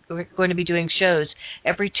we're going to be doing shows.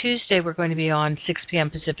 Every Tuesday we're going to be on 6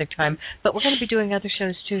 p.m. Pacific time, but we're going to be doing other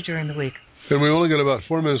shows too during the week. And we've only got about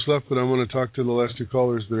 4 minutes left, but I want to talk to the last 2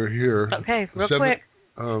 callers that are here. Okay, real quick.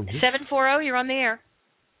 740, you're on the air.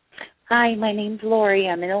 Hi, my name's Lori.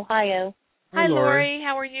 I'm in Ohio. Hi, Lori.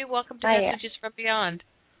 How are you? Welcome to Messages from Beyond.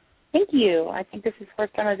 Thank you. I think this is the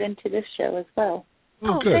first time I've been to this show as well.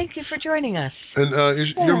 Oh, thank you for joining us. And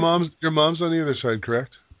your mom's on the other side,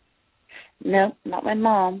 correct? No, not my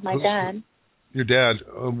mom. My dad. Your dad.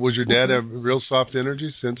 Was your dad a real soft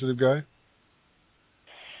energy, sensitive guy?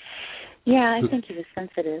 Yeah, I think he was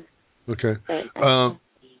sensitive. Okay.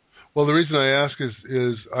 Well, the reason I ask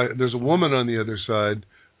is there's a woman on the other side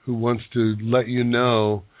who wants to let you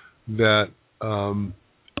know that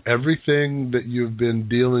everything that you've been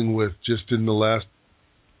dealing with just in the last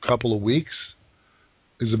couple of weeks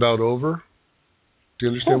is about over. Do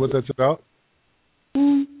you understand what that's about?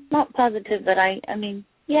 Not positive, but I mean,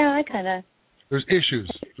 I kind of. There's issues.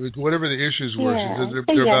 Whatever the issues were,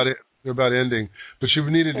 they're about ending. But she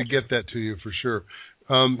needed to get that to you for sure.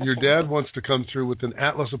 Your dad wants to come through with an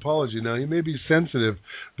Atlas apology. Now, he may be sensitive,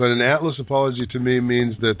 but an Atlas apology to me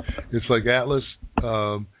means that it's like Atlas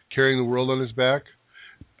carrying the world on his back,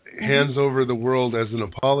 hands over the world as an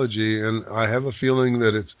apology, and I have a feeling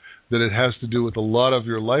that it has to do with a lot of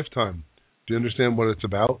your lifetime. Do you understand what it's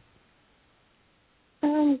about?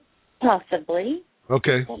 Possibly.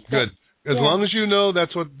 Okay, good. As long as you know,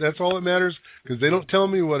 that's all that matters, because they don't tell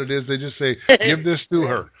me what it is. They just say, give this to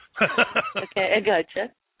her. Okay, I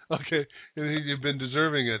gotcha. Okay, you've been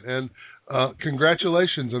deserving it, and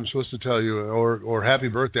congratulations. I'm supposed to tell you, or happy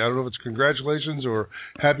birthday. I don't know if it's congratulations or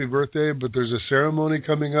happy birthday, but there's a ceremony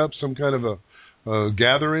coming up, some kind of a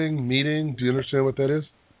gathering, meeting. Do you understand what that is?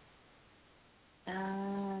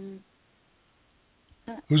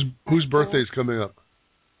 Whose birthday's coming up?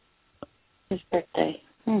 Whose birthday?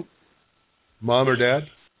 Mom or dad?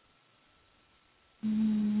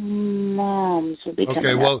 moms will be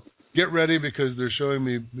coming up. Well, get ready because they're showing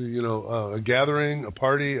me, a gathering, a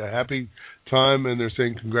party, a happy time, and they're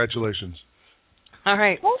saying congratulations. All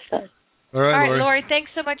right. Awesome. All right, Lori,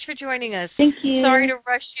 thanks so much for joining us. Thank you. Sorry to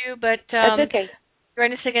rush you, but that's okay.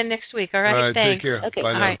 Join us again next week. All right, all right, thanks. Take care. Okay.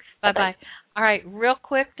 Bye now. All right, bye-bye. All right, real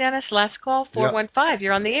quick, Dennis, last call, 415.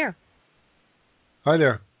 You're on the air. Hi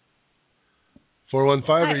there. 415,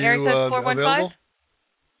 Hi, are you area code 415? available?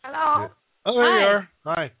 Hello. Oh, there you are.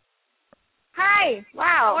 Hi. Hi.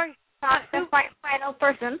 Wow. Not the final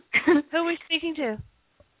person. Who are we speaking to?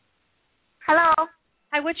 Hello.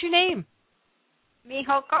 Hi, what's your name?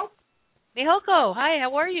 Mihoko. Mihoko. Hi,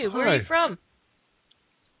 how are you? Where are you from?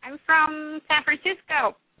 I'm from San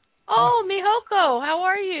Francisco. Oh, Mihoko, how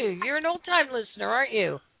are you? You're an old-time listener, aren't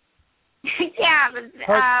you? Yeah.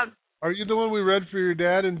 But, are you the one we read for your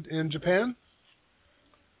dad in Japan?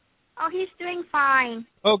 Oh, he's doing fine.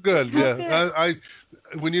 Oh, good. Yeah. I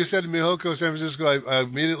when you said Mihoko, San Francisco, I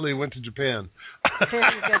immediately went to Japan. There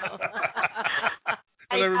you go.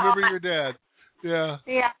 And I remember your dad. Yeah.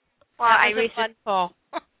 Yeah. Well, that was a fun call.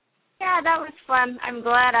 Yeah, that was fun. I'm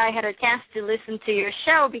glad I had a chance to listen to your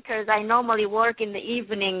show because I normally work in the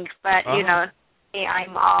evenings, but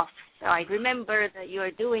I'm off. So I remember that you are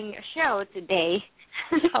doing a show today.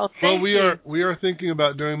 Oh, well, we are thinking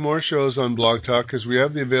about doing more shows on Blog Talk because we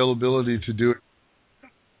have the availability to do it.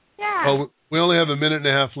 Yeah. Oh, we only have a minute and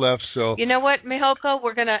a half left, so. You know what, Mihoko?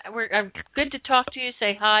 We're good to talk to you.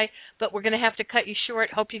 Say hi, but we're gonna have to cut you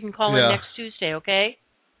short. Hope you can call in next Tuesday, okay?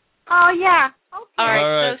 Oh yeah. Okay. All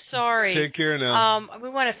right. So sorry. Take care now. We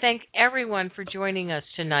want to thank everyone for joining us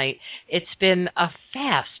tonight. It's been a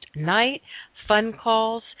fast night, fun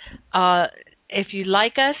calls. If you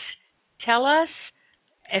like us, tell us.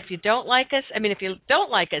 If you don't like us, if you don't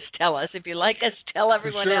like us, tell us. If you like us, tell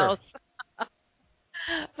everyone else.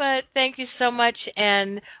 But thank you so much,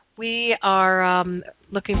 and we are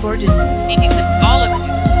looking forward to speaking with all of you.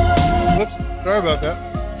 Whoops, sorry about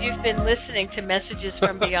that. You've been listening to Messages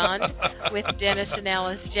from Beyond with Dennis and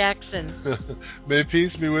Alice Jackson. May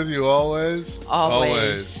peace be with you always.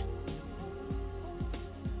 Always.